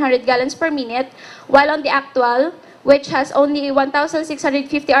is 700 gallons per minute, while on the actual, which has only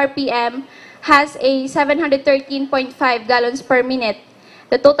 1,650 RPM, has a 713.5 gallons per minute.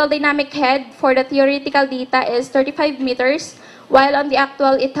 The total dynamic head for the theoretical data is 35 meters, while on the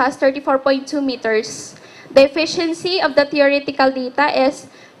actual it has 34.2 meters. The efficiency of the theoretical data is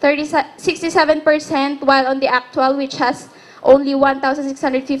 67%, while on the actual, which has only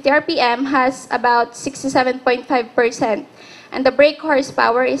 1,650 RPM, has about 67.5%. And the brake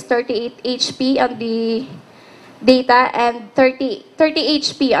horsepower is 38 HP on the data and 30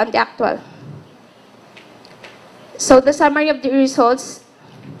 HP on the actual. So the summary of the results.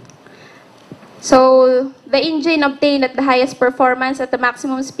 So the engine obtained at the highest performance at the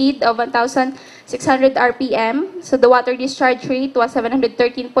maximum speed of 1,600 RPM. So the water discharge rate was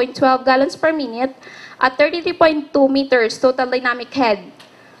 713.12 gallons per minute at 33.2 meters total dynamic head.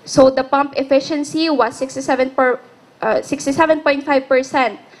 So the pump efficiency was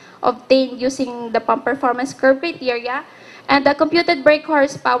 67.5% obtained using the pump performance curve criteria. And the computed brake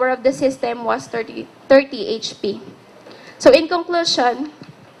horsepower of the system was 30 HP. So in conclusion,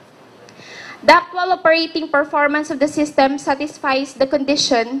 the actual operating performance of the system satisfies the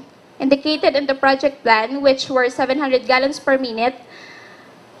condition indicated in the project plan, which were 700 gallons per minute,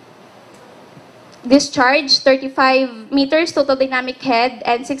 discharge, 35 meters total dynamic head,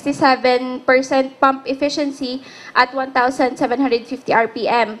 and 67% pump efficiency at 1,750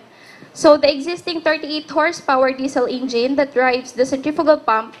 RPM. So the existing 38 horsepower diesel engine that drives the centrifugal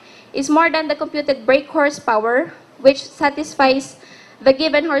pump is more than the computed brake horsepower, which satisfies the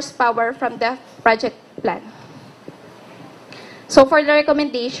given horsepower from the project plan. So for the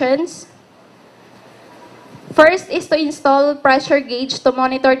recommendations, first is to install pressure gauge to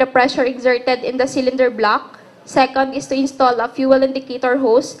monitor the pressure exerted in the cylinder block. Second is to install a fuel indicator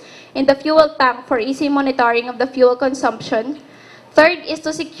hose in the fuel tank for easy monitoring of the fuel consumption. Third is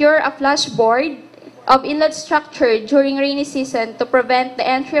to secure a flashboard of inlet structure during rainy season to prevent the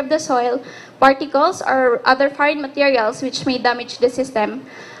entry of the soil, particles, or other foreign materials which may damage the system.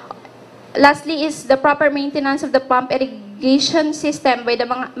 Lastly is the proper maintenance of the pump irrigation system by the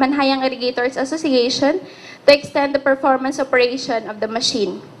Manhayang Irrigators Association to extend the performance operation of the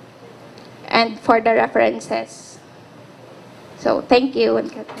machine. And for the references. So, thank you.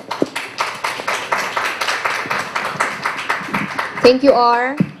 Thank you,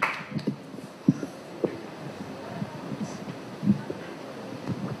 R.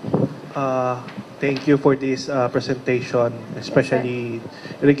 Thank you for this presentation. Especially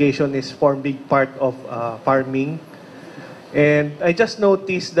irrigation is form big part of farming. And I just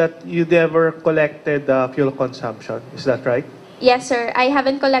noticed that you never collected fuel consumption. Is that right? Yes, sir. I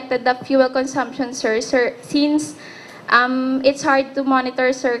haven't collected the fuel consumption, sir. Since it's hard to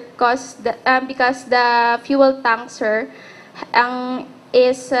monitor, sir, because the fuel tank, sir,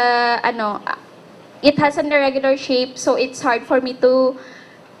 is it has an irregular shape, so it's hard for me to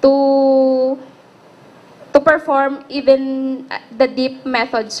perform even the deep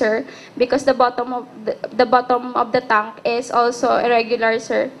method, sir, because the bottom of the tank is also irregular,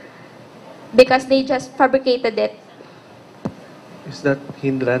 sir, because they just fabricated it. Is that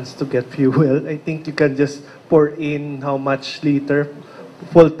hindrance to get fuel? I think you can just pour in how much liter,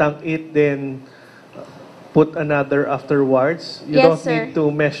 full tank it, then put another afterwards. You Yes, don't sir. need to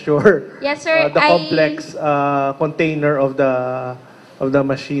measure Yes, sir. the complex container of the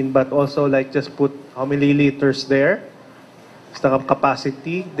machine, but also like just put how many liters there, the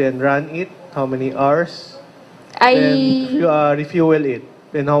capacity, then run it, how many hours, then refuel it,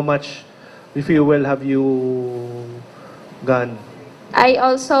 then how much refuel have you gone? I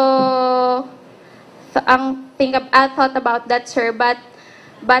also thought about that, sir, but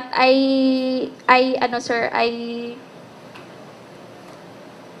I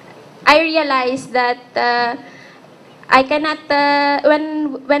realized that I cannot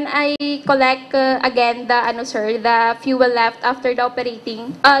when I collect again the fuel left after the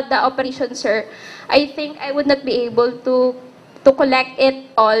operation, sir. I think I would not be able to collect it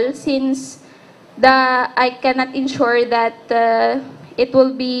all, since I cannot ensure that it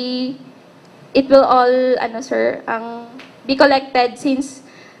will all be collected, since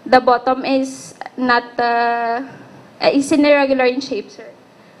the bottom is not is irregular in shape, sir.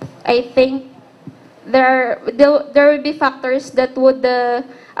 I think there will be factors that would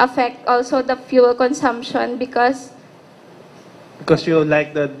affect also the fuel consumption, because you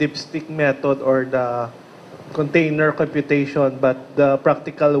like the dipstick method or the container computation, but the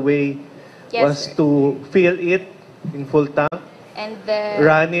practical way Yes, was sir. to fill it in full tank, and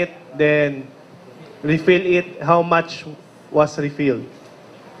run it, then refill it. How much was refilled?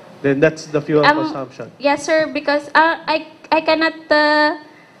 Then that's the fuel consumption. yes, sir, because I cannot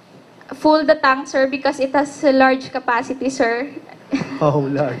full the tank, sir, because it has a large capacity, sir. How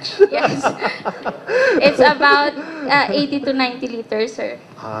large? Yes. It's about 80 to 90 liters, sir.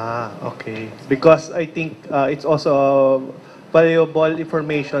 Okay. Because I think it's also valuable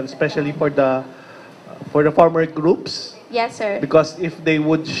information, especially for the farmer groups. Yes, sir. Because if they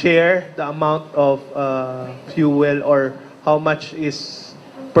would share the amount of fuel or how much is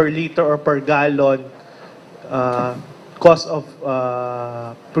per liter or per gallon, cost of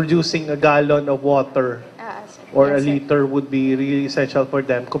producing a gallon of water Sir. or Yes, a sir. liter would be really essential for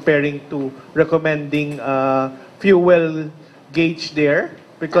them, comparing to recommending fuel gauge there.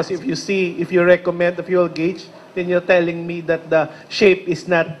 Because if you recommend the fuel gauge, then you're telling me that the shape is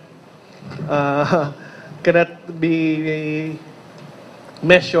not cannot be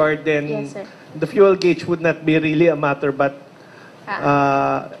measured, then Yes, sir. the fuel gauge would not be really a matter. But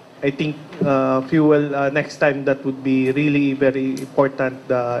I think fuel next time, that would be really very important.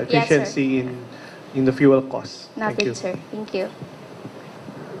 The Yes, sir. efficiency in in the fuel costs. Thank Noted, you. sir. Thank you.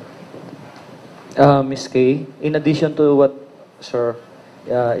 Ms. Kay, in addition to what Sir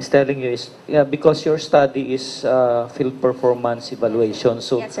is telling you, is because your study is field performance evaluation,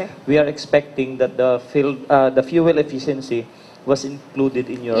 so Yes, sir. we are expecting that the fuel efficiency was included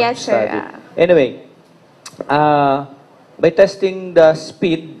in your Yes, sir. study. Anyway, by testing the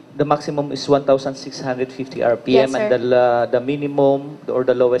speed, the maximum is 1,650 RPM, Yes, and sir. the minimum or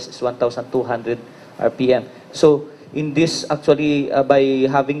the lowest is 1,200 RPM. So in this, actually, by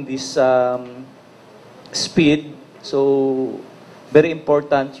having this speed, so very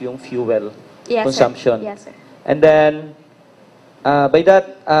important yung fuel Yes, consumption. Sir. Yes, sir. And then, by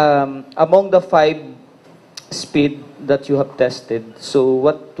that, among the 5 speed that you have tested, so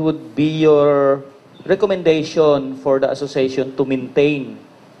what would be your recommendation for the association to maintain?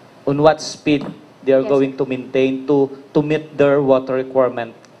 On what speed they are Yes, going to maintain to meet their water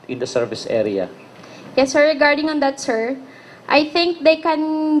requirement in the service area? Yes, sir. Regarding on that, sir, I think they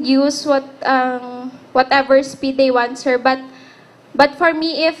can use whatever speed they want, sir. But for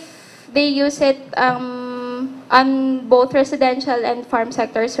me, if they use it on both residential and farm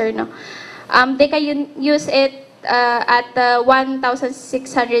sector, sir, no, they can use it at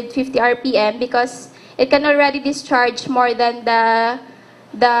 1,650 RPM because it can already discharge more than the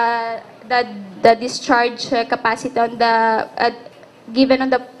discharge capacity on the given on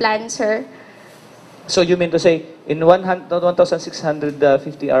the plan, sir. So you mean to say, in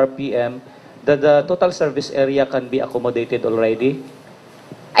 1,650 RPM, the total service area can be accommodated already?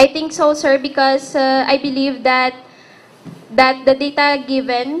 I think so, sir, because I believe that the data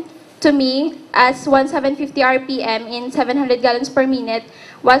given to me as 1,750 RPM in 700 gallons per minute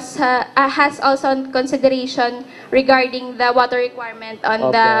has also consideration regarding the water requirement on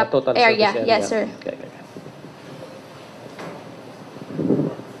Of the total area. service area. Yes, sir. Okay.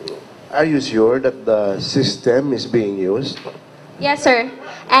 Are you sure that the system is being used? Yes, sir.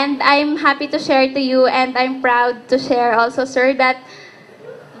 And I'm happy to share to you, and I'm proud to share also, sir, that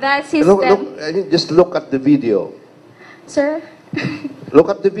the system... Just look at the video. Sir? Look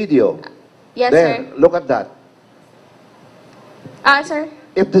at the video. Yes, There, sir. look at that. Sir?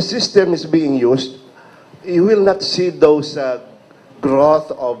 If the system is being used, you will not see those growth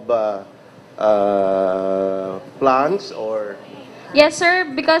of plants or... Yes, sir.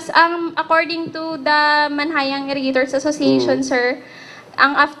 Because according to the Manhayang Irrigators Association, sir,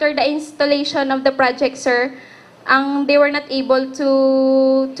 after the installation of the project, sir, they were not able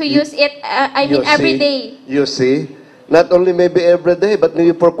to use it. Every day. You see, not only maybe every day, but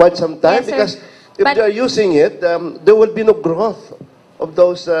maybe for quite some time. Yes, sir. Because if But- they are using it, there will be no growth of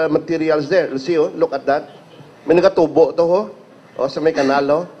those materials there. See, look at that. May nakatubo to, o sa may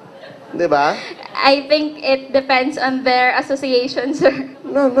kanalo. Di ba? I think it depends on their association, sir.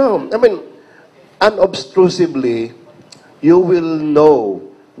 No. I mean, unobtrusively, you will know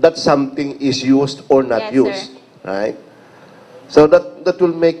that something is used or not Yes, sir. used. Right? So that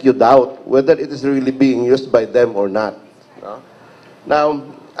will make you doubt whether it is really being used by them or not. No? Now,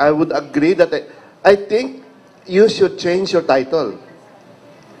 I would agree that I think you should change your title.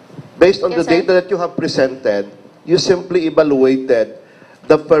 Based on Yes, the sir. data that you have presented, you simply evaluated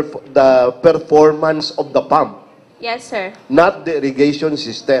the performance of the pump, Yes, sir. not the irrigation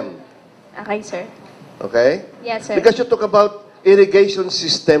system. Okay, sir. Okay? Yes, sir. Because you talk about irrigation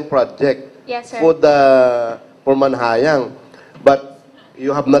system project Yes, sir. for Manhayang, but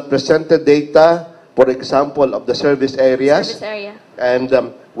you have not presented data, for example, of the service areas, Service area. and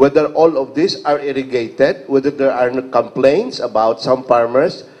whether all of these are irrigated, whether there are no complaints about some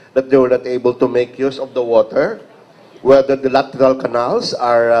farmers that they were not able to make use of the water, whether the lateral canals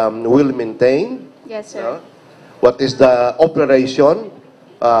are well maintained. Yes, sir. No? What is the operation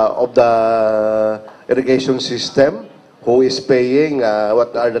of the irrigation system? Who is paying?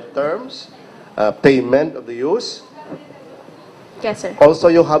 What are the terms? Payment of the use. Yes, sir. Also,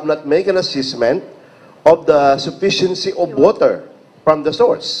 you have not made an assessment of the sufficiency of water from the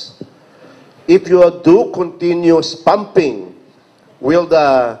source. If you do continuous pumping, will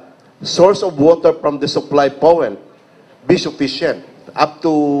the source of water from the supply point be sufficient? Up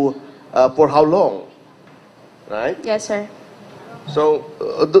to, for how long? Right? Yes, sir. So,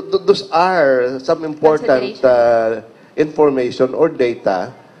 those are some important information or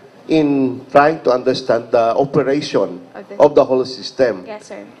data in trying to understand the operation of the whole system. Yes,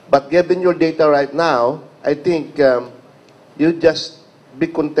 sir. But given your data right now, I think you just be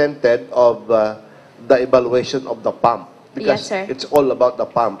contented of the evaluation of the pump. Because Yes, sir. it's all about the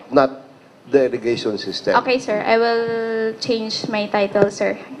pump, not the irrigation system. Okay, sir. I will change my title,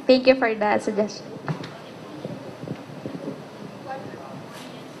 sir. Thank you for the suggestion.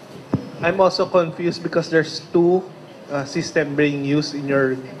 I'm also confused because there's two system being used in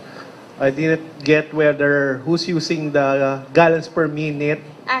your. I didn't get whether who's using the gallons per minute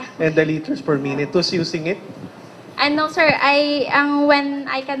and the liters per minute. Who's using it? No, sir. When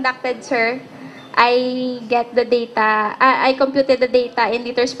I conducted, sir, I get the data. I computed the data in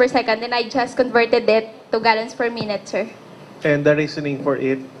liters per second, and I just converted it to gallons per minute, sir. And the reasoning for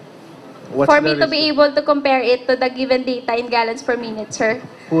it? What's For the me to be reason? able to compare it to the given data in gallons per minute, sir.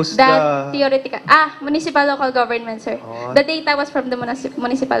 Who's That the... theoretical. Municipal local government, sir. Oh. The data was from the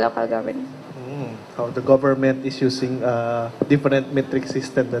municipal local government. How the government is using a different metric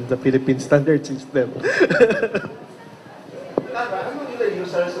system than the Philippine standard system. Ano nila yung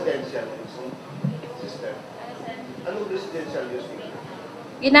sa residential system? Anong residential use nila?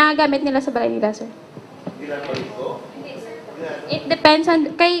 Ginagamit nila sa balay nila, sir. Ginagawa ito? It depends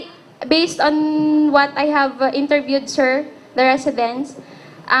on, based on what I have interviewed, sir, the residents,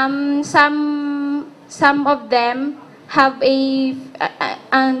 some of them have the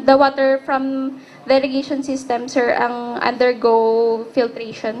water from the irrigation system, sir, ang undergo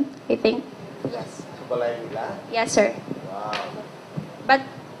filtration, I think. Yes. Sa balay nila? Yes, sir. Wow. But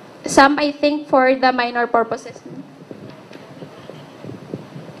some, I think, for the minor purposes.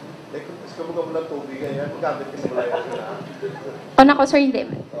 Gusto mo ka muna tubig, ayan, magamit ka sa balay nila. O nako, sir, hindi.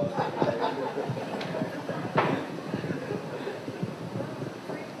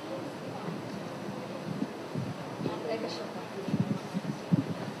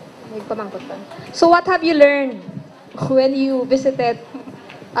 So what have you learned when you visited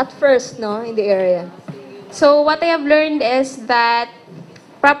at first, no, in the area? So what I have learned is that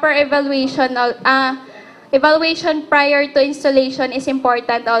proper evaluation prior to installation is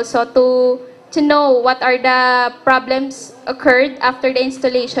important also to know what are the problems occurred after the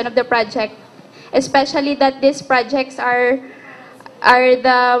installation of the project, especially that these projects are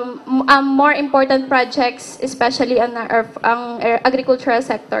the more important projects, especially on our agricultural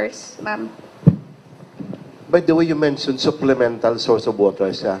sectors, ma'am. By the way, you mentioned supplemental source of water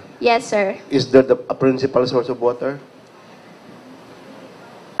siya. Yes, sir. Is there a principal source of water?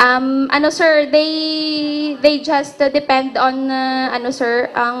 Sir, they just depend on sir,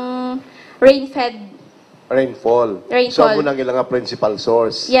 ang rain-fed. Rainfall. So, Rainfall. muna ilang principal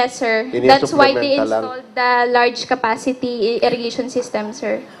source. Yes, sir. Ini That's why they supplemental lang. installed the large capacity irrigation system,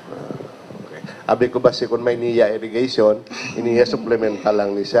 sir. Okay. Abi ko ba si kung may niya irrigation, iniya supplemental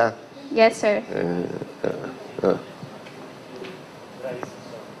lang ni siya. Yes, sir.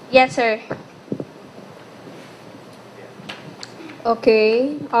 Yes, sir.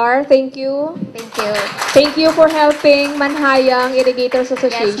 Okay. R, thank you. Thank you. Thank you for helping Manhayang Irrigators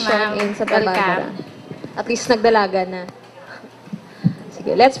Association ma'am. in Santa Barbara. Welcome. At least nagdalaga na.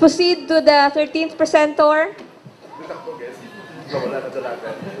 Sige, let's proceed to the 13th presenter.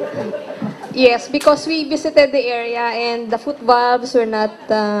 Yes, because we visited the area and the foot valves were not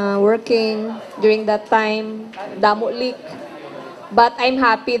working during that time. Damo leak. But I'm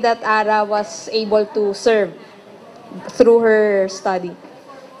happy that Ara was able to serve through her study.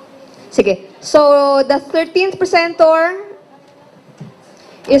 Sige. So, the 13th presenter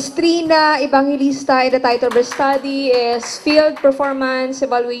is Trina Evangelista, and the title of her study is Field Performance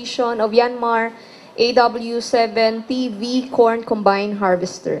Evaluation of Yanmar AW7 TV Corn Combine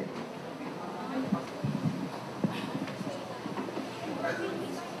Harvester.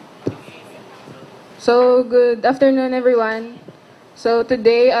 So, good afternoon, everyone. So,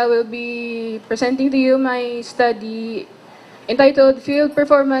 today I will be presenting to you my study entitled Field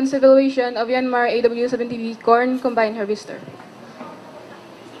Performance Evaluation of Yanmar AW7TV Corn Combine Harvester.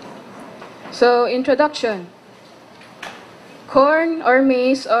 So, introduction. Corn or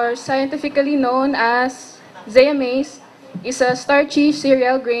maize, or scientifically known as Zea maize, is a starchy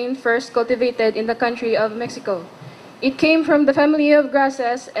cereal grain first cultivated in the country of Mexico. It came from the family of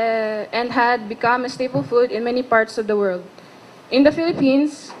grasses and had become a staple food in many parts of the world. In the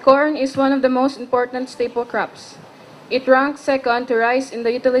Philippines, corn is one of the most important staple crops. It ranks second to rice in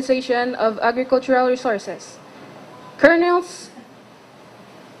the utilization of agricultural resources. Kernels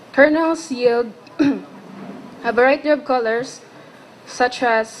yield a variety of colors, such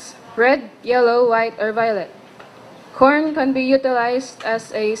as red, yellow, white, or violet. Corn can be utilized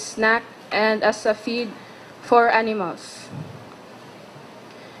as a snack and as a feed for animals.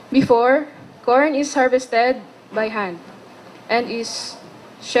 Before, corn is harvested by hand and is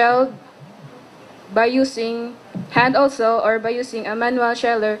shelled by using hand also, or by using a manual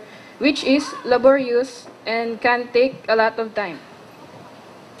sheller, which is laborious and can take a lot of time.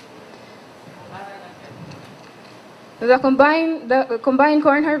 The combined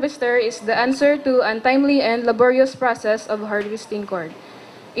corn harvester is the answer to untimely and laborious process of harvesting corn.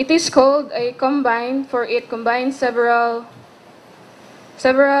 It is called a combine, for it combines several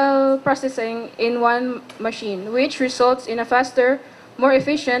processing in one machine, which results in a faster, more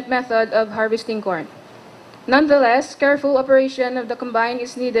efficient method of harvesting corn. Nonetheless, careful operation of the combine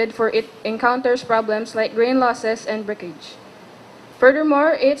is needed, for it encounters problems like grain losses and breakage.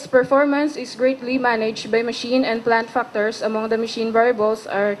 Furthermore, its performance is greatly managed by machine and plant factors. Among the machine variables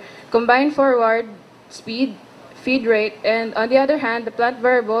are combine forward speed, feed rate, and on the other hand, the plant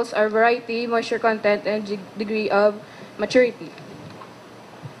variables are variety, moisture content, and degree of maturity.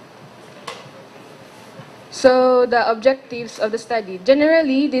 So, the objectives of the study.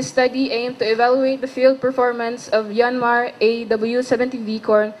 Generally, this study aimed to evaluate the field performance of Yanmar AW70V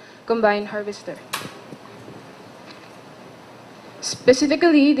corn combine harvester.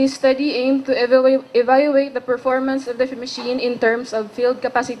 Specifically, this study aimed to evaluate the performance of the machine in terms of field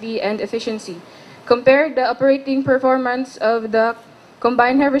capacity and efficiency. Compare the operating performance of the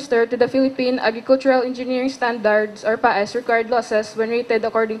combine harvester to the Philippine Agricultural Engineering Standards or PAES required losses when rated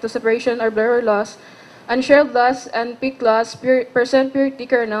according to separation or blower loss, unshelled loss, and peak loss, percent purity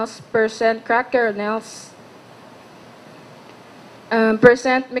kernels, percent cracked kernels,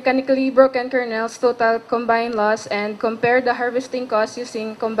 percent mechanically broken kernels, total combine loss, and compare the harvesting cost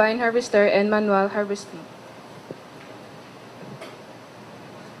using combine harvester and manual harvesting.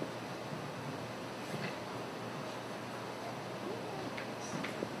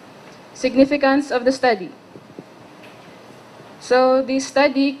 Significance of the study. So this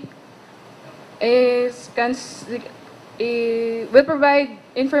study will provide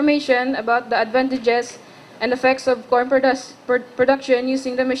information about the advantages and effects of corn production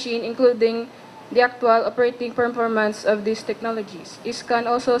using the machine, including the actual operating performance of these technologies. It can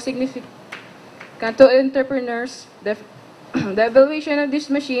also significant to entrepreneurs. The evaluation of this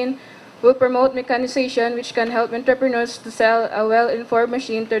machine will promote mechanization, which can help entrepreneurs to sell a well-informed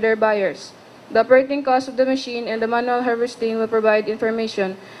machine to their buyers. The operating cost of the machine and the manual harvesting will provide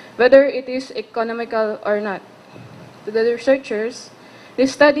information whether it is economical or not. To the researchers,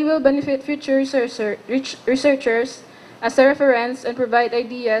 this study will benefit future researchers as a reference and provide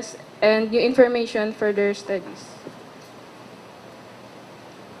ideas and new information for their studies.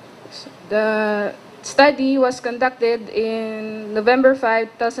 The study was conducted in November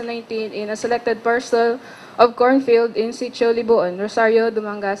 5, 2019 in a selected parcel of cornfield in Sitio Liboon, Rosario,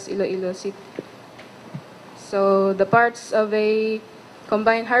 Dumangas, Iloilo City. So the parts of a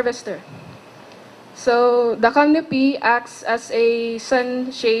combine harvester. So the canopy acts as a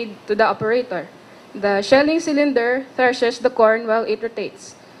sunshade to the operator. The shelling cylinder threshes the corn while it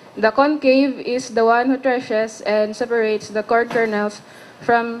rotates. The concave is the one who threshes and separates the corn kernels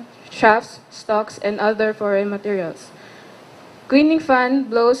from shafts, stalks, and other foreign materials. Cleaning fan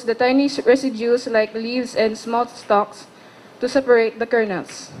blows the tiny residues like leaves and small stalks to separate the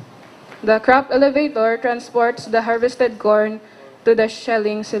kernels. The crop elevator transports the harvested corn to the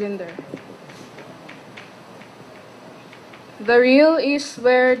shelling cylinder. The reel is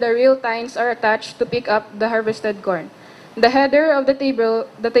where the reel tines are attached to pick up the harvested corn. The header of the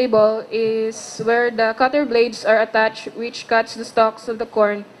table is where the cutter blades are attached, which cuts the stalks of the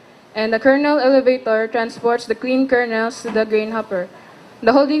corn, and the kernel elevator transports the clean kernels to the grain hopper.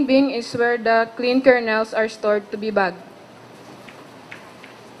 The holding bin is where the clean kernels are stored to be bagged.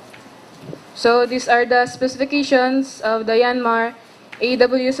 So these are the specifications of the Yanmar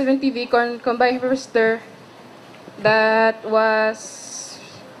AW70V corn combine harvester that was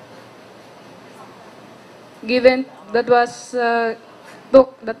given, that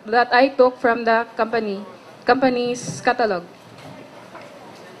I took from the company's catalog.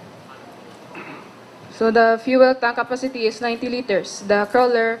 So the fuel tank capacity is 90 liters. The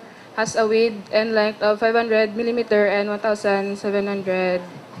crawler has a width and length of 500 millimeter and 1,700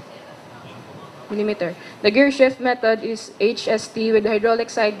 millimeter. The gear shift method is HST with hydraulic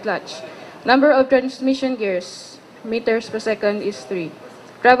side clutch. Number of transmission gears, meters per second, is 3.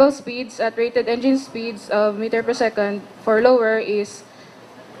 Travel speeds at rated engine speeds of meter per second. For lower is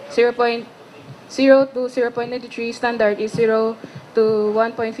 0.0 to 0.93, standard is 0 to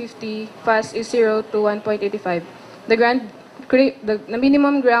 1.50, fast is 0 to 1.85. The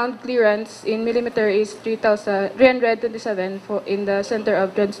minimum ground clearance in millimeter is 327 in the center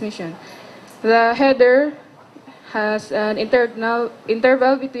of transmission. The header has an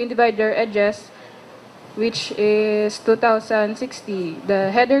interval between divider edges, which is 2060.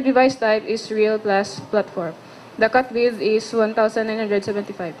 The header device type is reel plus platform. The cut width is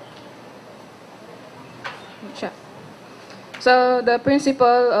 1,975. So the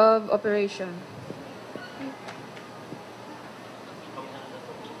principle of operation.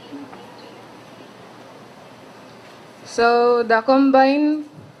 So the combine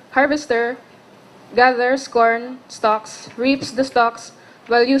harvester gathers corn stalks, reaps the stalks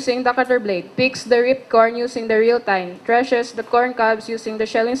while using the cutter blade, picks the ripped corn using the reel tine, threshes the corn cobs using the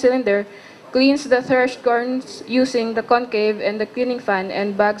shelling cylinder, cleans the threshed corns using the concave and the cleaning fan,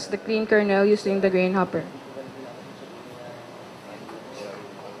 and bags the clean kernel using the grain hopper.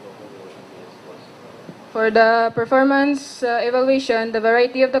 For the performance evaluation, the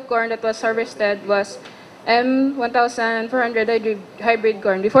variety of the corn that was harvested was M1400 hybrid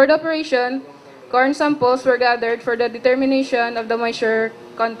corn. Before the operation, corn samples were gathered for the determination of the moisture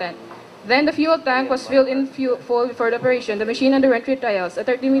content. Then the fuel tank was filled in full before the operation. The machine underwent 3 trials. A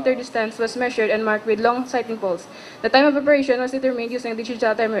 30-meter distance was measured and marked with long sighting poles. The time of operation was determined using a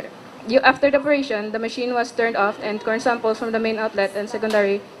digital timer. After the operation, the machine was turned off and corn samples from the main outlet and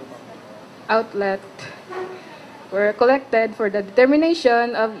secondary outlet were collected for the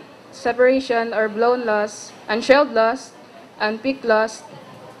determination of separation or blown loss, unshelled loss, unpicked loss,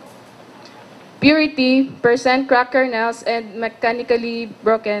 purity, percent cracked kernels, and mechanically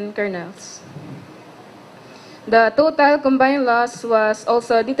broken kernels. The total combined loss was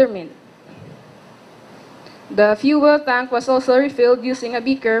also determined. The fuel tank was also refilled using a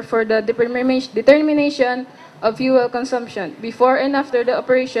beaker for the determination of fuel consumption. Before and after the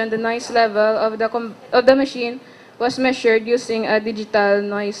operation, the noise level of the machine was measured using a digital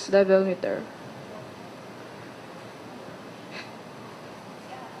noise level meter.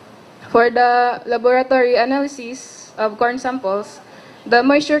 For the laboratory analysis of corn samples, the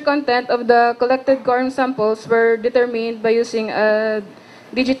moisture content of the collected corn samples were determined by using a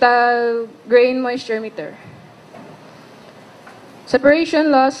digital grain moisture meter.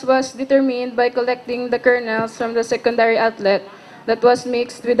 Separation loss was determined by collecting the kernels from the secondary outlet that was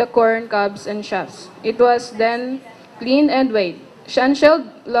mixed with the corn cobs and shafts. It was then cleaned and weighed. Unshelled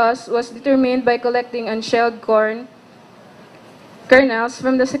loss was determined by collecting unshelled corn kernels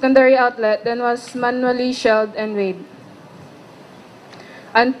from the secondary outlet, then was manually shelled and weighed.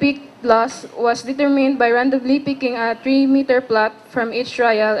 Unpicked loss was determined by randomly picking a 3-meter plot from each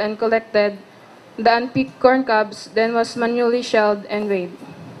trial and collected the unpicked corn cobs, then was manually shelled and weighed.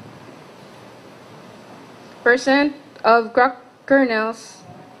 Percent of cracked kernels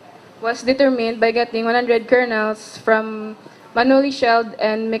was determined by getting 100 kernels from manually shelled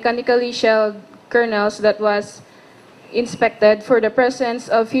and mechanically shelled kernels that was inspected for the presence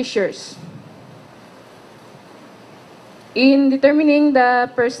of fissures. In determining the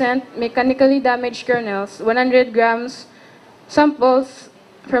percent mechanically damaged kernels, 100 grams samples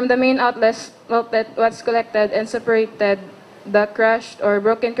from the main outlet was collected and separated the crushed or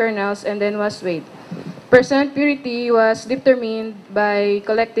broken kernels and then was weighed. Percent purity was determined by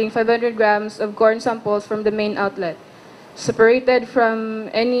collecting 500 grams of corn samples from the main outlet, separated from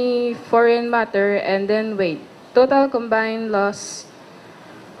any foreign matter and then weighed. Total combined loss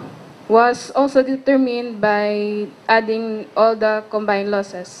was also determined by adding all the combined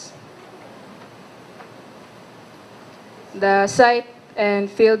losses. The site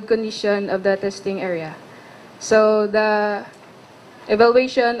and field condition of the testing area. So the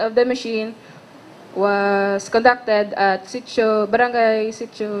evaluation of the machine was conducted at Barangay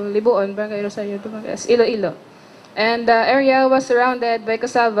Sitio Libuon, Barangay Rosario, Dumagas, Iloilo. And the area was surrounded by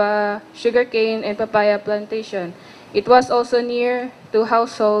cassava, sugarcane, and papaya plantation. It was also near to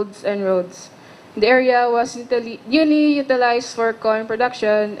households and roads. The area was newly utilized for corn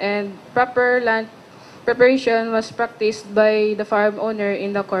production, and proper land preparation was practiced by the farm owner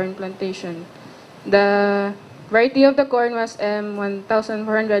in the corn plantation. The variety of the corn was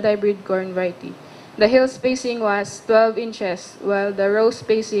M1400 hybrid corn variety. The hill spacing was 12 inches, while the row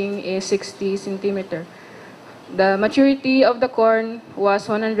spacing is 60 centimeter. The maturity of the corn was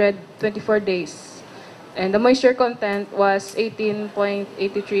 124 days, and the moisture content was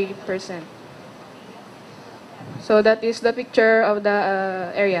 18.83%. So that is the picture of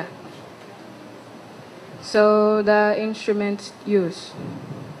the area. So the instruments used.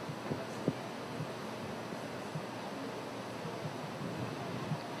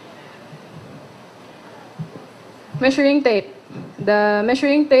 Measuring tape. The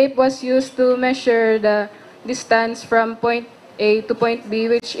measuring tape was used to measure the distance from point A to point B,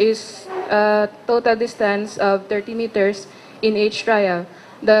 which is a total distance of 30 meters in each trial.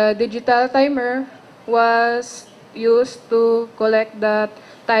 The digital timer was used to collect the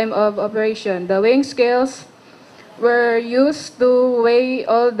time of operation. The weighing scales were used to weigh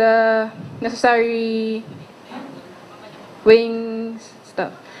all the necessary weighing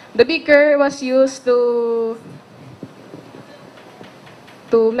stuff. The beaker was used to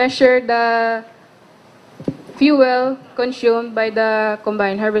measure the fuel consumed by the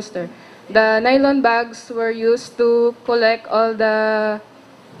combine harvester. The nylon bags were used to collect all the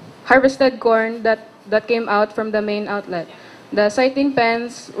harvested corn that came out from the main outlet. The sighting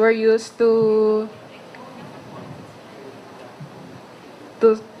pens were used to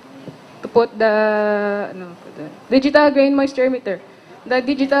put the digital grain moisture meter. The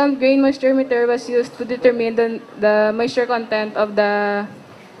digital grain moisture meter was used to determine the moisture content of the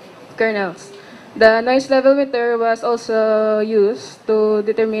kernels. The noise level meter was also used to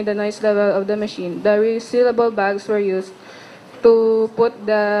determine the noise level of the machine. The resealable bags were used to put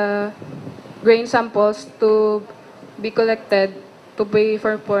the grain samples to be collected to be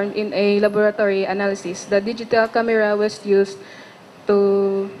performed in a laboratory analysis. The digital camera was used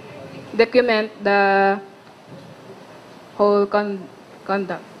to document the whole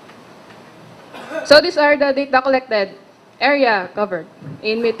conduct. So these are the data collected. Area covered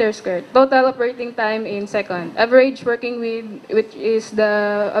in meter squared. Total operating time in second. Average working width, which is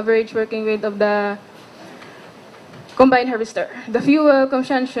the average working width of the combined harvester. The fuel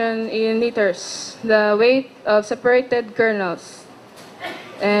consumption in liters. The weight of separated kernels.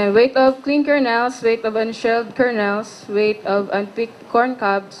 Weight of clean kernels, weight of unshelled kernels, weight of unpicked corn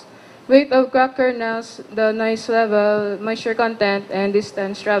cobs, weight of cracked kernels, the noise level, moisture content, and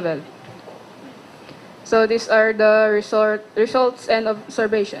distance traveled. So these are the results and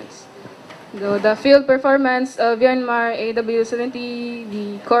observations. So the field performance of Yanmar AW70,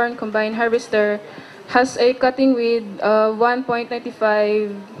 the corn combined harvester, has a cutting width of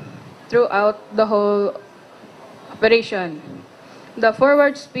 1.95 throughout the whole operation. The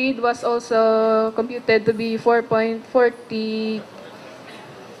forward speed was also computed to be 4.40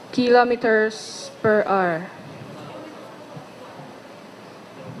 kilometers per hour.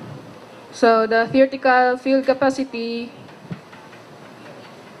 So the theoretical field capacity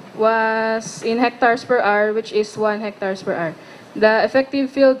was in hectares per hour, which is 1 hectares per hour. The effective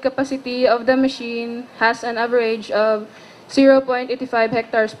field capacity of the machine has an average of 0.85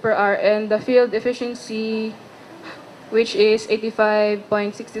 hectares per hour, and the field efficiency, which is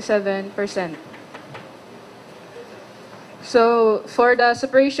 85.67%. So for the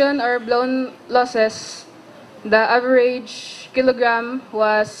separation or blown losses, the average kilogram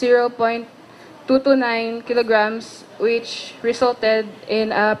was 0.229 kilograms, which resulted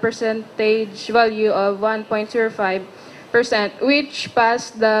in a percentage value of 1.05%, which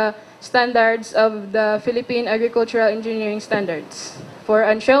passed the standards of the Philippine Agricultural Engineering Standards. For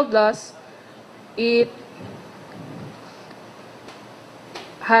unshelled loss, it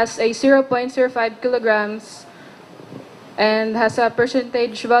has a 0.05 kilograms and has a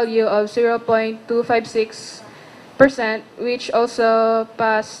percentage value of 0.256%, which also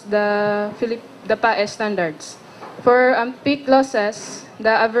passed the PAES standards. For peak losses, the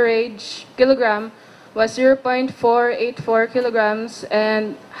average kilogram was 0.484 kilograms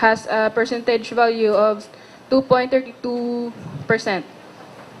and has a percentage value of 2.32%,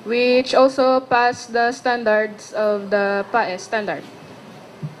 which also passed the standards of the PAES standard.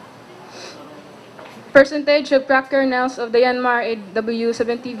 Percentage of cracked kernels of the Yanmar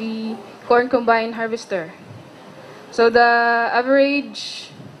AW70V corn combined harvester. So the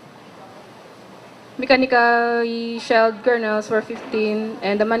average mechanically shelled kernels were 15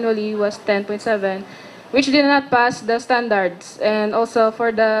 and the manually was 10.7, which did not pass the standards. And also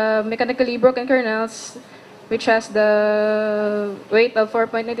for the mechanically broken kernels, which has the weight of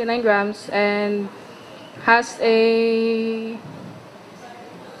 4.99 grams and has a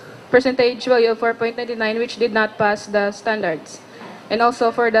percentage value of 4.99, which did not pass the standards. And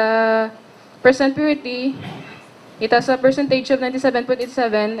also for the percent purity, it has a percentage of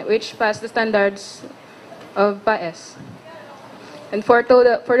 97.87, which passed the standards of PAES. And for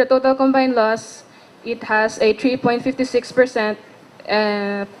the total combined loss, it has a 3.56%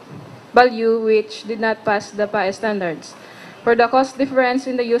 value, which did not pass the PAES standards. For the cost difference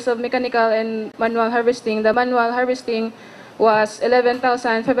in the use of mechanical and manual harvesting, the manual harvesting was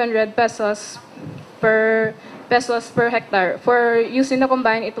 11,500 pesos per hectare. For using the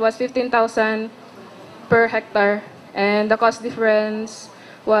combined, it was 15,000 per hectare, and the cost difference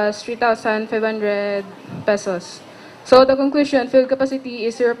was 3,500 pesos. So the conclusion, field capacity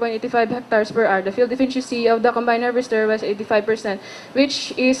is 0.85 hectares per hour. The field efficiency of the combined harvester was 85%,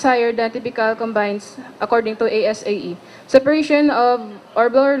 which is higher than typical combines according to ASAE. Separation of or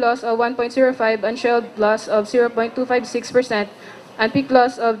blower loss of 1.05, unshelled loss of 0.256%, and peak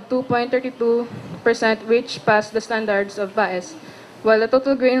loss of 2.32%, which passed the standards of PAES. While the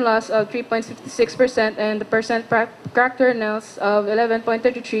total grain loss of 3.56% and the percent cracked kernels of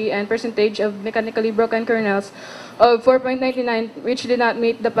 11.33 and percentage of mechanically broken kernels of 4.99, which did not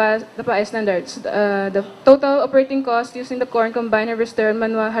meet the PAES standards. The total operating cost using the corn combined harvester and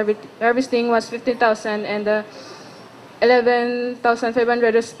manual harvesting was 15,000, and the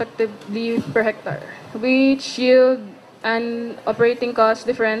 11,500 respectively per hectare, which yield an operating cost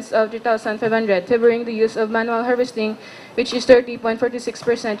difference of 3,500, favoring the use of manual harvesting, which is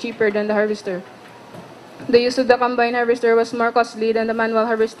 30.46% cheaper than the harvester. The use of the combine harvester was more costly than the manual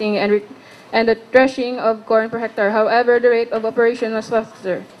harvesting and the threshing of corn per hectare. However, the rate of operation was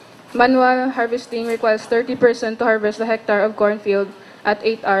faster. Manual harvesting requires 30% to harvest a hectare of cornfield at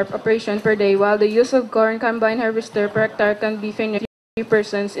 8-hour operation per day, while the use of corn combine harvester per hectare can be finished 3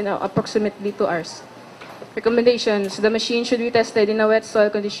 persons in approximately 2 hours. Recommendations: the machine should be tested in a wet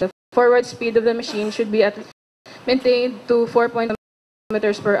soil condition. The forward speed of the machine should be maintained to 4.0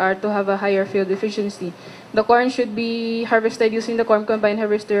 meters per hour to have a higher field efficiency. The corn should be harvested using the corn combine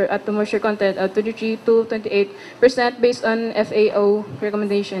harvester at the moisture content of 23 to 28% based on FAO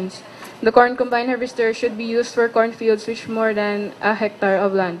recommendations. The corn combine harvester should be used for cornfields with more than a hectare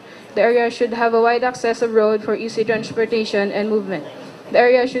of land. The area should have a wide access of road for easy transportation and movement. The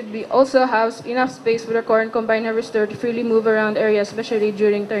area should also have enough space for the corn combine harvester to freely move around areas, especially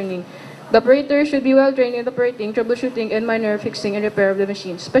during turning. The operator should be well trained in operating, troubleshooting, and minor fixing and repair of the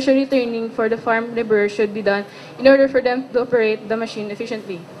machine. Especially training for the farm laborers should be done in order for them to operate the machine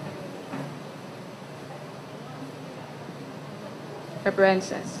efficiently.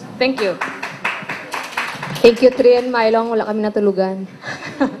 References. Thank you. Thank you, Trian Mailong. Wala kami natulugan.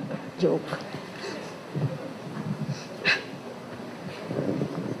 Joke.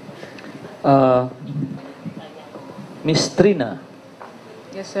 Miss Trina,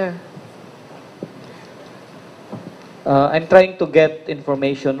 Yes, sir. I'm trying to get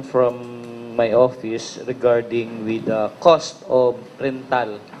information from my office regarding with the cost of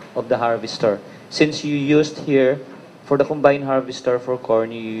rental of the harvester. Since you used here, for the combined harvester for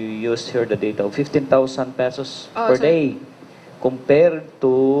corn, you used here the data of 15,000 pesos per sir. day compared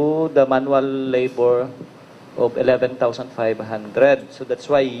to the manual labor of 11,500. So that's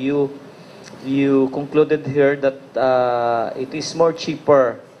why you concluded here that it is more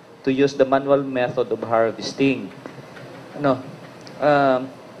cheaper to use the manual method of harvesting. No,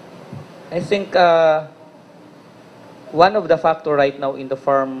 I think one of the factor right now in the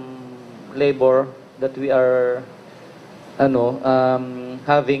farm labor that we are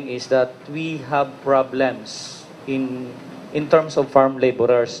having is that we have problems in terms of farm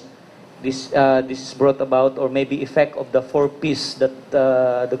laborers. This is brought about, or maybe effect of the 4Ps that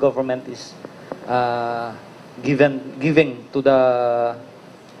the government is giving to the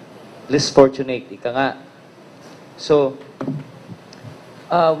less fortunate. Ika nga. So,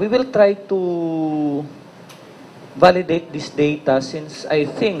 we will try to validate this data since I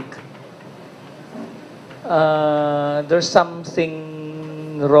think there's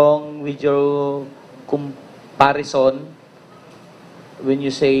something wrong with your comparison when you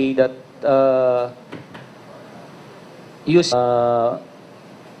say that use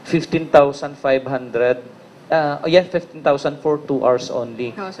 15,500 15,000 for 2 hours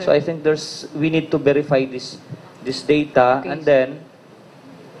only. Oh, sir. So I think we need to verify this data, Okay. and then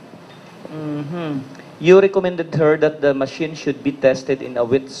you recommended her that the machine should be tested in a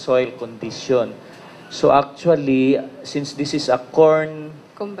wet soil condition. So actually, since this is a corn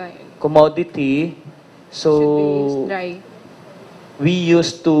Combine. commodity, so Should be dry we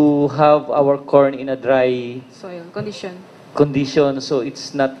used to have our corn in a dry soil condition. condition, so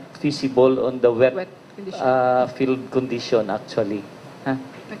it's not feasible on the wet, Wet condition. field condition actually. Huh?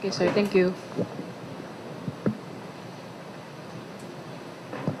 Okay, sir. Thank you.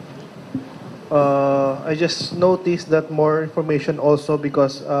 I just noticed that more information also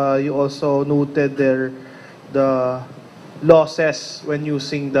because you also noted there the losses when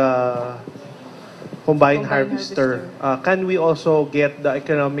using the combined harvester. Can we also get the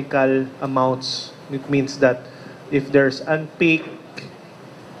economical amounts? It means that if there's unpicked,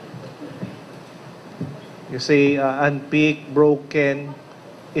 you say unpicked, broken,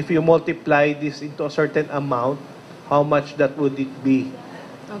 if you multiply this into a certain amount, how much that would it be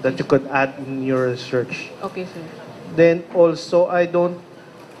that you could add in your research? Okay, sir. Then also, I don't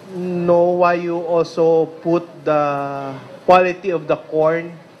know why you also put the quality of the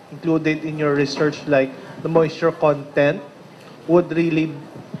corn included in your research, like the moisture content would really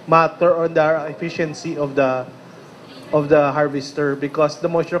matter on the efficiency of the harvester, because the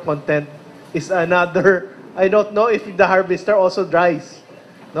moisture content is another. I don't know if the harvester also dries.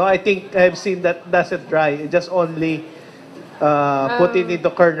 No, I think I've seen that doesn't dry. It just only put it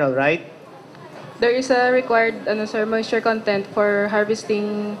into kernel, right? There is a required sir, moisture content for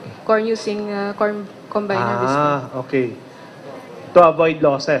harvesting corn using corn combine harvester. Okay. To avoid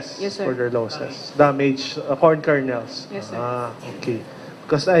losses. Yes, sir. Further losses. Damage corn kernels. Yes, sir. Okay.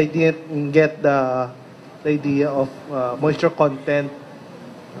 Because I didn't get the the idea of moisture content.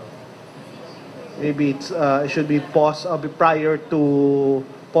 Maybe it should be prior to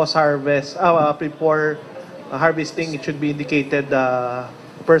post harvest. Before harvesting, it should be indicated the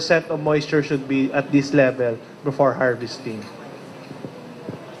percent of moisture should be at this level before harvesting.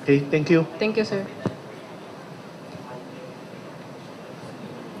 Okay, thank you. Thank you, sir.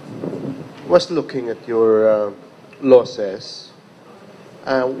 Was looking at your losses.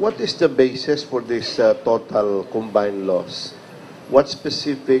 What is the basis for this total combined loss? What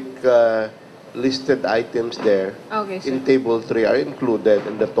specific listed items there Okay, sir. in table 3 are included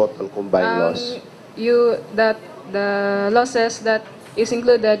in the total combined loss? The losses that is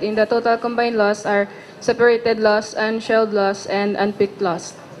included in the total combined loss are separated loss, unshelled loss, and unpicked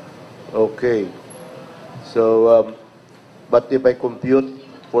loss. Okay. So, but if I compute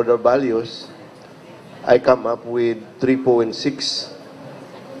for the values, I come up with 3.6.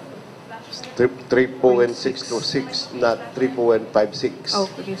 3.626, not 3.56. Oh,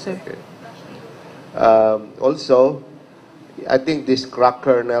 okay, sir. Okay. Also, I think these cracked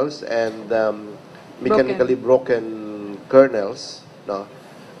kernels and mechanically broken kernels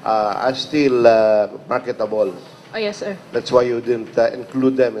are still marketable. Oh, yes, sir. That's why you didn't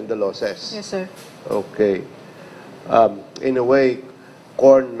include them in the losses. Yes, sir. Okay. In a way,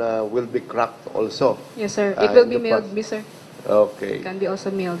 corn will be cracked also. Yes, sir. It will in be the milled, process. sir. Okay. It can be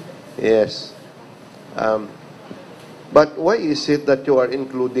also milled. Yes. But why is it that you are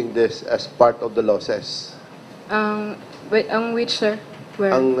including this as part of the losses? Which, sir?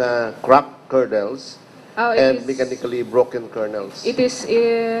 Where? Ang cracked kernels Oh, and it is, mechanically broken kernels. it is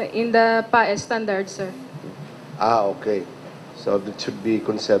in the PAES standard, sir. Okay. So that should be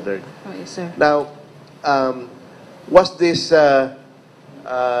considered. Oh, yes, sir. Now, was this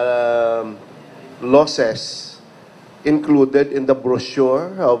losses included in the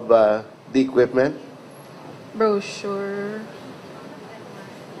brochure of the equipment? Brochure.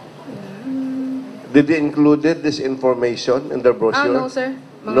 Did they included this information in the brochure? No, sir.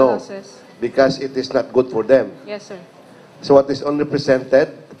 Mga No, losses. because it is not good for them. Yes, sir. So what is only presented,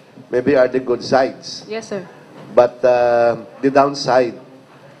 maybe are the good sides. Yes, sir. But the downside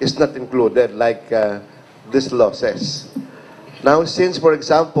is not included, like these losses. Now, since, for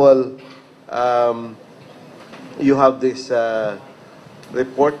example, you have this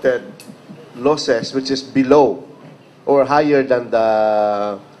reported losses which is below or higher than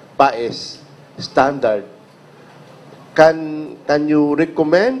the PAES standard, can you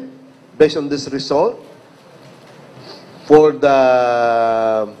recommend, based on this result, for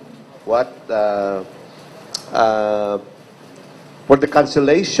the for the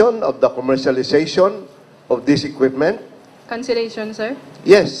cancellation of the commercialization of this equipment? Cancellation, sir?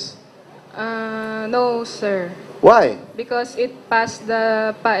 Yes. No, sir. Why? Because it passed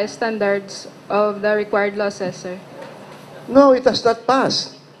the PAES standards of the required losses, sir. No, it has not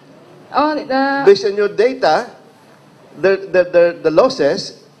passed. Oh, Based on your data, the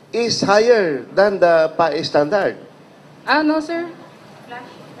losses is higher than the PAES standard. no, sir.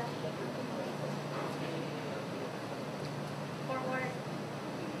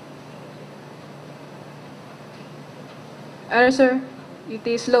 Sir, it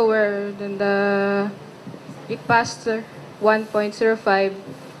is lower than it passed, sir, 1.05,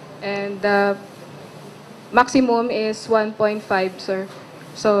 and the maximum is 1.5, sir.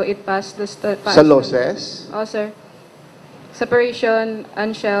 So it passed the PAES. Sa losses? Oh, sir. Separation,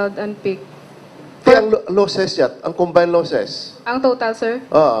 unshelled, unpicked. Kaya ang losses yan, ang combined losses. Ang total, sir?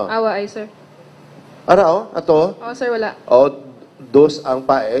 Oo. Awa ay, sir. Ato? Oh, sir, wala. Dos ang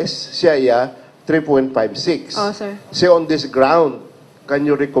PAES, siya 3.56. Oh, sir. So on this ground, can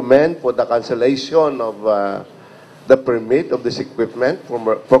you recommend for the cancellation of the permit of this equipment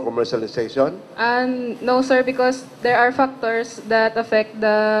for commercialization? No, sir, because there are factors that affect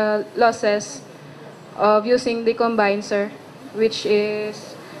the losses of using the combine, sir, which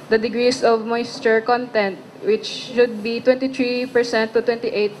is the degrees of moisture content, which should be 23% to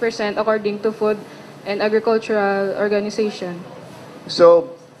 28% according to Food and Agricultural Organization.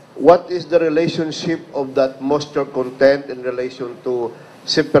 So, what is the relationship of that moisture content in relation to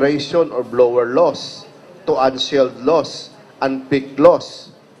separation or blower loss, to unshelled loss, unpicked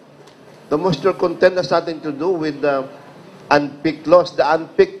loss? The moisture content has nothing to do with the unpicked loss. The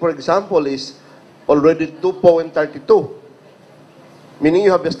unpicked, for example, is already 2.32. Meaning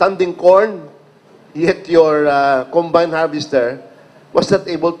you have a standing corn, yet your combine harvester was not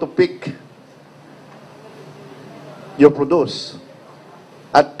able to pick your produce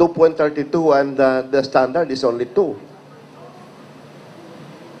at 2.32, and the standard is only 2.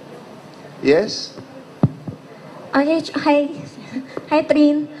 Yes? Hi,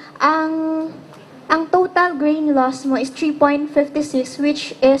 Trin. ang total grain loss mo is 3.56,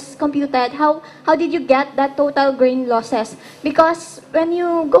 which is computed. How did you get that total grain losses? Because when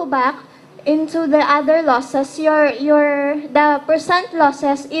you go back into the other losses, the percent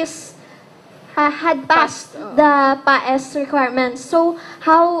losses is had passed the PAES requirements. So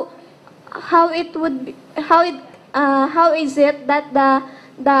how is it that the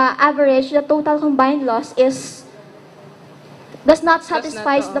average, the total combined loss does not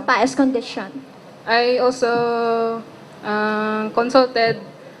satisfy the PAES condition? I also consulted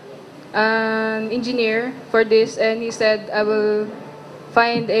an engineer for this, and he said I will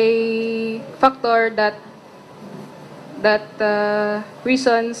find a factor that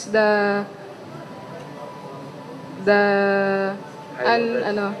reasons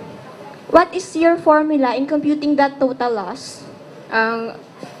What is your formula in computing that total loss?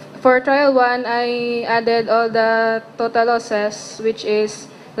 For trial 1, I added all the total losses, which is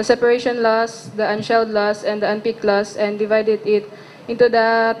the separation loss, the unshelled loss, and the unpicked loss, and divided it into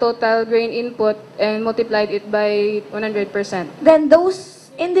the total grain input and multiplied it by 100%. Then those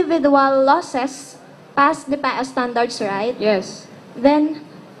individual losses pass the PAES standards, right? Yes. Then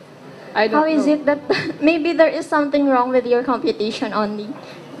How is it that maybe there is something wrong with your computation only?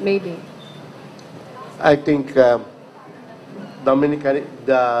 Maybe. I think the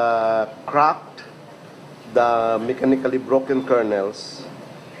cracked, the mechanically broken kernels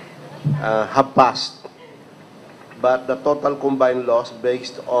have passed, but the total combined loss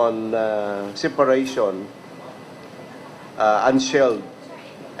based on separation, unshelled,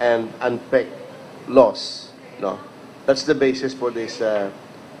 and unpicked loss, no, that's the basis for this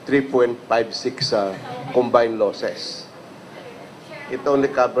 3.56 combined losses. It only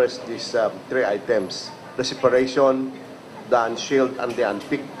covers these 3 items: the separation, the unshelled, and the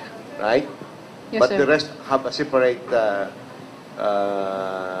unpicked, right? Yes, but sir. the rest have a separate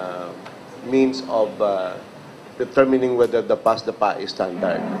means of determining whether the pass the PAES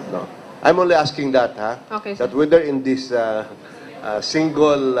standard. No, I'm only asking that, Okay, sir. that whether in this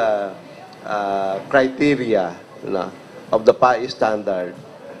single criteria, no, of the PAES standard,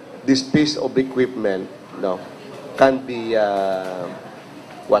 this piece of equipment, no, can be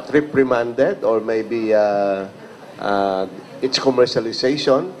reprimanded, or maybe its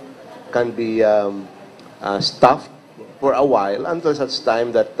commercialization can be stopped for a while until such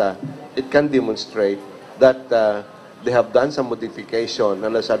time that it can demonstrate that they have done some modification,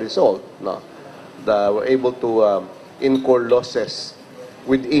 and as a result, no, they were able to incur losses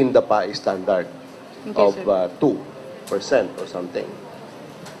within the PAES standard of 2% or something.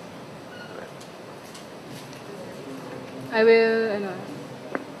 I will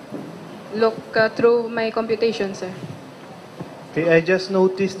look through my computation, sir. Okay, I just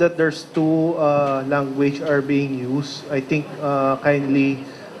noticed that there's 2 language are being used. I think kindly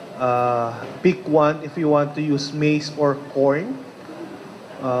pick one if you want to use maize or corn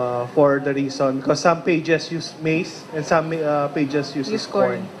for the reason, because some pages use maize and some pages use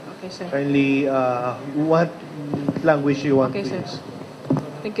corn. Okay, sir. Kindly what language you want Okay, to sir. use.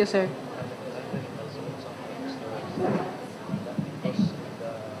 Thank you, sir.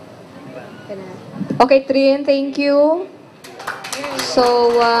 Okay, Trin, thank you.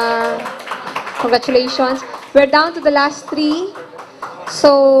 So, congratulations. We're down to the last 3.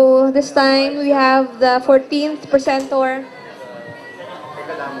 So, this time we have the 14th presenter.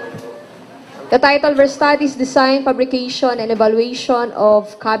 The title of our study is Design, Fabrication, and Evaluation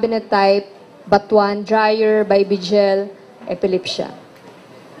of Cabinet Type Batuan Dryer by Bijel Epilepsia.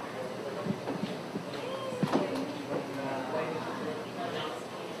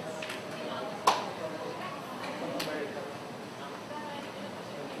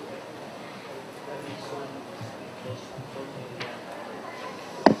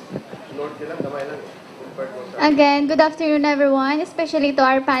 Again, good afternoon everyone, especially to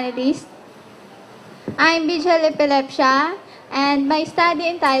our panelists. I'm Bijel Epilepsia, and my study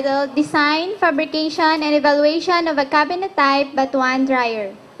entitled Design, Fabrication, and Evaluation of a Cabinet Type Batuan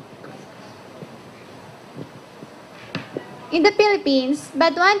Dryer. In the Philippines,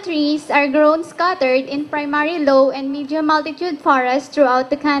 batuan trees are grown scattered in primary low and medium altitude forests throughout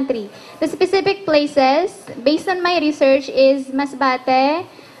the country. The specific places, based on my research, is Masbate,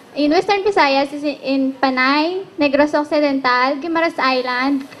 in Western Visayas is in Panay, Negros Occidental, Guimaras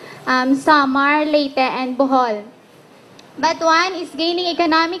Island, Samar, Leyte, and Bohol. Batuan is gaining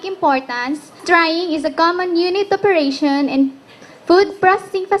economic importance. Drying is a common unit operation in food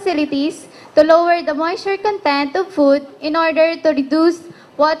processing facilities to lower the moisture content of food in order to reduce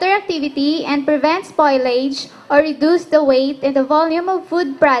water activity and prevent spoilage, or reduce the weight and the volume of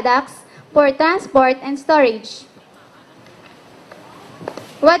food products for transport and storage.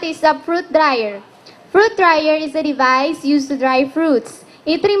 What is a fruit dryer? Fruit dryer is a device used to dry fruits.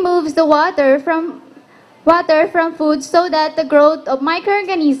 It removes the water from food so that the growth of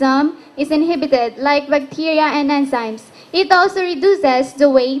microorganisms is inhibited, like bacteria and enzymes. It also reduces the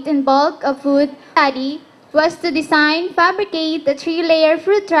weight and bulk of food. Study was to design, fabricate a 3-layer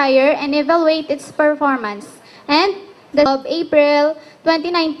fruit dryer and evaluate its performance. And of April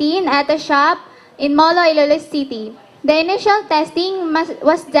 2019 at a shop in Molo, Iloilo City. The initial testing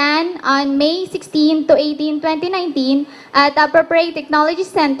was done on May 16 to 18, 2019 at Appropriate Technology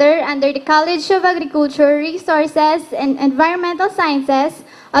Center under the College of Agriculture, Resources, and Environmental Sciences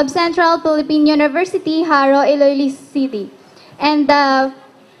of Central Philippine University, Haro, Iloilo City. And the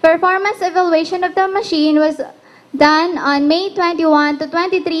performance evaluation of the machine was done on May 21 to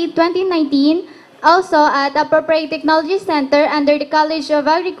 23, 2019, also at Appropriate Technology Center under the College of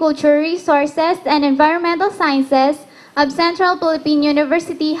Agriculture, Resources, and Environmental Sciences of Central Philippine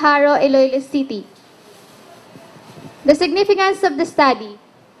University, Haro, Iloilo City. The significance of the study.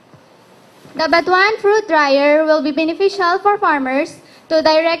 The Batuan fruit dryer will be beneficial for farmers to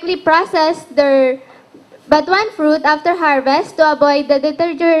directly process their Batuan fruit after harvest to avoid the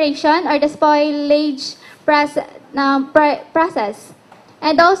deterioration or the spoilage process.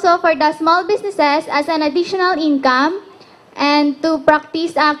 And also for the small businesses as an additional income and to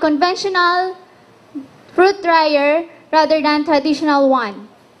practice a conventional fruit dryer rather than traditional one.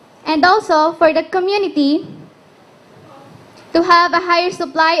 And also for the community to have a higher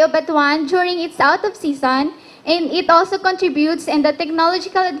supply of batuan during its out of season, and it also contributes in the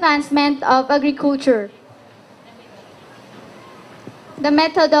technological advancement of agriculture. The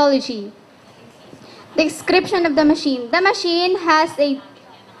methodology. The description of the machine. The machine has a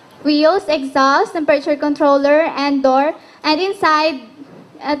wheels, exhaust, temperature controller, and door, and inside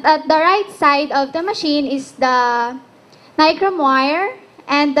at the right side of the machine is the nichrome wire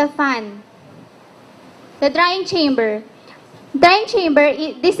and the fan. The drying chamber. Drying chamber,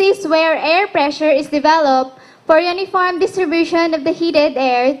 this is where air pressure is developed for uniform distribution of the heated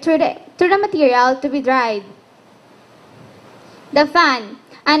air through the material to be dried. The fan,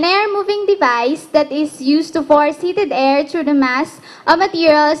 an air-moving device that is used to force heated air through the mass of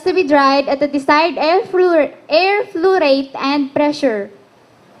materials to be dried at the desired air flow rate and pressure.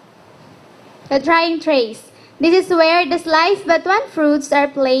 The drying trays. This is where the sliced batuan fruits are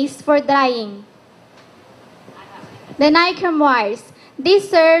placed for drying. The nichrome wires. This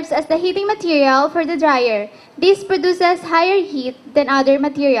serves as the heating material for the dryer. This produces higher heat than other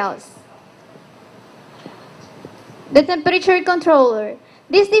materials. The temperature controller.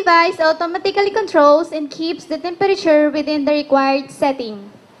 This device automatically controls and keeps the temperature within the required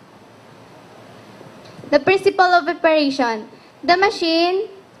setting. The principle of operation. The machine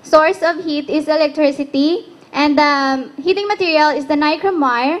source of heat is electricity, and the heating material is the nichrome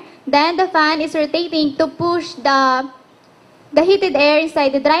wire. Then the fan is rotating to push the heated air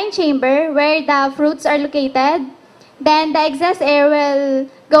inside the drying chamber where the fruits are located. Then the excess air will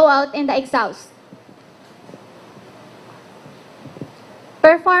go out in the exhaust.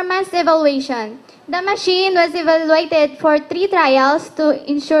 Performance evaluation. The machine was evaluated for 3 trials to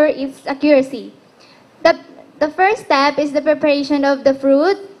ensure its accuracy. The first step is the preparation of the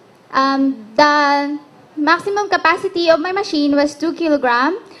fruit. The maximum capacity of my machine was 2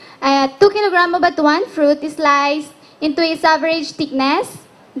 kilograms. 2 kilograms of batuan fruit is sliced into its average thickness.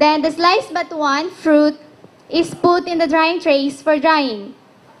 Then the sliced batuan fruit is put in the drying trays for drying.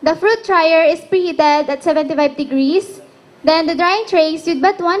 The fruit dryer is preheated at 75 degrees. Then the drying trays with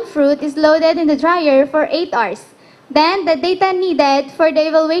batuan fruit is loaded in the dryer for 8 hours. Then the data needed for the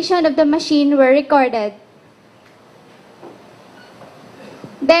evaluation of the machine were recorded.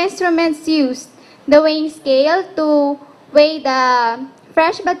 The instruments used. The weighing scale to weigh the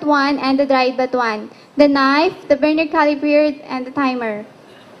fresh batuan and the dried batuan. The knife, the vernier caliper, and the timer.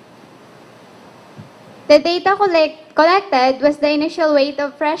 The data collected was the initial weight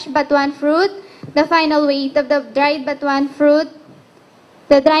of fresh batuan fruit, the final weight of the dried batuan fruit,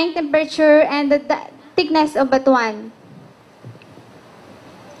 the drying temperature, and the thickness of batuan.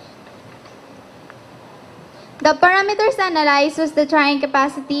 The parameters analyzed was the drying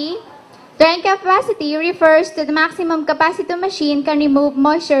capacity. Drying capacity refers to the maximum capacity machine can remove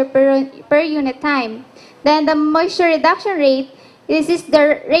moisture per unit time. Then the moisture reduction rate, this is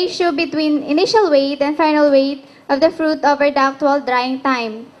the ratio between initial weight and final weight of the fruit over the actual drying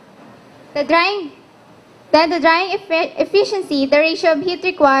time. The drying efficiency, the ratio of heat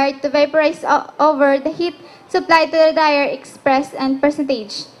required to vaporize over the heat supplied to the dryer expressed in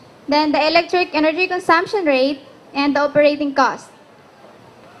percentage. Then the electric energy consumption rate and the operating cost.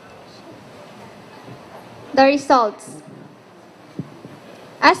 The results.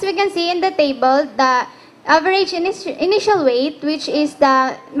 As we can see in the table, the average initial weight, which is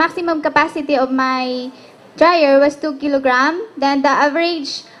the maximum capacity of my dryer, was 2 kilograms. Then the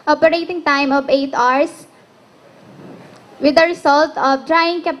average operating time of 8 hours, with the result of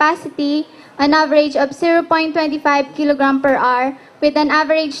drying capacity, an average of 0.25 kilogram per hour, with an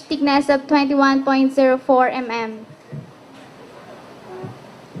average thickness of 21.04 mm.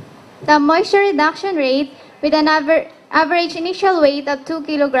 The moisture reduction rate, with an average initial weight of 2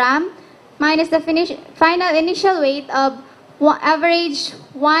 kilogram minus the final initial weight of average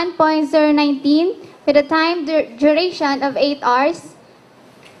 1.019 with a time duration of 8 hours,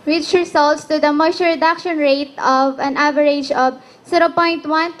 which results to the moisture reduction rate of an average of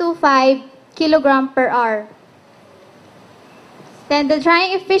 0.125 kilogram per hour. Then the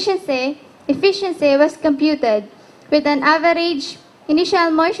drying efficiency was computed with an average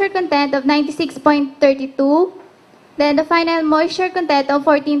initial moisture content of 96.32, then the final moisture content of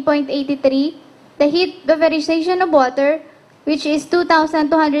 14.83, the heat vaporization of water, which is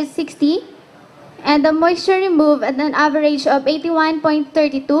 2,260, and the moisture removed at an average of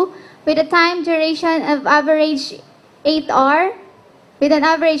 81.32 with a time duration of average 8 hours, with an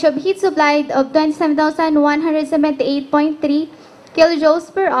average of heat supplied of 27,178.3 kilojoules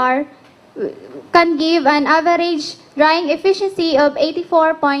per hour, can give an average drying efficiency of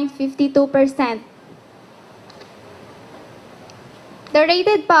 84.52%. The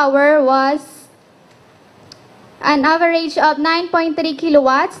rated power was an average of 9.3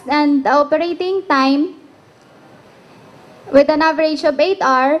 kilowatts, and the operating time with an average of 8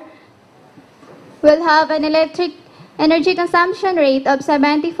 hours will have an electric energy consumption rate of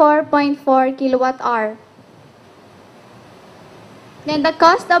 74.4 kilowatt hour. Then the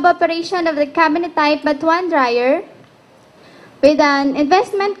cost of operation of the cabinet type Batuan dryer, with an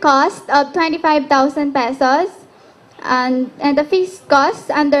investment cost of 25,000 pesos, and the fixed cost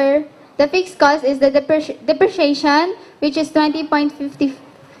under the fixed cost is the depreciation, which is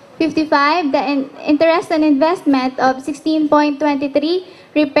 20.55, the interest and investment of 16.23,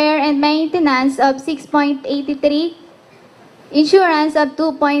 repair and maintenance of 6.83, insurance of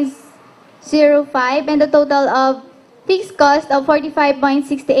 2.05, and the total of fixed cost of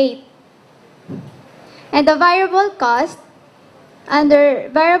 45.68. And the variable cost, under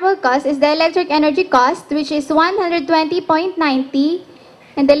variable cost, is the electric energy cost, which is 120.90,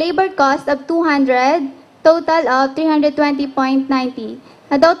 and the labor cost of 200, total of 320.90.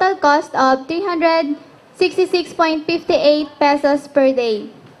 A total cost of 366.58 pesos per day,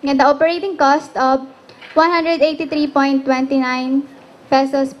 and the operating cost of 183.29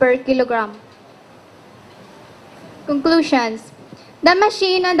 pesos per kilogram. Conclusions. The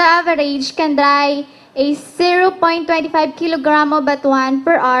machine on the average can dry a 0.25 kilogram of batuan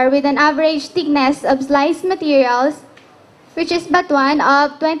per hour with an average thickness of sliced materials, which is batuan,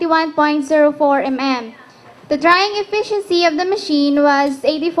 of 21.04 mm. The drying efficiency of the machine was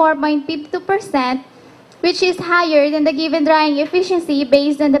 84.52%, which is higher than the given drying efficiency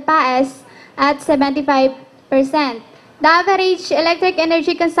based on the PAES at 75%. The average electric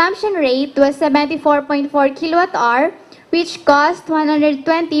energy consumption rate was 74.4 kilowatt hour, which cost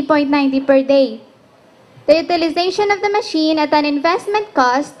 120.90 per day. The utilization of the machine at an investment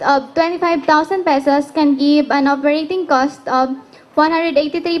cost of 25,000 pesos can give an operating cost of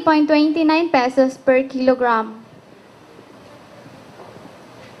 183.29 pesos per kilogram.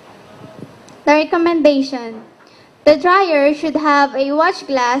 The recommendation. The dryer should have a watch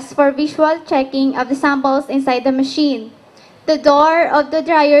glass for visual checking of the samples inside the machine. The door of the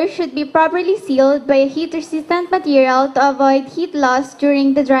dryer should be properly sealed by a heat-resistant material to avoid heat loss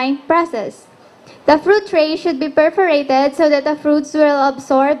during the drying process. The fruit tray should be perforated so that the fruits will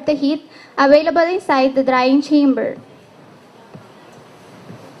absorb the heat available inside the drying chamber.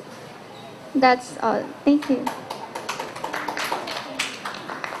 That's all. Thank you.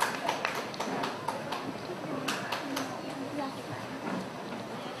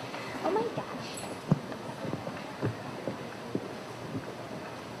 Oh my gosh.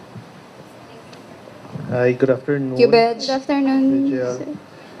 Hi, good afternoon. Thank you, Bej. Good afternoon, Rachel.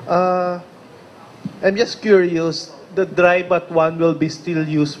 sir. I'm just curious, the dry batuan will be still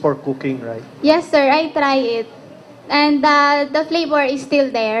used for cooking, right? Yes, sir. I try it. And the flavor is still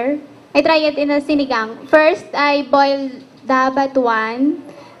there. I try it in a sinigang. First, I boil the batuan.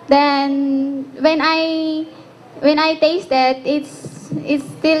 Then, when I taste it, it's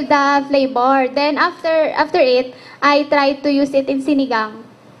still the flavor. Then, after it, I try to use it in sinigang.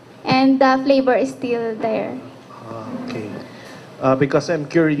 And the flavor is still there. Okay. Because I'm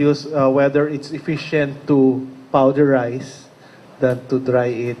curious whether it's efficient to powderize than to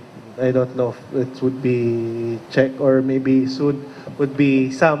dry it I don't know if it would be checked or maybe soon would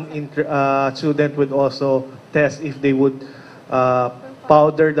be some student would also test if they would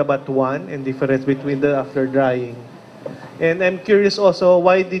powder the batuan and difference between the after drying. And I'm curious also,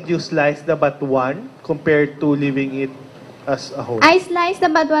 why did you slice the batuan compared to leaving it as a whole? I slice the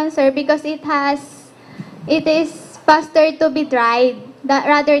batuan, sir, because it is faster to be dried.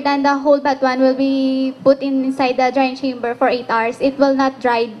 Rather than the whole batuan will be put inside the drying chamber for 8 hours. It will not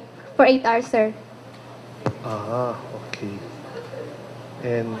dry for 8 hours, sir. Ah, okay.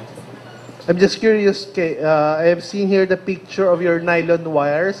 And I'm just curious, I have seen here the picture of your nylon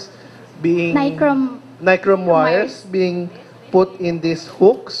wires being... Nichrome wires being put in these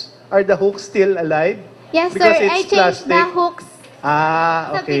hooks. Are the hooks still alive? Yes, Because sir. it's I changed the plastic. hooks. Ah,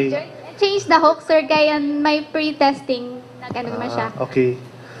 Sa picture. okay. I changed the hooks, sir, kaya may pre-testing. Nag-ano naman siya. Okay.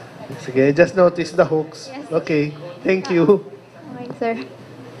 Sige, I just noticed the hooks. Yes. Okay, thank you. Okay, sir.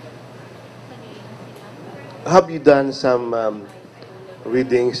 Have you done some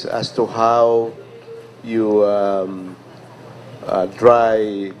readings as to how you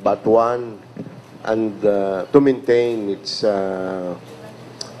dry batuan and to maintain its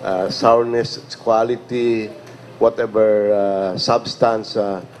sourness, its quality, whatever substance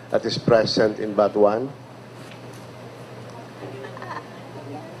that is present in batuan?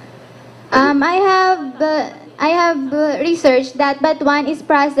 I have researched that batuan is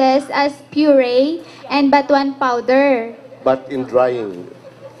processed as puree and batuan powder. But in drying,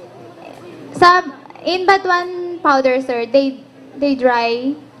 In batuan powder, sir, they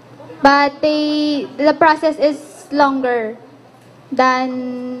dry, but the process is longer than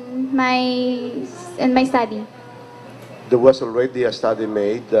in my study. there was already a study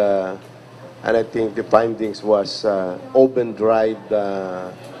made, and I think the findings was oven-dried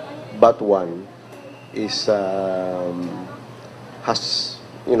batuan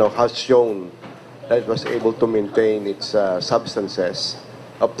has shown that it was able to maintain its substances,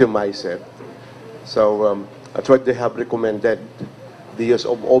 optimize it. So that's why they have recommended the use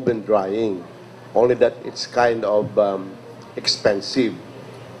of oven drying. Only that it's kind of expensive,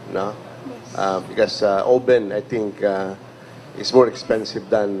 no? Because oven, I think, is more expensive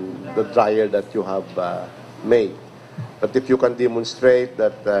than the dryer that you have made. But if you can demonstrate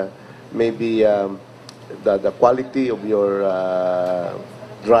that maybe the quality of your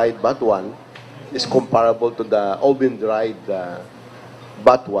dried batuan is comparable to the oven-dried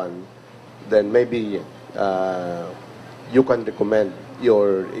batuan, then maybe you can recommend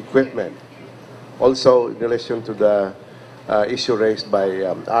your equipment. Also, in relation to the issue raised by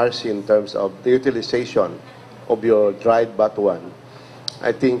RC in terms of the utilization of your dried batuan,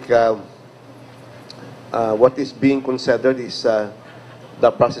 I think what is being considered is the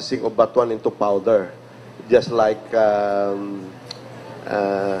processing of batuan into powder. Just like, ano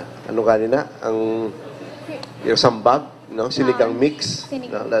kanina, yung sambag, sinigang mix,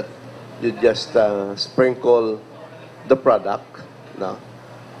 that you just sprinkle the product,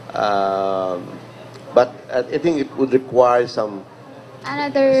 but I think it would require some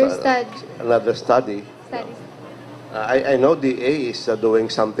Another study. I know the A is doing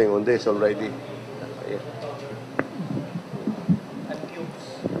something on this already.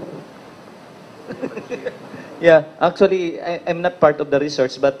 Yeah, actually, I'm not part of the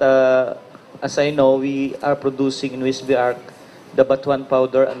research, but as I know, we are producing in USB Arc the batuan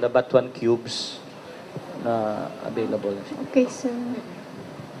powder and the batuan cubes na available. Okay, sir.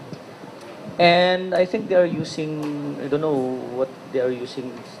 And I think they are using, I don't know what they are using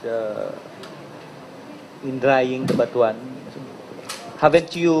in drying the batuan.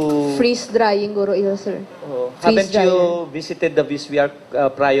 Haven't you... Freeze drying, guro ilo, sir. Haven't you visited the VSVR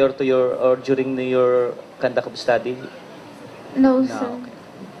prior to your or during your conduct of study? No, No, sir. okay.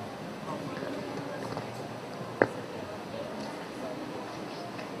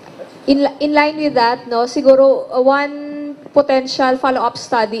 In line with that, no, siguro one potential follow-up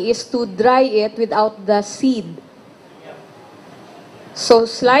study is to dry it without the seed. So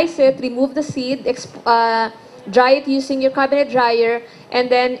slice it, remove the seed, dry it using your cabinet dryer, and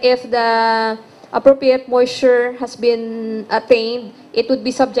then if the appropriate moisture has been attained, it would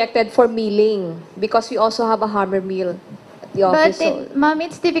be subjected for milling because we also have a hammer mill at the office. But, ma'am,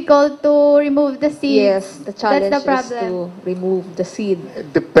 it's difficult to remove the seed. Yes, the challenge That's the is problem. to remove the seed.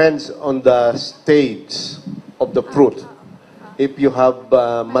 It depends on the stage of the fruit. If you have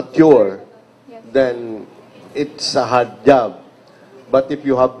mature, then it's a hard job. But if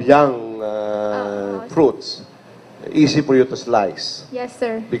you have young fruits, easy for you to slice. Yes,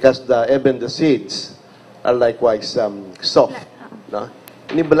 sir. Because even the seeds are likewise soft. No?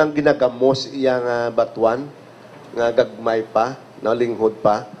 Ini ba lang ginagamos iyang batuan nga gagmay pa, linghod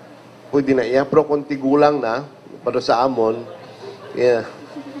pa, pwede na iya. Pero kung tigulang na, para sa amon, yeah,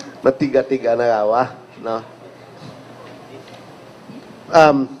 matiga-tiga na gawa. No?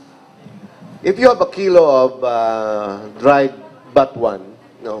 If you have a kilo of dried batuan,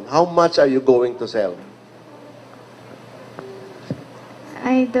 no, how much are you going to sell?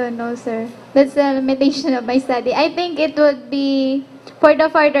 I don't know, sir. That's the limitation of my study. I think it would be for the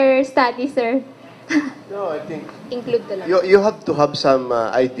further study, sir. No, I think Include the you have to have some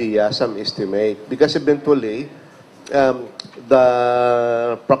idea, some estimate, because eventually the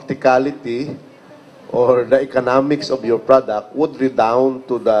practicality or the economics of your product would redound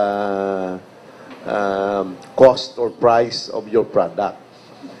to the cost or price of your product.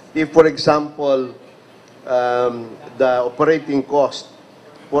 If, for example, the operating cost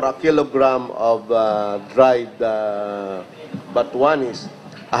for a kilogram of dried batuan is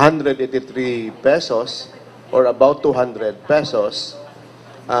 183 pesos or about 200 pesos,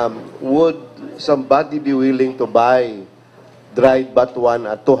 would somebody be willing to buy dried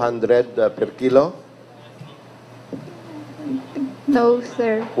batuan at 200 per kilo? No,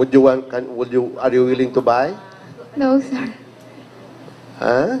 sir. Are you willing to buy? No, sir.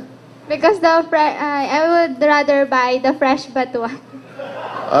 Huh? Because I would rather buy the fresh batuan.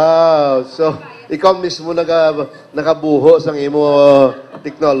 Oh, so ikaw mismo nakabuho sa imo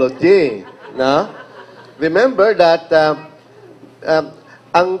technology, no? Remember that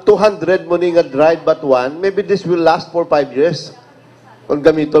ang 200 mo ni nga dried batuan, maybe this will last for 5 years kung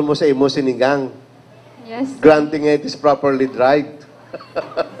gamiton mo sa imo sinigang. Yes. Granting it is properly dried.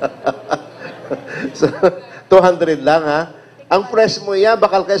 So, 200 lang, ha? Ang fresh mo yan,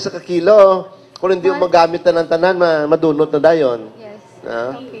 bakal kayo sa kakilo. Kung hindi mo magamit na ng tanan, madunot na dayon. Yes.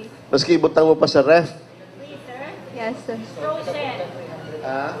 Okay. Maski ibutang mo pa sa ref. Yes, sir.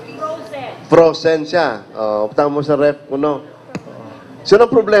 Frozen siya. Ibutang mo sa ref. So,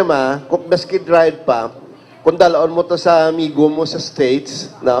 ang problema, kung maski dried pa, kung dalaon mo to sa amigo mo sa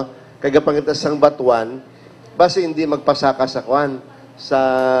States, no? Kagapangitas sang batuan, base hindi magpasaka sa sa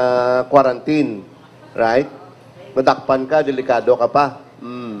quarantine. Right? Madakpan ka, delikado ka pa.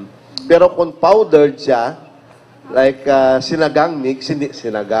 Pero kung powdered siya, like sinigang mix,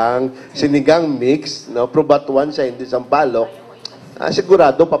 no, probatuan siya, hindi sampalok,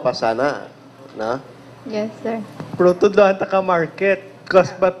 sigurado papasana, na? Yes, sir. Pero tudloan ta ka market,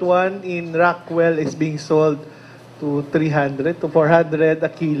 cost batuan in Rockwell is being sold to 300 to 400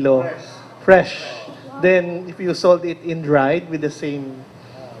 a kilo fresh. Then if you sold it in dried with the same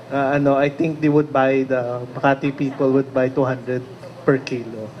I think they would buy, the Makati people would buy 200 per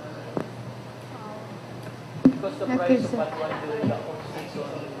kilo. Because the price of batuan during the off-season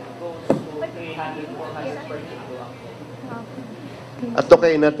goes to 300, 400 per kilo. Ato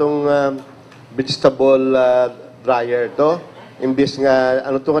kayo na itong vegetable dryer to. Imbis nga,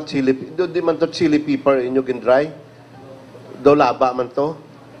 ano to nga chili, di man to chili pepper inyo gin-dry. Do laba man to.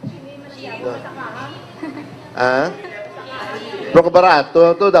 Pero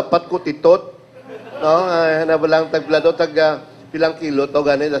kabarato to, dapat ko titot. No, nabalang tagplado, pilang kilo to,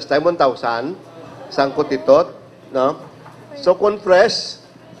 gani, last time 1,000. Sang ko titot. No? So, kung fresh,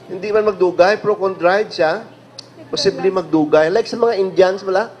 hindi man magdugay, pero kung dried siya, posible magdugay. Like sa mga Indians,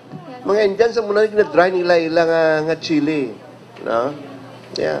 wala? Mga Indians, ang muna na-dry nila ilang nga chili. No?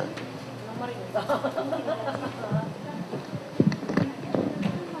 Yeah.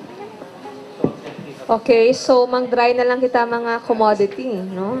 Okay, so mang-dry na lang kita mga commodity,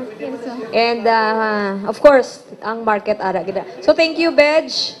 no? Yes, sir. And of course, ang market ara gida. So thank you,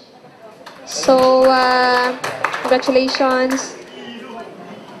 Bedj. So congratulations.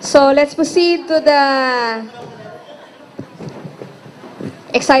 So let's proceed to the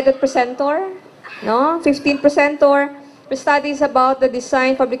excited presenter, no? 15 presenter. The study is about the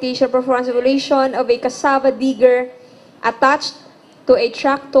design, fabrication, performance, evaluation of a cassava digger attached to a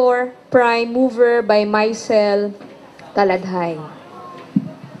tractor prime mover by Maisel Taladhay.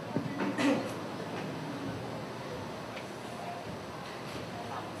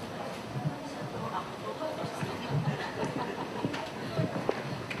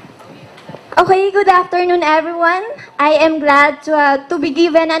 Okay, good afternoon, everyone. I am glad to be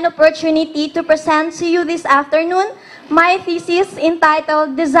given an opportunity to present to you this afternoon my thesis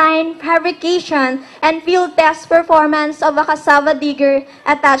entitled Design, Fabrication, and Field Test Performance of a Cassava Digger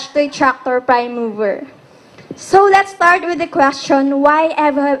Attached to a Tractor Prime Mover. So let's start with the question why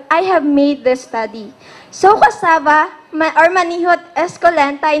I have made this study. So cassava, or Manihot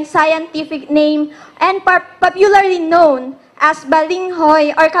esculenta in scientific name and popularly known as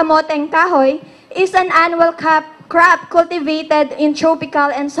balinghoy or kamoteng kahoy, is an annual crop cultivated in tropical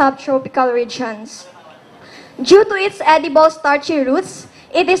and subtropical regions. Due to its edible starchy roots,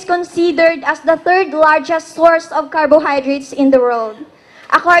 It is considered as the third largest source of carbohydrates in the world.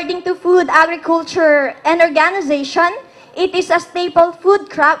 According to Food, Agriculture and Organization, it is a staple food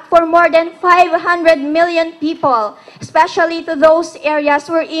crop for more than 500 million people, especially to those areas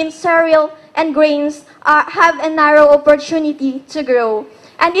wherein cereal and grains have a narrow opportunity to grow.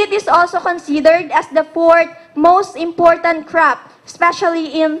 And it is also considered as the fourth most important crop, especially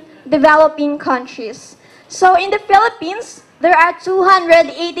in developing countries. So in the Philippines, there are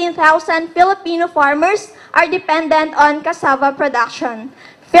 218,000 Filipino farmers are dependent on cassava production.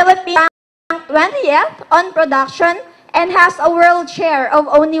 Philippines ranked 20th on production and has a world share of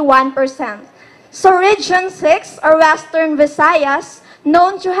only 1%. So Region 6, or Western Visayas,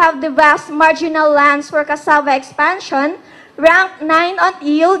 known to have the vast marginal lands for cassava expansion, ranked 9 on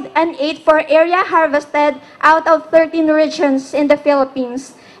yield and 8 for area harvested out of 13 regions in the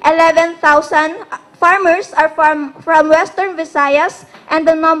Philippines. 11,000 farmers are from Western Visayas, and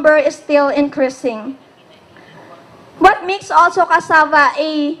the number is still increasing. What makes also cassava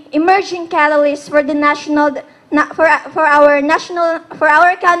a emerging catalyst for the for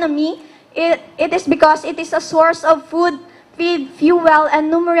our economy? It is because it is a source of food, feed, fuel, and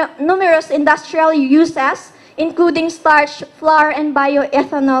numerous industrial uses, including starch, flour, and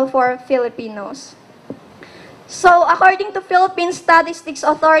bioethanol for Filipinos. So, according to Philippine Statistics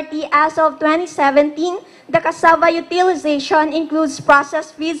Authority, as of 2017, the cassava utilization includes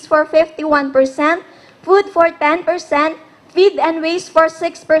processed feeds for 51%, food for 10%, feed and waste for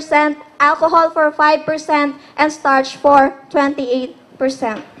 6%, alcohol for 5%, and starch for 28%.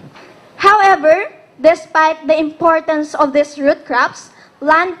 However, despite the importance of these root crops,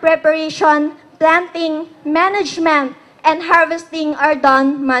 land preparation, planting, management, and harvesting are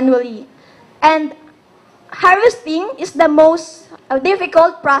done manually. And harvesting is the most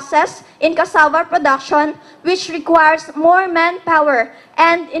difficult process in cassava production, which requires more manpower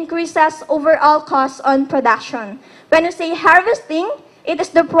and increases overall costs on production. When you say harvesting, it is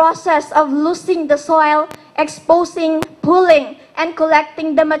the process of loosening the soil, exposing, pulling, and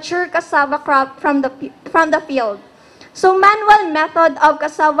collecting the mature cassava crop from the field. So manual method of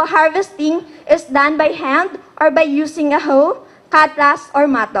cassava harvesting is done by hand or by using a hoe, cutlass, or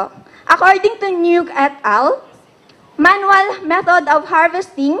mattock. According to Nuke et al., manual method of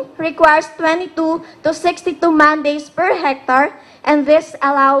harvesting requires 22 to 62 man-days per hectare, and this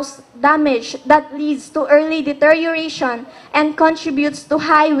allows damage that leads to early deterioration and contributes to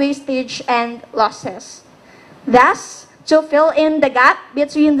high wastage and losses. Thus, to fill in the gap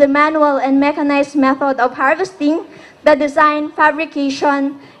between the manual and mechanized method of harvesting, the design,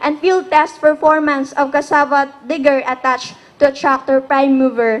 fabrication, and field test performance of cassava digger attached to a tractor prime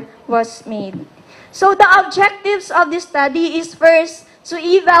mover was made. So the objectives of this study is first to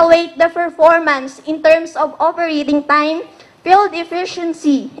evaluate the performance in terms of operating time, field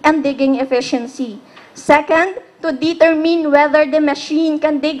efficiency, and digging efficiency. Second, to determine whether the machine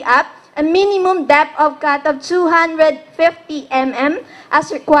can dig up a minimum depth of cut of 250 mm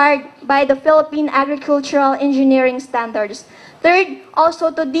as required by the Philippine Agricultural Engineering Standards. Third,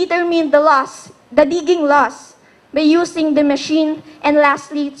 also to determine the digging loss by using the machine. And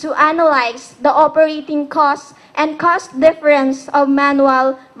lastly, to analyze the operating costs and cost difference of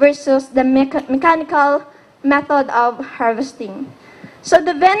manual versus the mechanical method of harvesting. So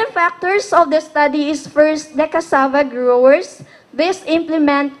the benefactors of the study is first the cassava growers. This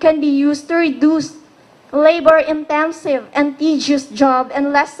implement can be used to reduce labor-intensive and tedious job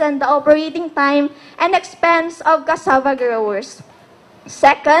and lessen the operating time and expense of cassava growers.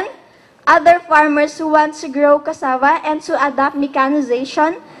 Second, other farmers who want to grow cassava and to adopt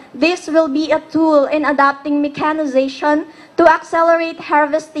mechanization. This will be a tool in adopting mechanization to accelerate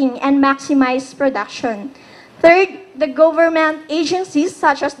harvesting and maximize production. Third, the government agencies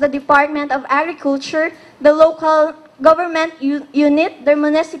such as the Department of Agriculture, the local government unit, the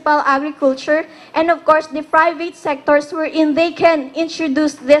municipal agriculture, and of course the private sectors wherein they can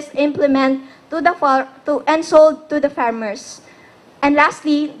introduce this implement and sold to the farmers. And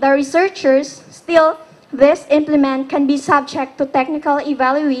lastly, the researchers, still this implement can be subject to technical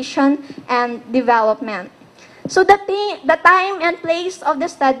evaluation and development. So the time and place of the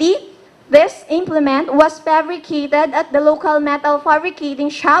study, this implement was fabricated at the local metal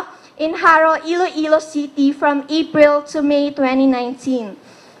fabricating shop in Haro, Iloilo City from April to May 2019.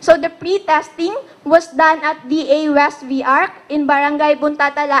 So the pre-testing was done at DA West VR in Barangay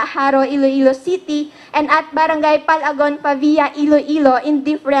Buntatala, Haro, Iloilo City, and at Barangay Palagon, Pavia, Iloilo in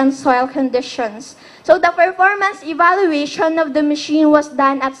different soil conditions. So the performance evaluation of the machine was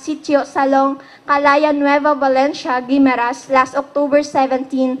done at Sitio Salong, Calaya, Nueva Valencia, Guimaras last October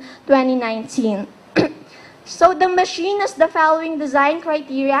 17, 2019. So the machine has the following design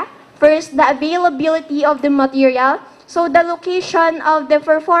criteria. First, the availability of the material. So the location of the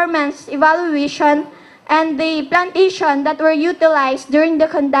performance evaluation and the plantation that were utilized during the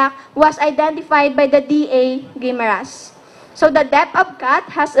conduct was identified by the DA Guimaras. So the depth of cut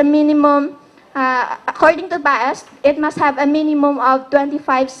has a minimum, according to PAES, it must have a minimum of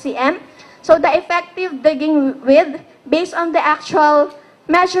 25 cm. So the effective digging width, based on the actual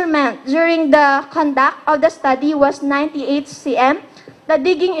measurement during the conduct of the study, was 98 cm. The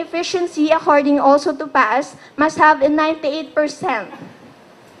digging efficiency, according also to PAES, must have a 98%.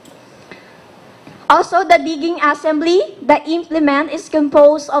 Also, the digging assembly, the implement is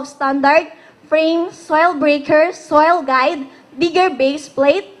composed of standard frame, soil breaker, soil guide, digger base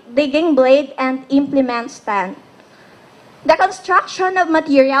plate, digging blade, and implement stand. The construction of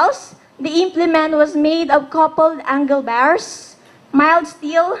materials, the implement was made of coupled angle bars, mild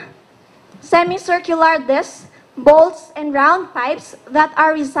steel, semicircular discs, bolts, and round pipes that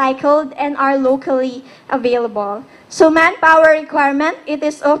are recycled and are locally available. So manpower requirement, it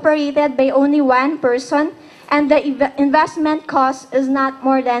is operated by only one person, and the investment cost is not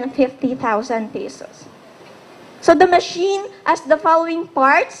more than 50,000 pesos. So the machine has the following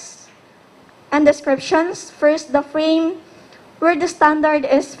parts and descriptions. First, the frame where the standard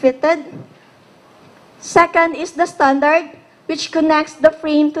is fitted. Second is the standard which connects the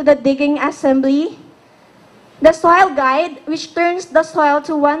frame to the digging assembly. The soil guide, which turns the soil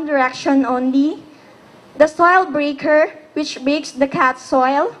to one direction only. The soil breaker, which breaks the cut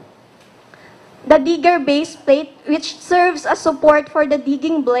soil. The digger base plate, which serves as support for the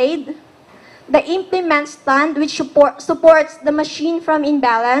digging blade. The implement stand, which supports the machine from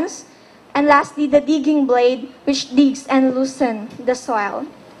imbalance. And lastly, the digging blade, which digs and loosens the soil.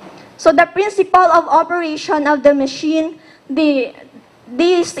 So the principle of operation of the machine,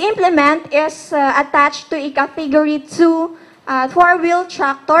 this implement is attached to a Category 2 four-wheel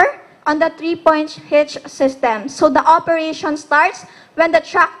tractor on the 3-point hitch system. So the operation starts when the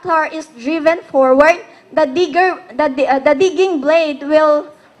tractor is driven forward. The digging blade will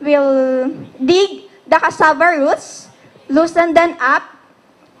dig the cassava roots, loosen them up,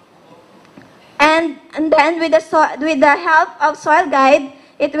 and then with the help of soil guide,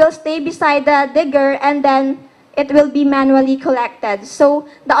 it will stay beside the digger, and then it will be manually collected. So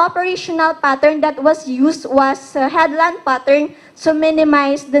the operational pattern that was used was a headland pattern to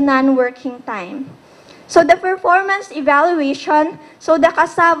minimize the non-working time. So the performance evaluation, so the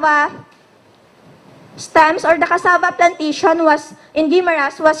cassava stems or the cassava plantation was in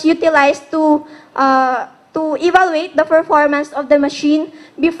Guimaras was utilized to evaluate the performance of the machine.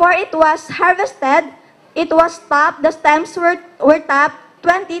 Before it was harvested, it was tapped, the stems were tapped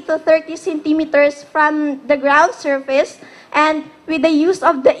 20 to 30 centimeters from the ground surface, and with the use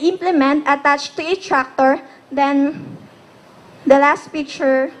of the implement attached to a tractor, then the last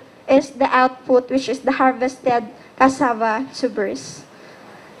picture is the output, which is the harvested cassava tubers.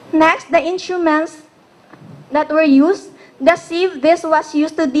 Next, the instruments that were used. The sieve, this was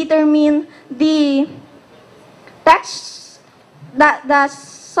used to determine the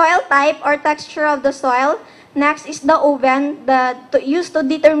soil type or texture of the soil. Next is the oven, used to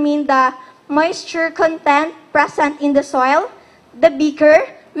determine the moisture content present in the soil. The beaker,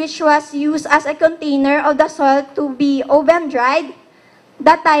 which was used as a container of the soil to be oven dried.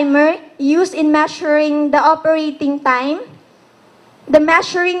 The timer, used in measuring the operating time. The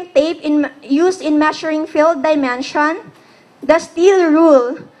measuring tape, used in measuring field dimension. The steel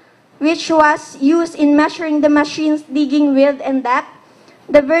rule, which was used in measuring the machine's digging width and depth.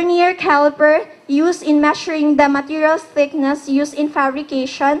 The vernier caliper, used in measuring the material's thickness used in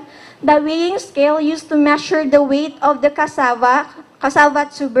fabrication. The weighing scale, used to measure the weight of the cassava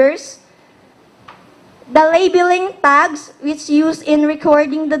tubers. The labeling tags, which used in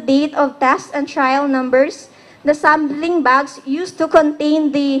recording the date of test and trial numbers. The sampling bags, used to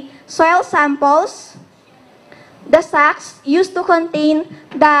contain the soil samples. The sacks, used to contain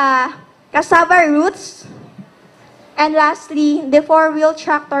the cassava roots. And lastly, the four-wheel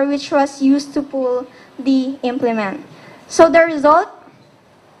tractor, which was used to pull the implement. So the result,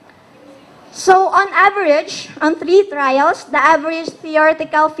 so on average, on 3 trials, the average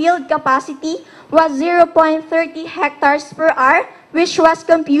theoretical field capacity was 0.30 hectares per hour, which was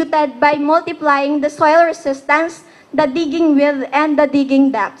computed by multiplying the soil resistance, the digging width, and the digging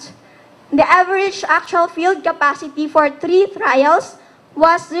depth. The average actual field capacity for 3 trials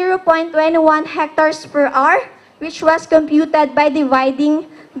was 0.21 hectares per hour, which was computed by dividing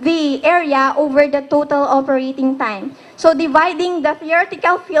the area over the total operating time. So dividing the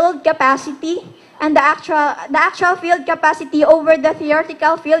theoretical field capacity and the actual field capacity over the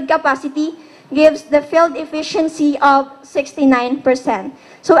theoretical field capacity, gives the field efficiency of 69%.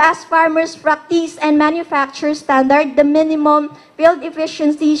 So as farmers practice and manufacture standard, the minimum field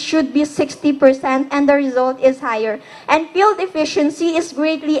efficiency should be 60% and the result is higher. And field efficiency is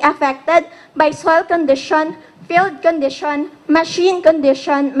greatly affected by soil condition, field condition, machine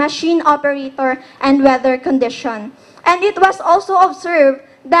operator, and weather condition. And it was also observed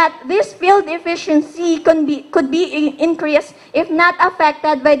that this field efficiency could be increased if not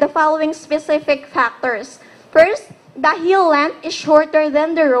affected by the following specific factors. First, the heel length is shorter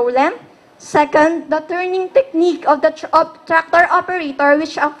than the row length. Second, the turning technique of the tractor operator,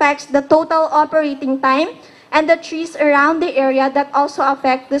 which affects the total operating time, and the trees around the area that also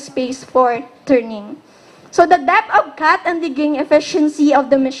affect the space for turning. So the depth of cut and digging efficiency of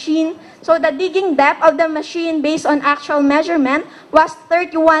the machine. So the digging depth of the machine based on actual measurement was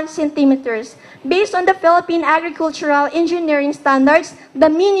 31 centimeters. Based on the Philippine Agricultural Engineering Standards, the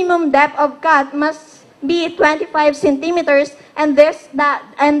minimum depth of cut must be 25 centimeters, and the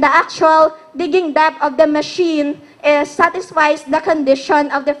actual digging depth of the machine satisfies the condition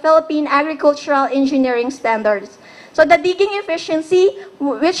of the Philippine Agricultural Engineering Standards. So the digging efficiency,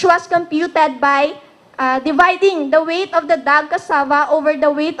 which was computed by dividing the weight of the dug cassava over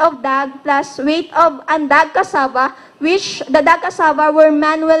the weight of dug plus weight of undug cassava, which the dug cassava were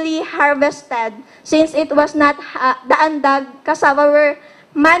manually harvested, since it was not the undug cassava were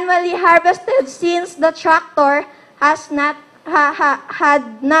manually harvested since the tractor has not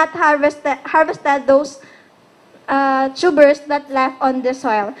had not harvested those tubers that left on the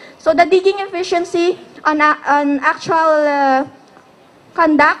soil. So the digging efficiency on actual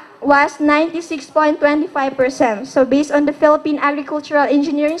conduct was 96.25%. So based on the Philippine Agricultural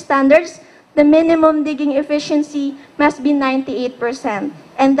Engineering Standards, the minimum digging efficiency must be 98%.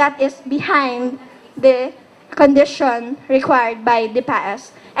 And that is behind the condition required by the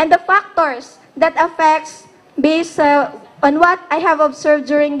PAS. And the factors that affects based on what I have observed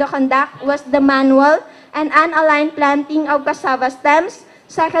during the conduct was the manual and unaligned planting of cassava stems.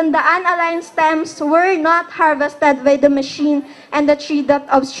 Second, the unaligned stems were not harvested by the machine and the tree that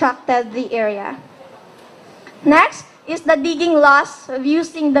obstructed the area. Next is the digging loss of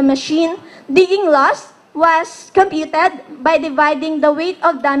using the machine. Digging loss was computed by dividing the weight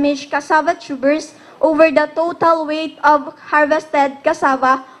of damaged cassava tubers over the total weight of harvested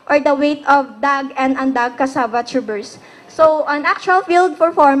cassava, or the weight of dug and undug cassava tubers. So on actual field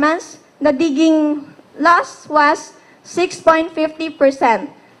performance, the digging loss was 6.50%.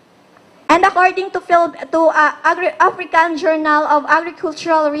 And according to African Journal of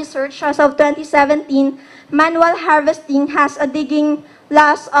Agricultural Research as of 2017, manual harvesting has a digging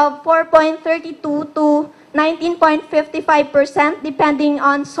loss of 4.32 to 19.55% depending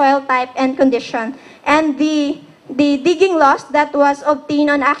on soil type and condition. And the digging loss that was obtained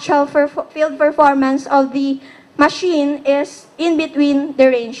on actual field performance of the machine is in between the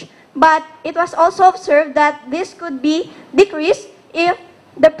range. But it was also observed that this could be decreased if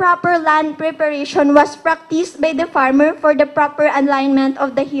the proper land preparation was practiced by the farmer for the proper alignment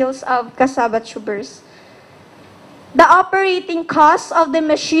of the heels of cassava tubers. The operating cost of the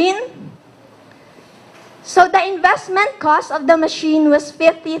machine. So the investment cost of the machine was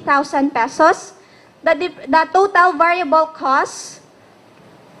 50,000 pesos. The total variable cost,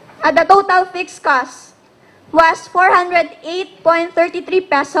 the total fixed cost was 408.33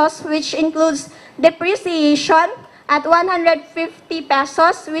 pesos, which includes depreciation at 150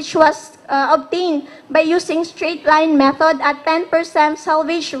 pesos, which was obtained by using straight line method at 10%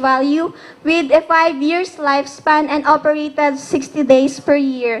 salvage value with a 5 years lifespan and operated 60 days per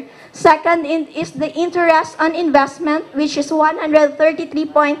year. Second is the interest on investment, which is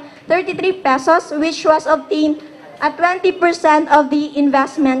 133.33 pesos, which was obtained at 20% of the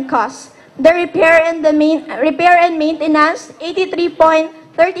investment cost. The repair and maintenance,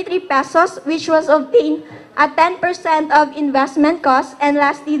 83.33 pesos, which was obtained at 10% of investment cost. And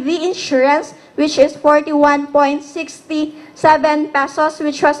lastly, the insurance, which is 41.67 pesos,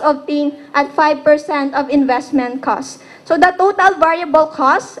 which was obtained at 5% of investment cost. So the total variable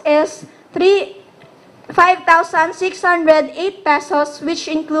cost is 5,608 pesos, which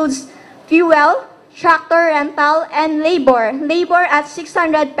includes fuel, tractor rental, and labor. Labor at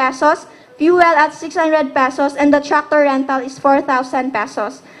 600 pesos, fuel at 600 pesos, and the tractor rental is 4,000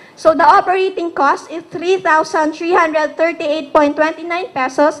 pesos. So the operating cost is 3,338.29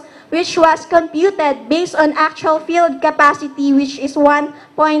 pesos, which was computed based on actual field capacity, which is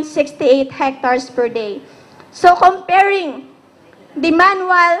 1.68 hectares per day. So comparing the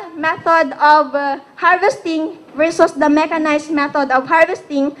manual method of harvesting versus the mechanized method of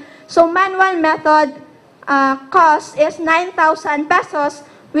harvesting, so manual method cost is 9,000 pesos,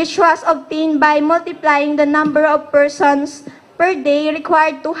 which was obtained by multiplying the number of persons per day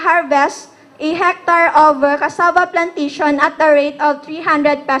required to harvest a hectare of cassava plantation at the rate of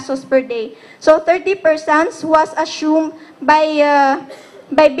 300 pesos per day. So 30% was assumed by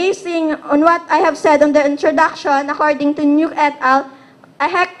basing on what I have said on the introduction. According to Nuke et al., a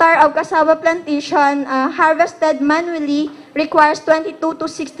hectare of cassava plantation harvested manually requires 22 to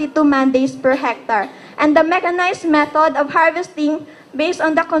 62 man-days per hectare. And the mechanized method of harvesting, based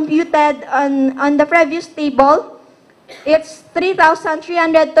on the computed on the previous table, it's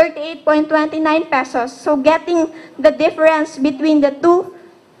 3,338.29 pesos. So getting the difference between the two,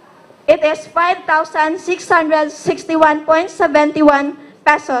 it is 5,661.71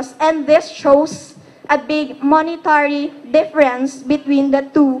 pesos. And this shows a big monetary difference between the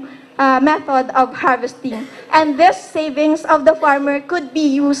two method of harvesting. And this savings of the farmer could be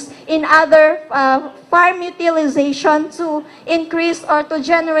used in other farm utilization to increase or to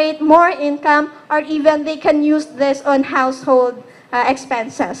generate more income, or even they can use this on household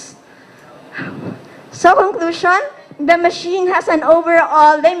expenses. So conclusion, the machine has an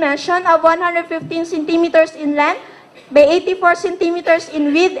overall dimension of 115 centimeters in length by 84 centimeters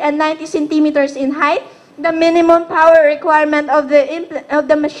in width and 90 centimeters in height. The minimum power requirement of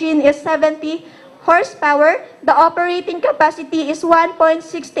the machine is 70 horsepower. The operating capacity is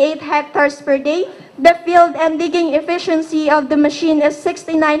 1.68 hectares per day. The field and digging efficiency of the machine is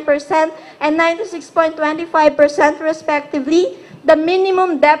 69% and 96.25% respectively. The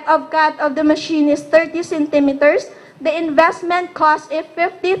minimum depth of cut of the machine is 30 centimeters. The investment cost is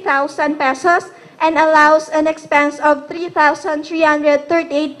 50,000 pesos and allows an expense of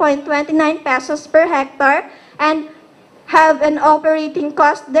 3,338.29 pesos per hectare, and have an operating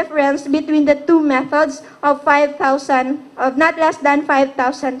cost difference between the two methods of not less than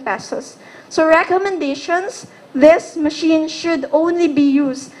 5,000 pesos. So recommendations, this machine should only be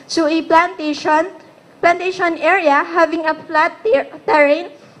used to a plantation area having a flat terrain,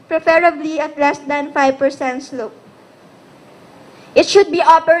 preferably at less than 5% slope. It should be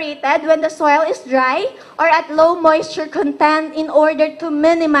operated when the soil is dry or at low moisture content in order to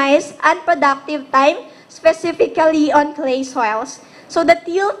minimize unproductive time, specifically on clay soils. So the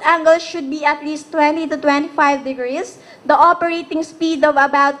tilt angle should be at least 20 to 25 degrees, the operating speed of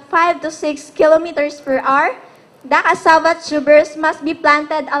about 5 to 6 kilometers per hour. The cassava tubers must be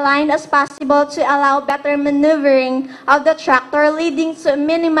planted aligned as possible to allow better maneuvering of the tractor, leading to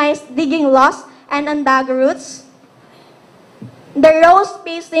minimized digging loss and undug roots. The row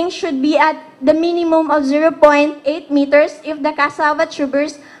spacing should be at the minimum of 0.8 meters if the cassava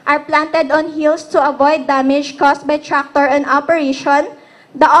tubers are planted on hills to avoid damage caused by tractor and operation.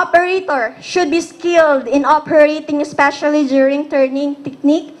 The operator should be skilled in operating, especially during turning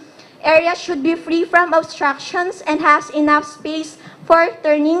technique. Area should be free from obstructions and has enough space for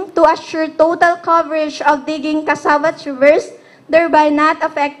turning to assure total coverage of digging cassava tubers, thereby not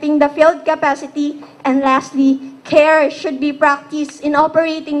affecting the field capacity. And lastly, care should be practiced in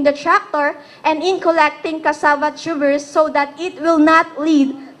operating the tractor and in collecting cassava tubers so that it will not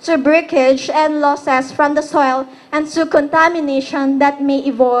lead to breakage and losses from the soil and to contamination that may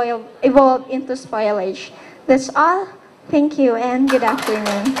evolve into spoilage. That's all. Thank you and good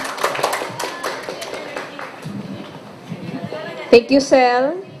afternoon. Thank you,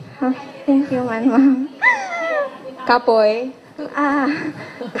 Sel. Thank you, ma'am. Kapoy.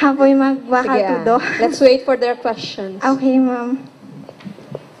 Kapoy magbakatudo. Let's wait for their questions. Okay, ma'am.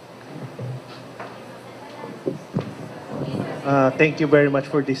 Thank you very much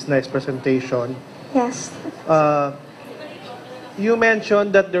for this nice presentation. Yes. You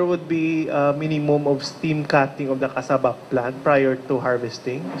mentioned that there would be a minimum of steam cutting of the cassava plant prior to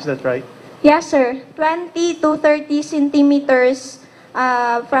harvesting. Is that right? Yes, sir. 20 to 30 centimeters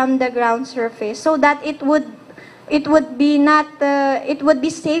from the ground surface, so that it would be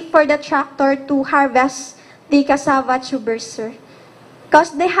safe for the tractor to harvest the cassava tubers, sir.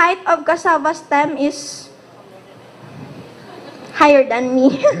 Because the height of cassava stem is higher than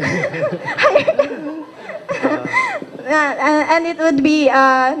me. And it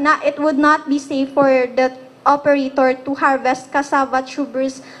would not be safe for the operator to harvest cassava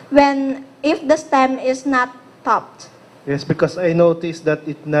tubers if the stem is not topped. Yes, because I noticed that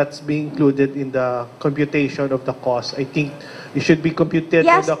it not being included in the computation of the cost. I think it should be computed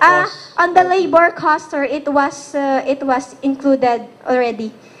Yes, on the cost on the labor cost, sir, it was included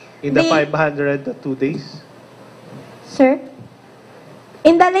already. in the 500 to 2 days. Sir?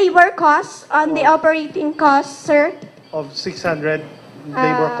 In the labor cost, on the operating cost, sir? Of 600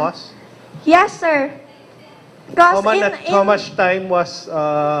 labor costs? Yes, sir. How much time was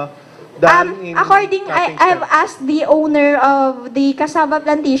than in According, cutting I've stems? asked the owner of the cassava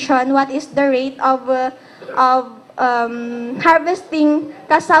plantation what is the rate of harvesting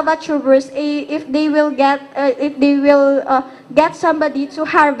cassava tubers, if they will get somebody to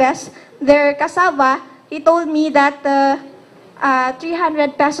harvest their cassava. He told me that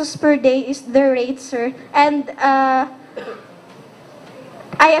 300 pesos per day is the rate, sir. And I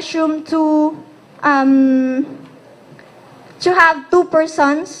assume to have 2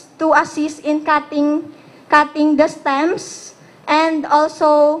 persons to assist in cutting the stems, and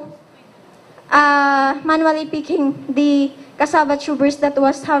also manually picking the cassava tubers that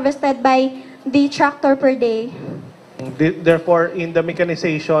was harvested by the tractor per day. Therefore, in the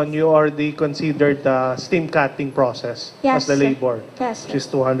mechanization, you already considered the steam cutting process Yes, as the sir. labor, Yes, which is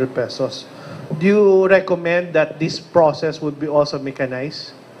 200 pesos. Do you recommend that this process would be also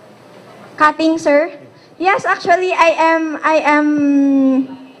mechanized? Cutting, sir? Yes, actually, I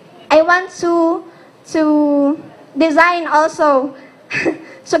want to design also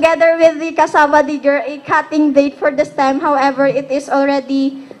together with the cassava digger a cutting date for the stem. However, it is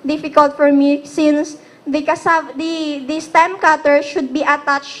already difficult for me since the stem cutter should be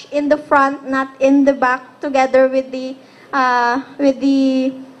attached in the front, not in the back, together with the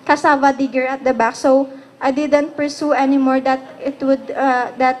cassava digger at the back. So I didn't pursue anymore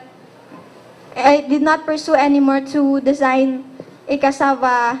I did not pursue anymore to design a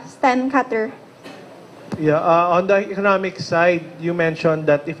cassava stem cutter. Yeah, on the economic side, you mentioned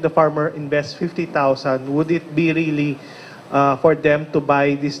that if the farmer invests 50,000, would it be really for them to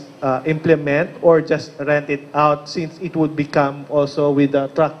buy this implement or just rent it out, since it would become also with a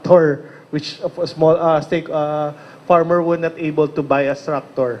tractor, which a small farmer would not able to buy a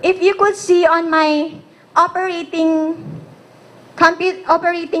tractor? If you could see on my operating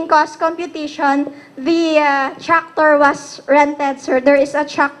cost computation, the tractor was rented, sir. There is a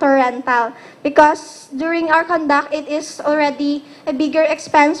tractor rental because during our conduct, it is already a bigger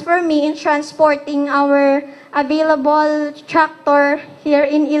expense for me in transporting our available tractor here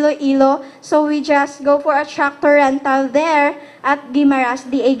in Iloilo. So we just go for a tractor rental there at Guimaras,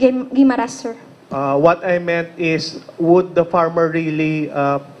 DA Guimaras, sir. What I meant is, would the farmer really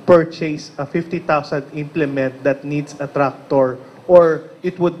purchase a 50,000 implement that needs a tractor, or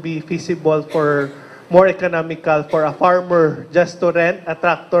it would be feasible for more economical for a farmer just to rent a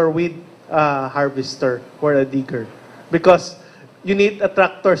tractor with a harvester or a digger? Because you need a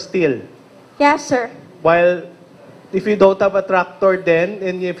tractor still. Yes, sir. While if you don't have a tractor then,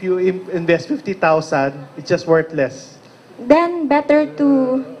 and if you invest 50,000, it's just worthless. Then better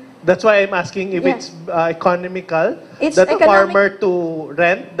to... That's why I'm asking if Yes. it's economical It's that a economic- farmer to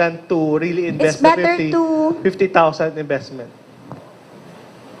rent than to really invest It's better the to- 50,000 investment.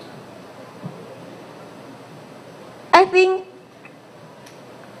 I think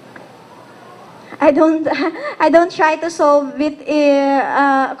I don't try to solve with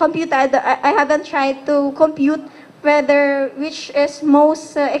a computer. I haven't tried to compute which is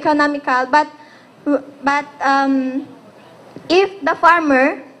most economical. But if the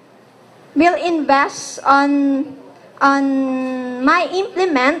farmer will invest on my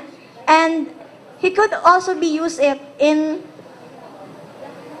implement, and he could also be use it in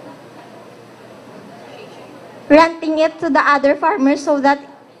renting it to the other farmers, so that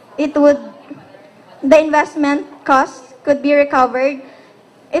the investment cost could be recovered.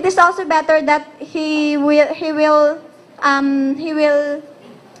 It is also better that he will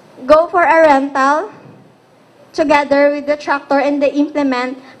go for a rental together with the tractor and the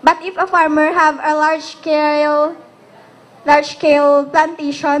implement. But if a farmer have a large scale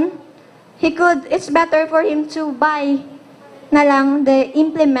plantation, it's better for him to buy na lang the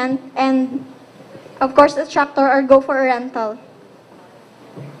implement and of course the tractor, or go for a rental.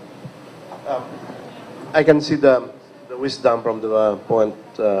 I can see the wisdom from the point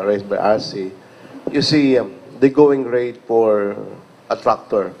raised by RC. You see, the going rate for a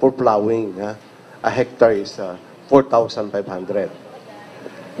tractor, for plowing, a hectare is 4,500.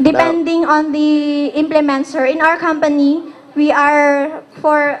 Depending on the implement, sir. In our company, we are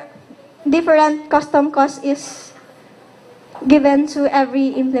for different custom cost is given to every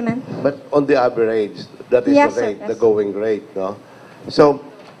implement. But on the average, that is Yes, the sir, rate, yes. the going rate, no? So,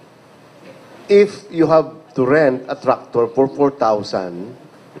 if you have to rent a tractor for 4,000,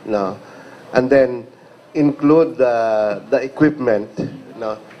 no, and then include the equipment,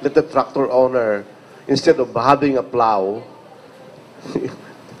 no, let the tractor owner, instead of having a plow,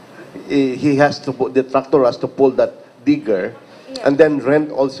 the tractor has to pull that digger, and then rent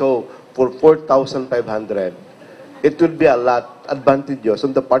also for 4,500. It will be a lot advantageous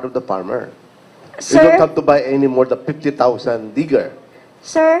on the part of the farmer. You Sir? don't have to buy any more the 50,000 digger.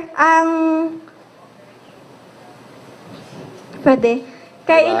 Sir, pwede.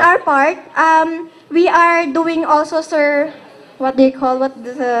 Kaya in our part, we are doing also, sir, what they call, what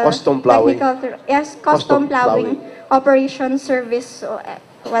the Custom plowing. technical term- yes, Custom custom plowing plowing. operation service, so,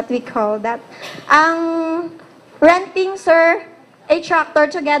 what we call that. Renting, sir, a tractor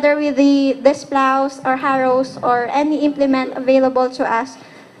together with these plows or harrows or any implement available to us.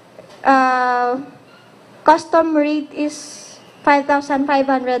 Custom rate is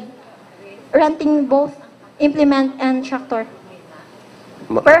 5,500. Renting both implement and tractor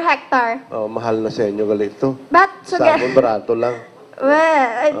per hectare. Oh, mahal na sa inyo galito. But Sa together, amin, barato lang.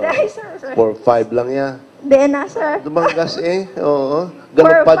 sir. 4-5 lang ya. Di na, sir. Dumanggas Oo.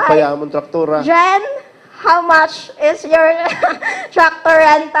 Galupad pa 4-5. yamon traktora. Jen, how much is your tractor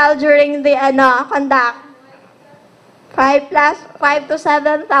rental during the conduct? 5 to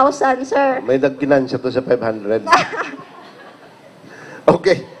 7,000, sir. May dagkinan siya to sa 500.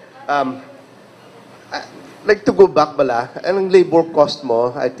 Okay. Like to go back bala, ang labor cost mo,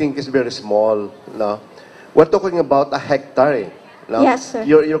 I think is very small. No? We're talking about a hectare. No? Yes, sir.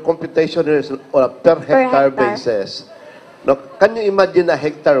 Your computation is on a per hectare hectare. basis. No? Can you imagine a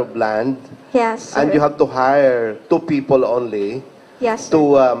hectare of land Yes, sir. and you have to hire 2 people only Yes, sir. to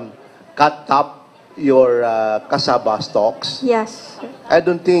cut up your cassava stalks? Yes, sir. I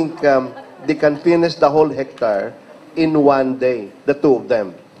don't think they can finish the whole hectare in one day, the 2 of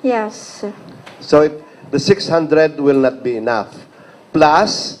them. Yes, sir. So the 600 will not be enough.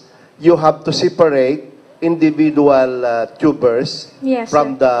 Plus, you have to separate individual tubers Yes,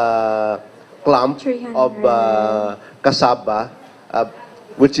 from sir. the clump 300. of cassava,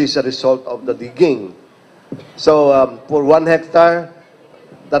 which is a result of the digging. So for 1 hectare,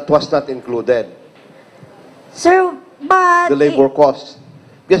 that was not included. Sir, but... The labor cost.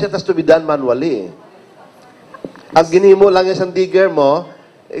 Because it has to be done manually. Ang ginimo lang isang digger mo,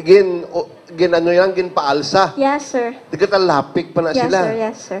 gin paalsa. Yes, sir. Di ka talapik pa na Yes, sila. sir.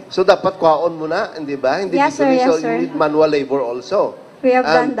 Yes, sir. So dapat kwaon mo na, hindi ba? Hindi Yes, sir. dito, Yes, so sir. you need manual labor also. We have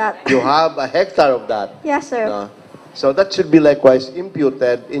done that. You have a hectare of that. Yes, sir. No? So that should be likewise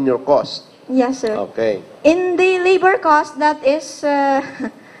imputed in your cost. Yes, sir. Okay. In the labor cost, that is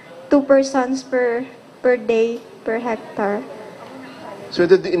 2 persons per day per hectare. So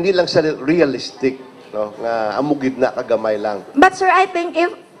hindi lang sa realistic, no? Nga amugid na kagamay lang. But sir, I think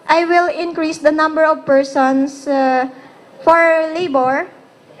if I will increase the number of persons for labor,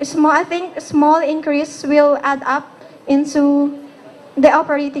 I think small increase will add up into the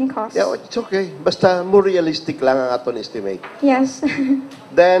operating cost. Yeah, it's okay. Basta more realistic lang ang aton estimate. Yes.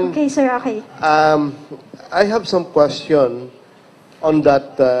 Then, Okay, sir. Okay. I have some question on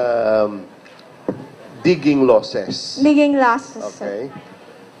that digging losses. Digging losses, sir. Okay.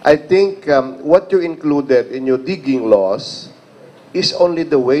 I think what you included in your digging loss is only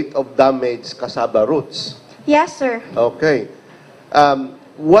the weight of damaged cassava roots. Yes, sir. Okay.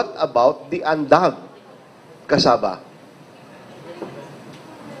 What about the undug cassava?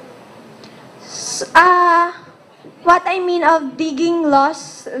 What I mean of digging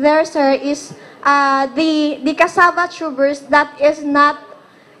loss there, sir, is the cassava tubers that is not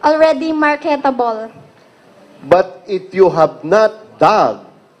already marketable. But if you have not dug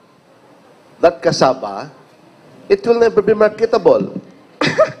that cassava, it will never be marketable.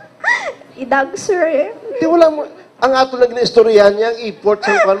 Idag, sir. Di wala mo. Ang ato lang gina-istoryahan niya, ang import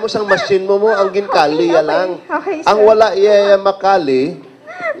sa kwan mo, sang machine mo ang ginkali ya lang. Okay, sir. Ang wala iya makali,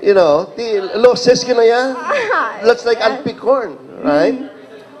 you know, the losses kinaya. That's like unpicked corn, right?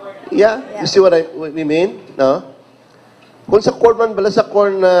 Yeah? You see what we mean? No? Kung sa corn man bala sa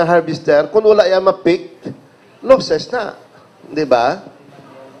corn harvester, kung wala iya ma-pick, losses na. Di ba?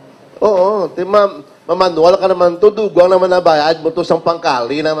 Oo. Manual ka naman to, dugong naman na bayad mo to sang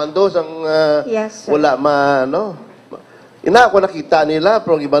pangkali naman to, sang Yes, sir. wala ina ako nakita nila,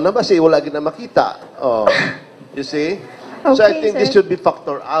 pero ang iba na ba, wala gina makita. Oh. You see? So I Okay, think this sir. should be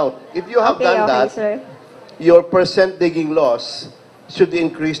factored out. If you have done Okay, that, sir. your percent digging loss should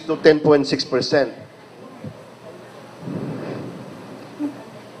increase to 10.6%.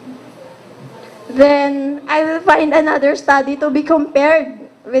 Then I will find another study to be compared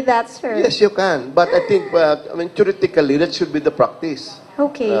with that, sir. Yes, you can. But I think, theoretically, that should be the practice.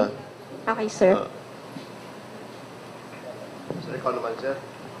 Okay. Okay, sir. Sir, ikaw naman, sir.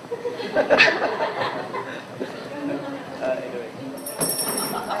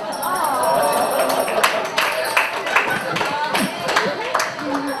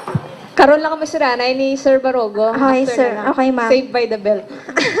 Karon lang kami siranay ni Sir Barogo. Okay, After sir. na lang. Okay, ma'am. Saved by the bell.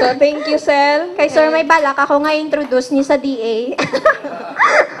 So, thank you, Sel. Kay sir, may balak ako nga introduce niyo sa DA.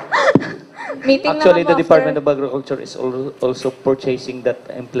 Meeting Actually, naman the po Department after. of Agriculture is also purchasing that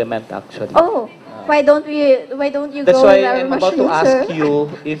implement actually. Oh, why don't you That's go why with our I'm about machine, to ask sir? you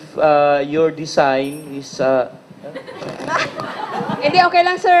if your design is Hindi, okay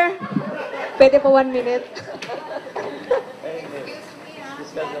lang, sir. Pwede po 1 minute.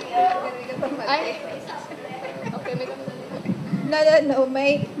 No.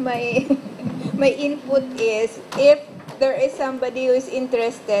 My input is if there is somebody who is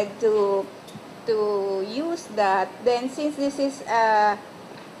interested to use that, then since this is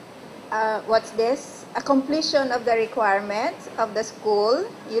what's this? A completion of the requirements of the school,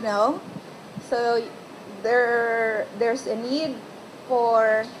 so there's a need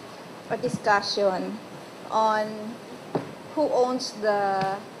for a discussion on who owns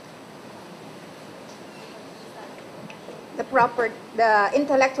the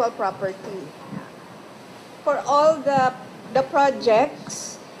intellectual property for all the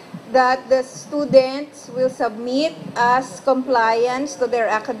projects that the students will submit as compliance to their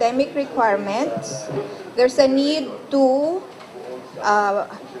academic requirements. There's a need to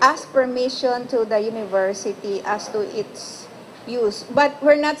ask permission to the university as to its use. But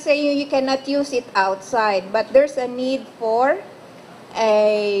we're not saying you cannot use it outside, but there's a need for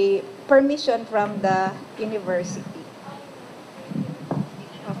a permission from the university.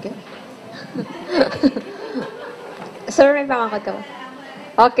 Okay. Sir, may pangakot ka ba?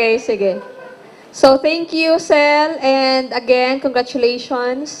 Okay, sige. So, thank you, Sel. And again,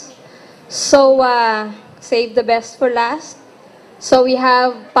 congratulations. So, save the best for last. So, we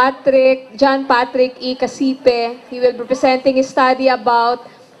have John Patrick E. Casipe. He will be presenting a study about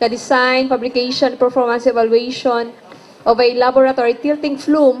the design, fabrication, performance evaluation of a laboratory tilting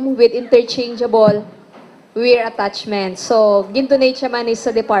flume with interchangeable wear attachment. So, gindonate siya man is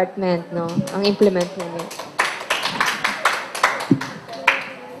sa department, no? Ang implement namin.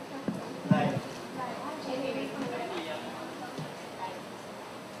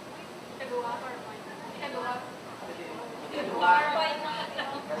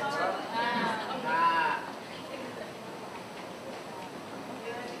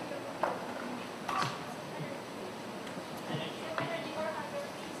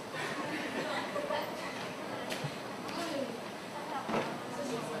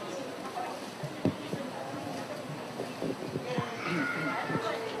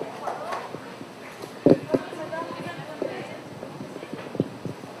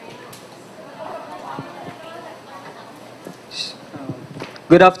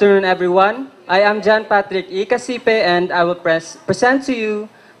 Good afternoon, everyone. I am John Patrick E. Casipe, and I will present to you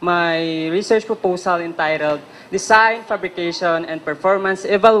my research proposal entitled Design, Fabrication, and Performance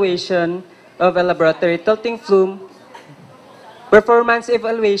Evaluation of a Laboratory Tilting Flume. Performance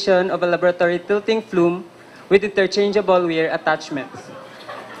Evaluation of a Laboratory Tilting Flume with Interchangeable Wear Attachments.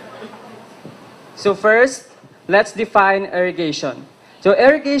 So first, let's define irrigation. So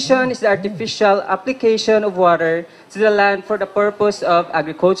irrigation is the artificial application of water to the land for the purpose of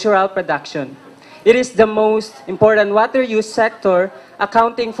agricultural production. It is the most important water use sector,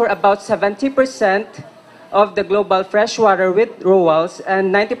 accounting for about 70% of the global freshwater withdrawals and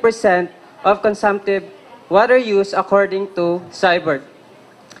 90% of consumptive water use according to SIBERT.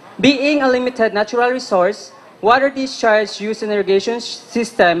 Being a limited natural resource, water discharge used in irrigation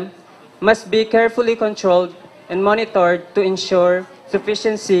system must be carefully controlled and monitored to ensure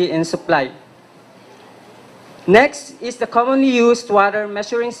sufficiency in supply. Next is the commonly used water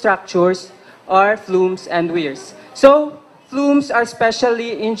measuring structures or flumes and weirs. So, flumes are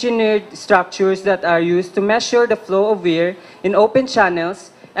specially engineered structures that are used to measure the flow of weir in open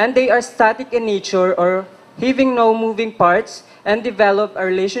channels, and they are static in nature or having no moving parts and develop a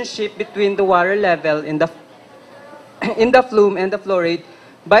relationship between the water level in the flume and the flow rate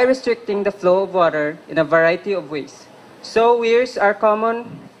by restricting the flow of water in a variety of ways. So, weirs are common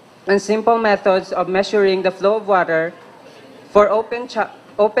and simple methods of measuring the flow of water for open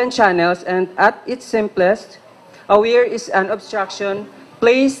channels, and at its simplest, a weir is an obstruction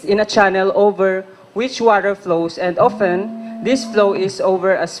placed in a channel over which water flows, and often this flow is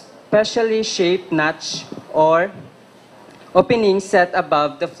over a specially shaped notch or opening set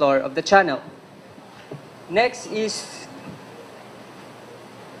above the floor of the channel. Next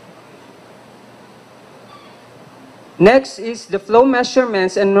is the flow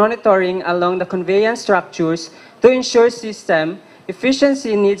measurements and monitoring along the conveyance structures. To ensure system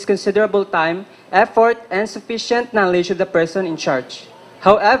efficiency needs considerable time, effort, and sufficient knowledge of the person in charge.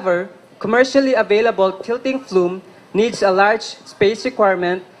 However, commercially available tilting flume needs a large space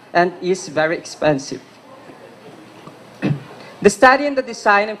requirement and is very expensive. The study and the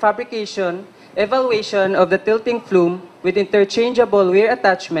design and fabrication evaluation of the tilting flume with interchangeable wear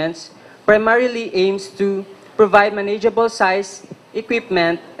attachments primarily aims to provide manageable size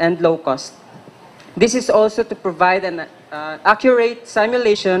equipment and low cost. This is also to provide an accurate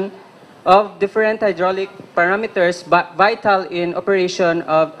simulation of different hydraulic parameters vital in operation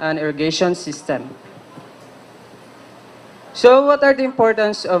of an irrigation system. So what are the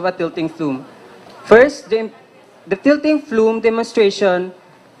importance of a tilting flume? First, the tilting flume demonstration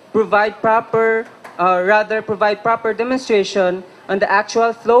provide proper demonstration on the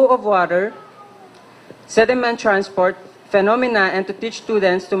actual flow of water, sediment transport phenomena, and to teach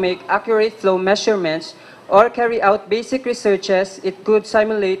students to make accurate flow measurements or carry out basic researches. It could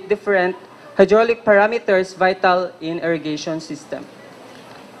simulate different hydraulic parameters vital in irrigation system.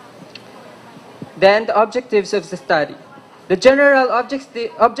 Then the objectives of the study. The general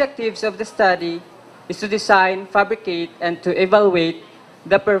objectives of the study is to design, fabricate, and to evaluate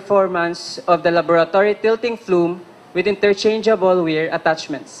the performance of the laboratory tilting flume with interchangeable weir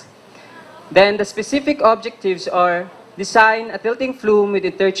attachments. Then the specific objectives are design a tilting flume with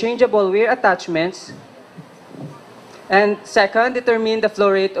interchangeable weir attachments, and second, determine the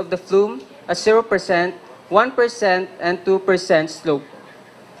flow rate of the flume at 0%, 1%, and 2% slope.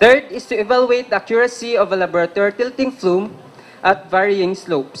 Third is to evaluate the accuracy of a laboratory tilting flume at varying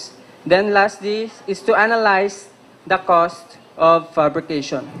slopes. Then lastly is to analyze the cost of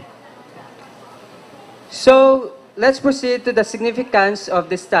fabrication. So let's proceed to the significance of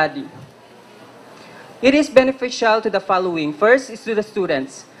the study. It is beneficial to the following. First is to the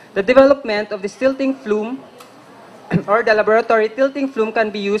students. The development of the tilting flume or the laboratory tilting flume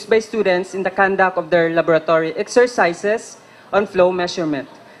can be used by students in the conduct of their laboratory exercises on flow measurement.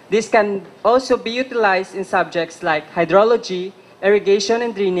 This can also be utilized in subjects like hydrology, irrigation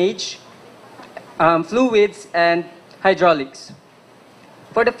and drainage, fluids, and hydraulics.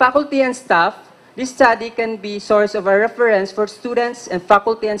 For the faculty and staff, this study can be a source of a reference for students and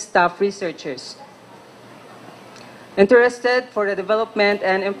faculty and staff researchers interested for the development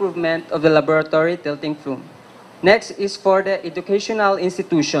and improvement of the laboratory tilting flume. Next is for the educational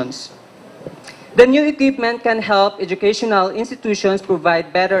institutions. The new equipment can help educational institutions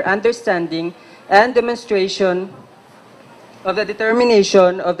provide better understanding and demonstration of the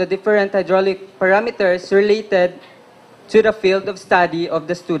determination of the different hydraulic parameters related to the field of study of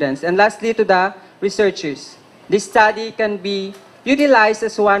the students. And lastly, to the researchers. This study can be utilized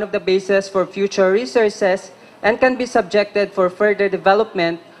as one of the bases for future researches and can be subjected for further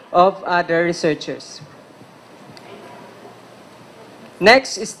development of other researchers.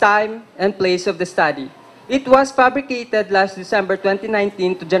 Next is time and place of the study. It was fabricated last December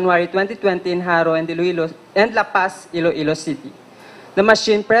 2019 to January 2020 in Haro and La Paz, Iloilo City. The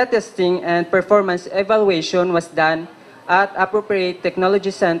machine pretesting and performance evaluation was done at Appropriate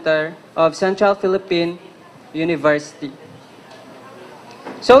Technology Center of Central Philippine University.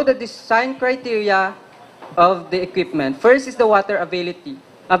 So the design criteria of the equipment. First is the water availability.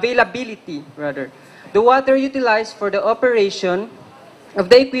 The water utilized for the operation of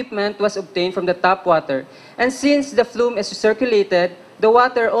the equipment was obtained from the tap water. And since the flume is recirculated, the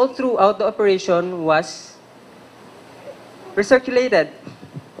water all throughout the operation was recirculated.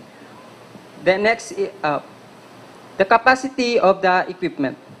 The next, the capacity of the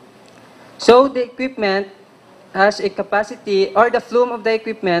equipment. So the equipment has a capacity, or the flume of the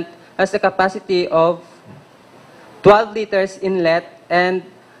equipment has the capacity of 12 liters inlet, and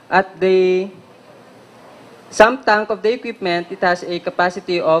at the sump tank of the equipment, it has a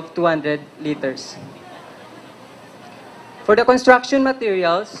capacity of 200 liters. For the construction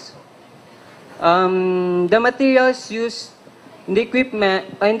materials, the materials used in the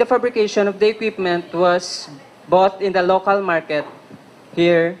equipment, in the fabrication of the equipment was bought in the local market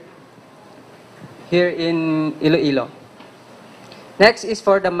here in Iloilo. Next is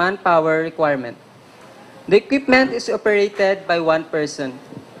for the manpower requirement. The equipment is operated by one person.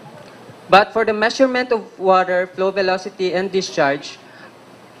 But for the measurement of water flow velocity and discharge,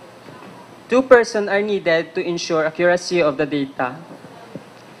 2 persons are needed to ensure accuracy of the data.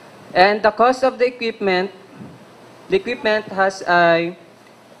 And the cost of the equipment has an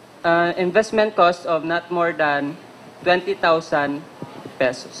investment cost of not more than 20,000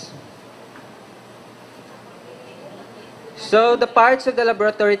 pesos. So the parts of the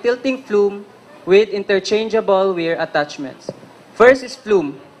laboratory tilting flume with interchangeable weir attachments. First is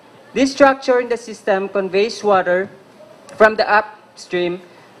flume. This structure in the system conveys water from the upstream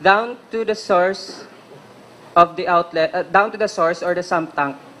down to the source of the outlet, down to the source or the sump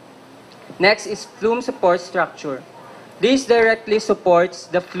tank. Next is flume support structure. This directly supports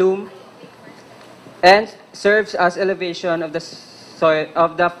the flume and serves as elevation of the soil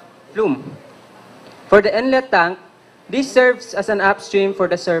of the flume. For the inlet tank, this serves as an upstream for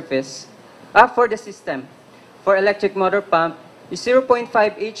the surface. For the system, for electric motor pump, the 0.5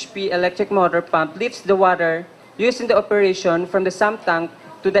 HP electric motor pump lifts the water used in the operation from the sump tank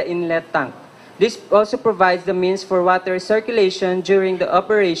to the inlet tank. This also provides the means for water circulation during the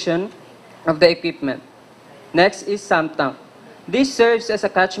operation of the equipment. Next is sump tank. This serves as a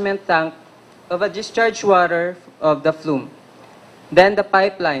catchment tank of a discharge water of the flume. Then the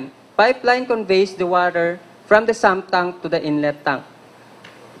pipeline. Pipeline conveys the water from the sump tank to the inlet tank.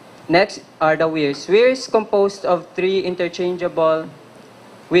 Next are the weirs. Weirs composed of 3 interchangeable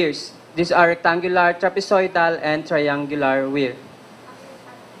weirs. These are rectangular, trapezoidal, and triangular weir.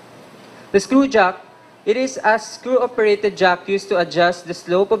 The screw jack. It is a screw-operated jack used to adjust the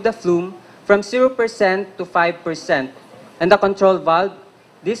slope of the flume from 0% to 5%. And the control valve.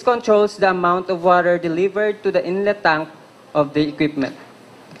 This controls the amount of water delivered to the inlet tank of the equipment.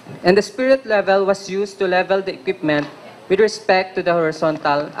 And the spirit level was used to level the equipment with respect to the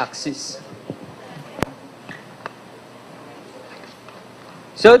horizontal axis.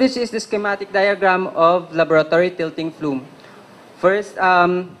 So this is the schematic diagram of laboratory tilting flume. First,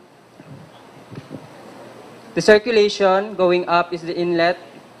 the circulation going up is the inlet,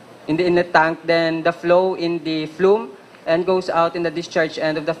 in the inlet tank, then the flow in the flume, and goes out in the discharge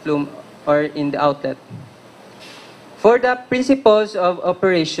end of the flume or in the outlet. For the principles of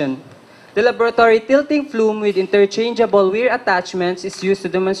operation, the laboratory tilting flume with interchangeable weir attachments is used to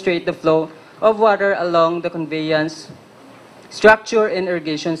demonstrate the flow of water along the conveyance structure and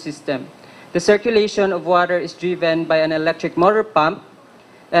irrigation system. The circulation of water is driven by an electric motor pump,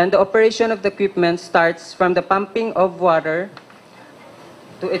 and the operation of the equipment starts from the pumping of water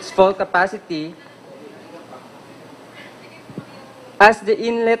to its full capacity as the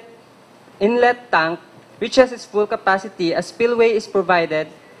inlet tank reaches its full capacity. A spillway is provided.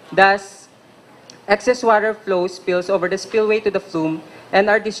 Thus, excess water flow spills over the spillway to the flume and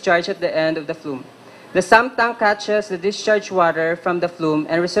are discharged at the end of the flume. The sump tank catches the discharged water from the flume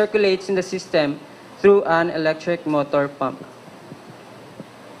and recirculates in the system through an electric motor pump.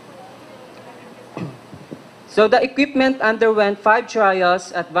 So the equipment underwent 5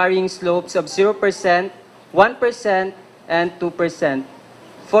 trials at varying slopes of 0%, 1%, and 2%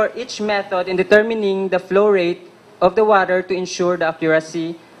 for each method in determining the flow rate of the water to ensure the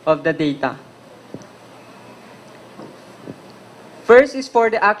accuracy of the data. First is for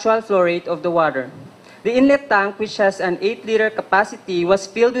the actual flow rate of the water. The inlet tank, which has an 8-liter capacity, was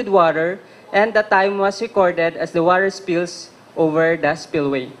filled with water, and the time was recorded as the water spills over the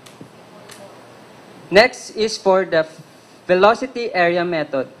spillway. Next is for the velocity area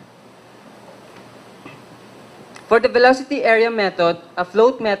method. For the velocity area method, a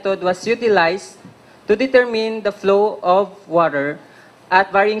float method was utilized to determine the flow of water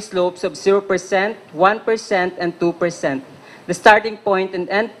at varying slopes of 0%, 1%, and 2%. The starting point and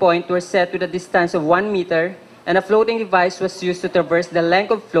end point were set with a distance of 1 meter, and a floating device was used to traverse the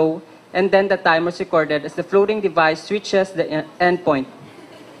length of flow, and then the time was recorded as the floating device reaches the end point.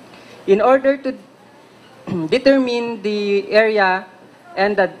 In order to determine the area,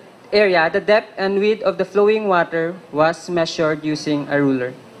 the depth and width of the flowing water was measured using a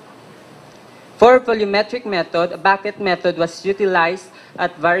ruler. For volumetric method, a bucket method was utilized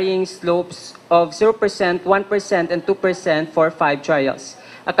at varying slopes of 0%, 1%, and 2% for 5 trials.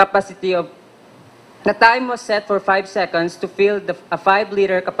 The time was set for 5 seconds to fill a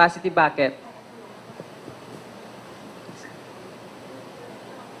 5-liter capacity bucket.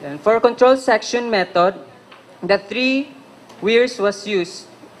 And for control section method, the 3 weirs was used.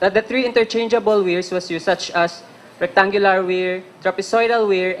 The 3 interchangeable weirs was used, such as rectangular weir, trapezoidal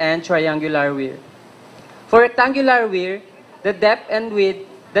weir, and triangular weir. For rectangular weir, the depth and width,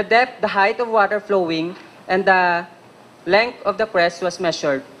 the height of water flowing, and the length of the crest was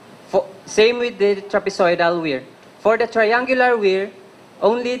measured. Same with the trapezoidal weir. For the triangular weir,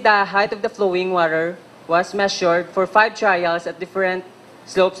 only the height of the flowing water was measured for 5 trials at different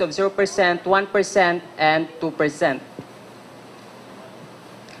slopes of 0%, 1%, and 2%.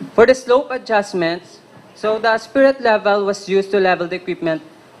 For the slope adjustments, so the spirit level was used to level the equipment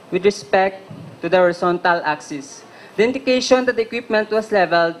with respect to the horizontal axis. The indication that the equipment was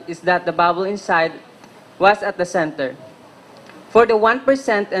leveled is that the bubble inside was at the center. For the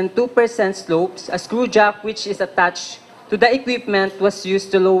 1% and 2% slopes, a screw jack which is attached to the equipment was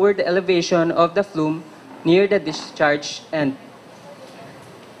used to lower the elevation of the flume near the discharge end.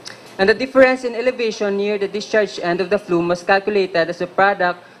 And the difference in elevation near the discharge end of the flume was calculated as a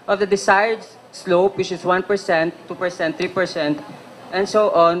product of the desired slope, which is 1%, 2%, 3%, and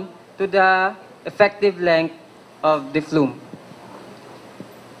so on, to the effective length of the flume.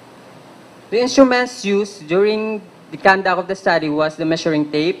 The instruments used during the conduct of the study was the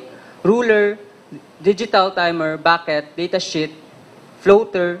measuring tape, ruler, digital timer, bucket, datasheet,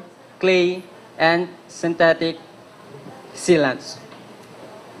 floater, clay, and synthetic sealants.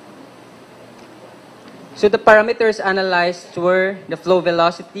 So the parameters analyzed were the flow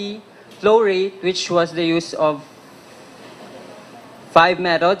velocity, flow rate, which was the use of 5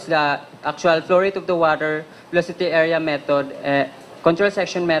 methods: the actual flow rate of the water, velocity area method, control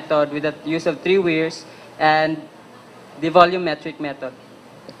section method with the use of 3 weirs, and the volumetric method.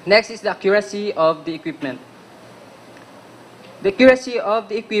 Next is the accuracy of the equipment. The accuracy of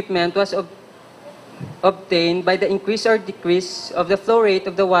the equipment was obtained by the increase or decrease of the flow rate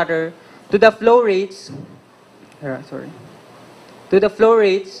of the water to the flow rates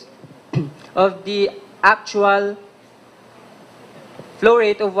of the actual flow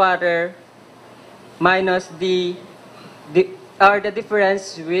rate of water minus the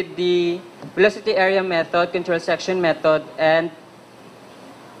difference with the velocity area method, control section method, and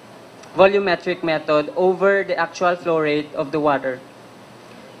volumetric method over the actual flow rate of the water.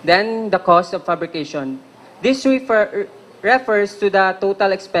 Then the cost of fabrication. This refers to the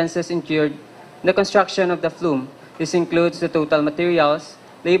total expenses incurred in the construction of the flume. This includes the total materials,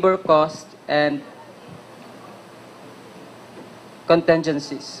 labor cost, and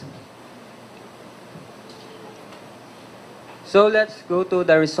contingencies. So let's go to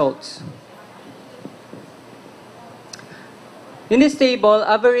the results. In this table,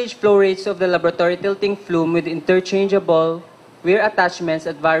 average flow rates of the laboratory tilting flume with interchangeable weir attachments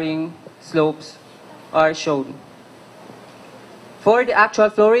at varying slopes are shown. For the actual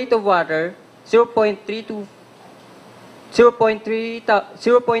flow rate of water,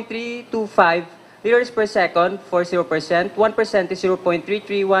 0.325 liters per second for 0%, 1% is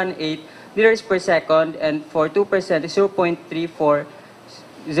 0.3318 liters per second, and for 2% is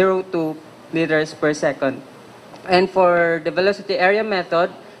 0.3402 liters per second. And for the velocity area method,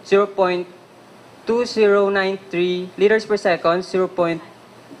 0.2093 liters per second,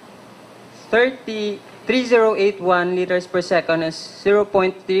 0.3081 liters per second, and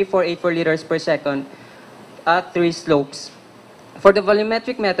 0.3484 liters per second at 3 slopes. For the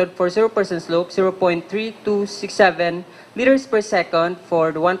volumetric method, for 0% slope, 0.3267 liters per second.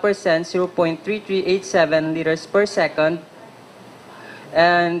 For the 1%, 0.3387 liters per second.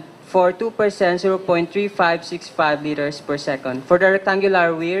 And for 2%, 0.3565 liters per second. For the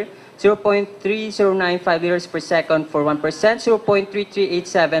rectangular weir, 0.3095 liters per second for 1%,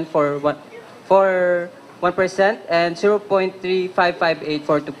 0.3387 for 1%, and 0.3558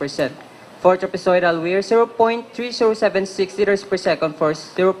 for 2%. For trapezoidal weir, 0.3076 liters per second for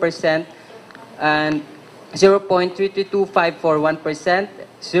 0%, and 0.3325 for 1%,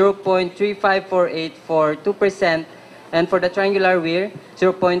 0.3548 for 2%, and for the triangular weir,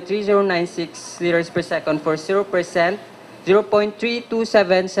 0.3096 liters per second for 0%,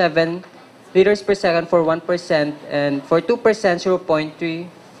 0.3277 liters per second for 1%, and for 2%,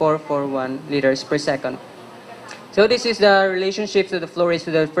 0.3441 liters per second. So this is the relationships of the flow rates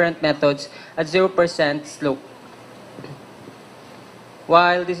to the different methods at 0% slope.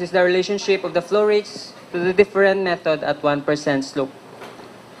 While this is the relationship of the flow rates to the different method at 1% slope.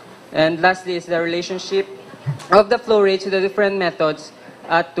 And lastly is the relationship of the flow rates to the different methods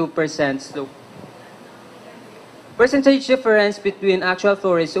at 2% slope. Percentage difference between actual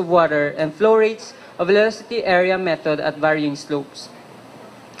flow rates of water and flow rates of velocity area method at varying slopes.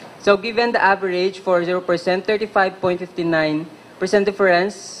 So given the average for 0%, 35.59%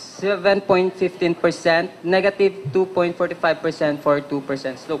 difference, 7.15%, negative 2.45% for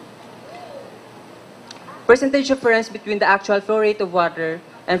 2% slope. Percentage difference between the actual flow rate of water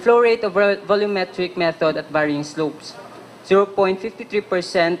and flow rate of volumetric method at varying slopes.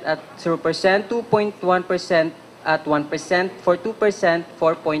 0.53% at 0%, 2.1% at 1%, for 2%,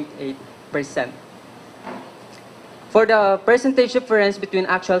 4.8%. For the percentage difference between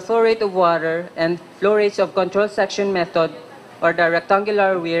actual flow rate of water and flow rates of control section method or the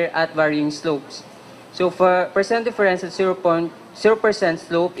rectangular weir at varying slopes. So for percent difference at 0%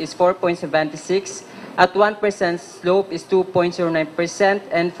 slope is 4.76, at 1% slope is 2.09%,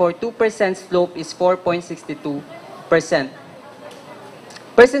 and for 2% slope is 4.62%.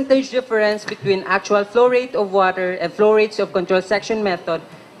 Percentage difference between actual flow rate of water and flow rates of control section method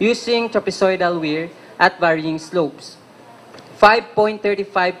using trapezoidal weir at varying slopes.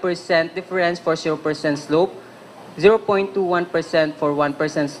 5.35% difference for 0% slope, 0.21% for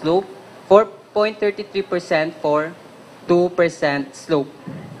 1% slope, 4.33% for 2% slope.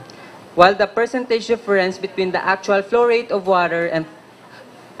 While the percentage difference between the actual flow rate of water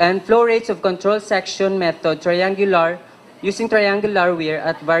and flow rates of control section method using triangular weir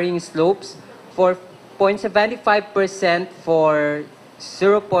at varying slopes, for 0.75% for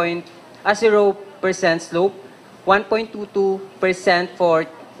 0% slope, 1.22% for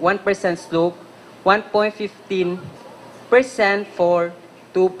 1% slope, 1.15% for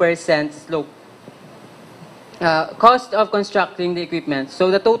 2% slope. Cost of constructing the equipment.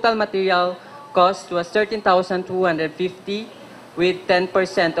 So the total material cost was 13,250 with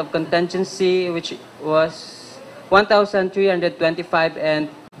 10% of contingency, which was 1,325, and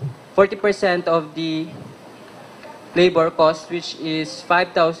 40% of the labor cost, which is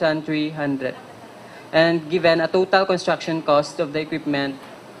 5,300, and given a total construction cost of the equipment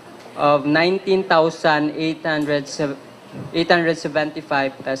of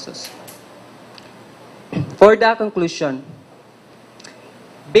 19,875 pesos. For the conclusion,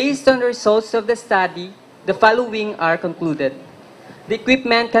 based on the results of the study, the following are concluded. The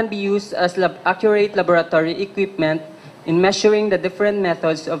equipment can be used as accurate laboratory equipment in measuring the different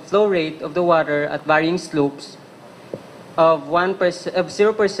methods of flow rate of the water at varying slopes of 0%,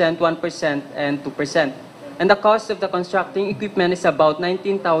 1%, and 2%. And the cost of the constructing equipment is about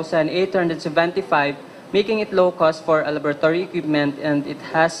 19,875, making it low cost for a laboratory equipment, and it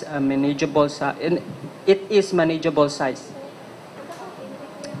has a manageable size.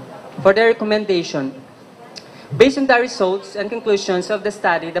 For the recommendation, based on the results and conclusions of the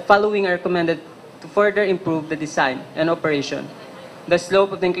study, the following are recommended to further improve the design and operation. The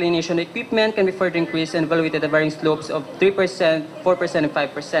slope of the inclination of the equipment can be further increased and evaluated at varying slopes of 3%, 4%, and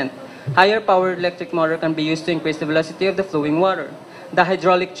 5%. Higher power electric motor can be used to increase the velocity of the flowing water. The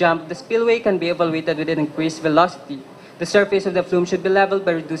hydraulic jump of the spillway can be evaluated with an increased velocity. The surface of the flume should be leveled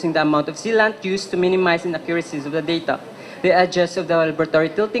by reducing the amount of sealant used to minimize inaccuracies of the data. The edges of the laboratory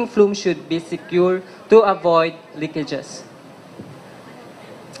tilting flume should be secure to avoid leakages.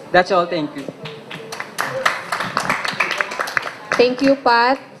 That's all. Thank you. Thank you,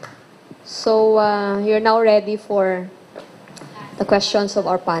 Pat. So, you're now ready for the questions of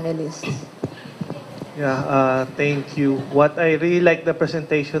our panelists. Yeah, thank you. What I really liked the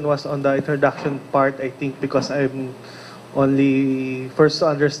presentation was on the introduction part, I think, because I'm only first to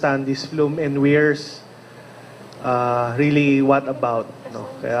understand this flume and weirs. Really, what about? No,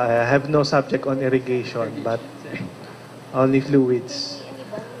 I have no subject on irrigation, but only fluids.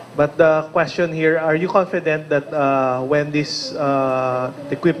 But the question here, are you confident that when this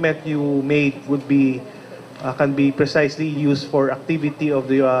equipment you made would be can be precisely used for activity of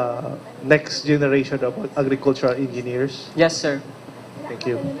the next generation of agricultural engineers? Yes, sir. Thank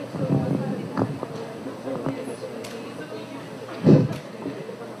you.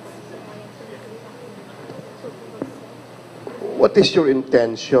 What is your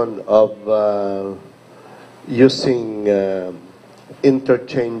intention of using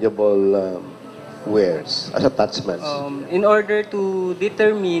interchangeable wares as attachments? In order to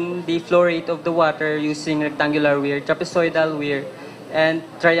determine the flow rate of the water using rectangular weir, trapezoidal weir, and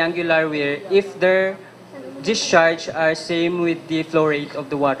triangular weir, if their discharge are same with the flow rate of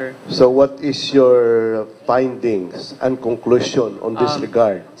the water. So what is your findings and conclusion on this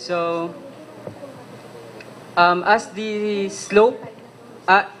regard? So, as the slope,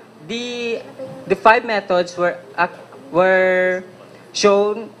 the 5 methods were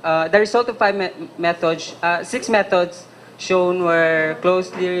shown. The result of 5 methods, 6 methods shown were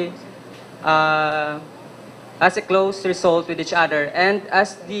closely as a close result with each other, and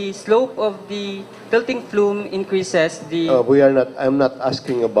as the slope of the tilting flume increases, I'm not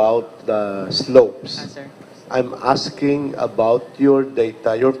asking about the slopes. I'm asking about your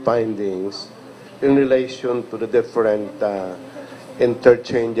data, your findings, in relation to the different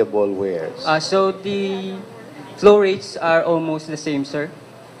interchangeable wares. So the flow rates are almost the same, sir,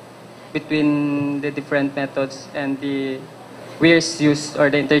 between the different methods and the weirs used, or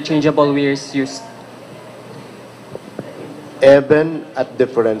the interchangeable weirs used. Even at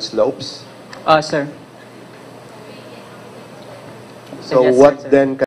different slopes? Sir. So Yes, what sir. then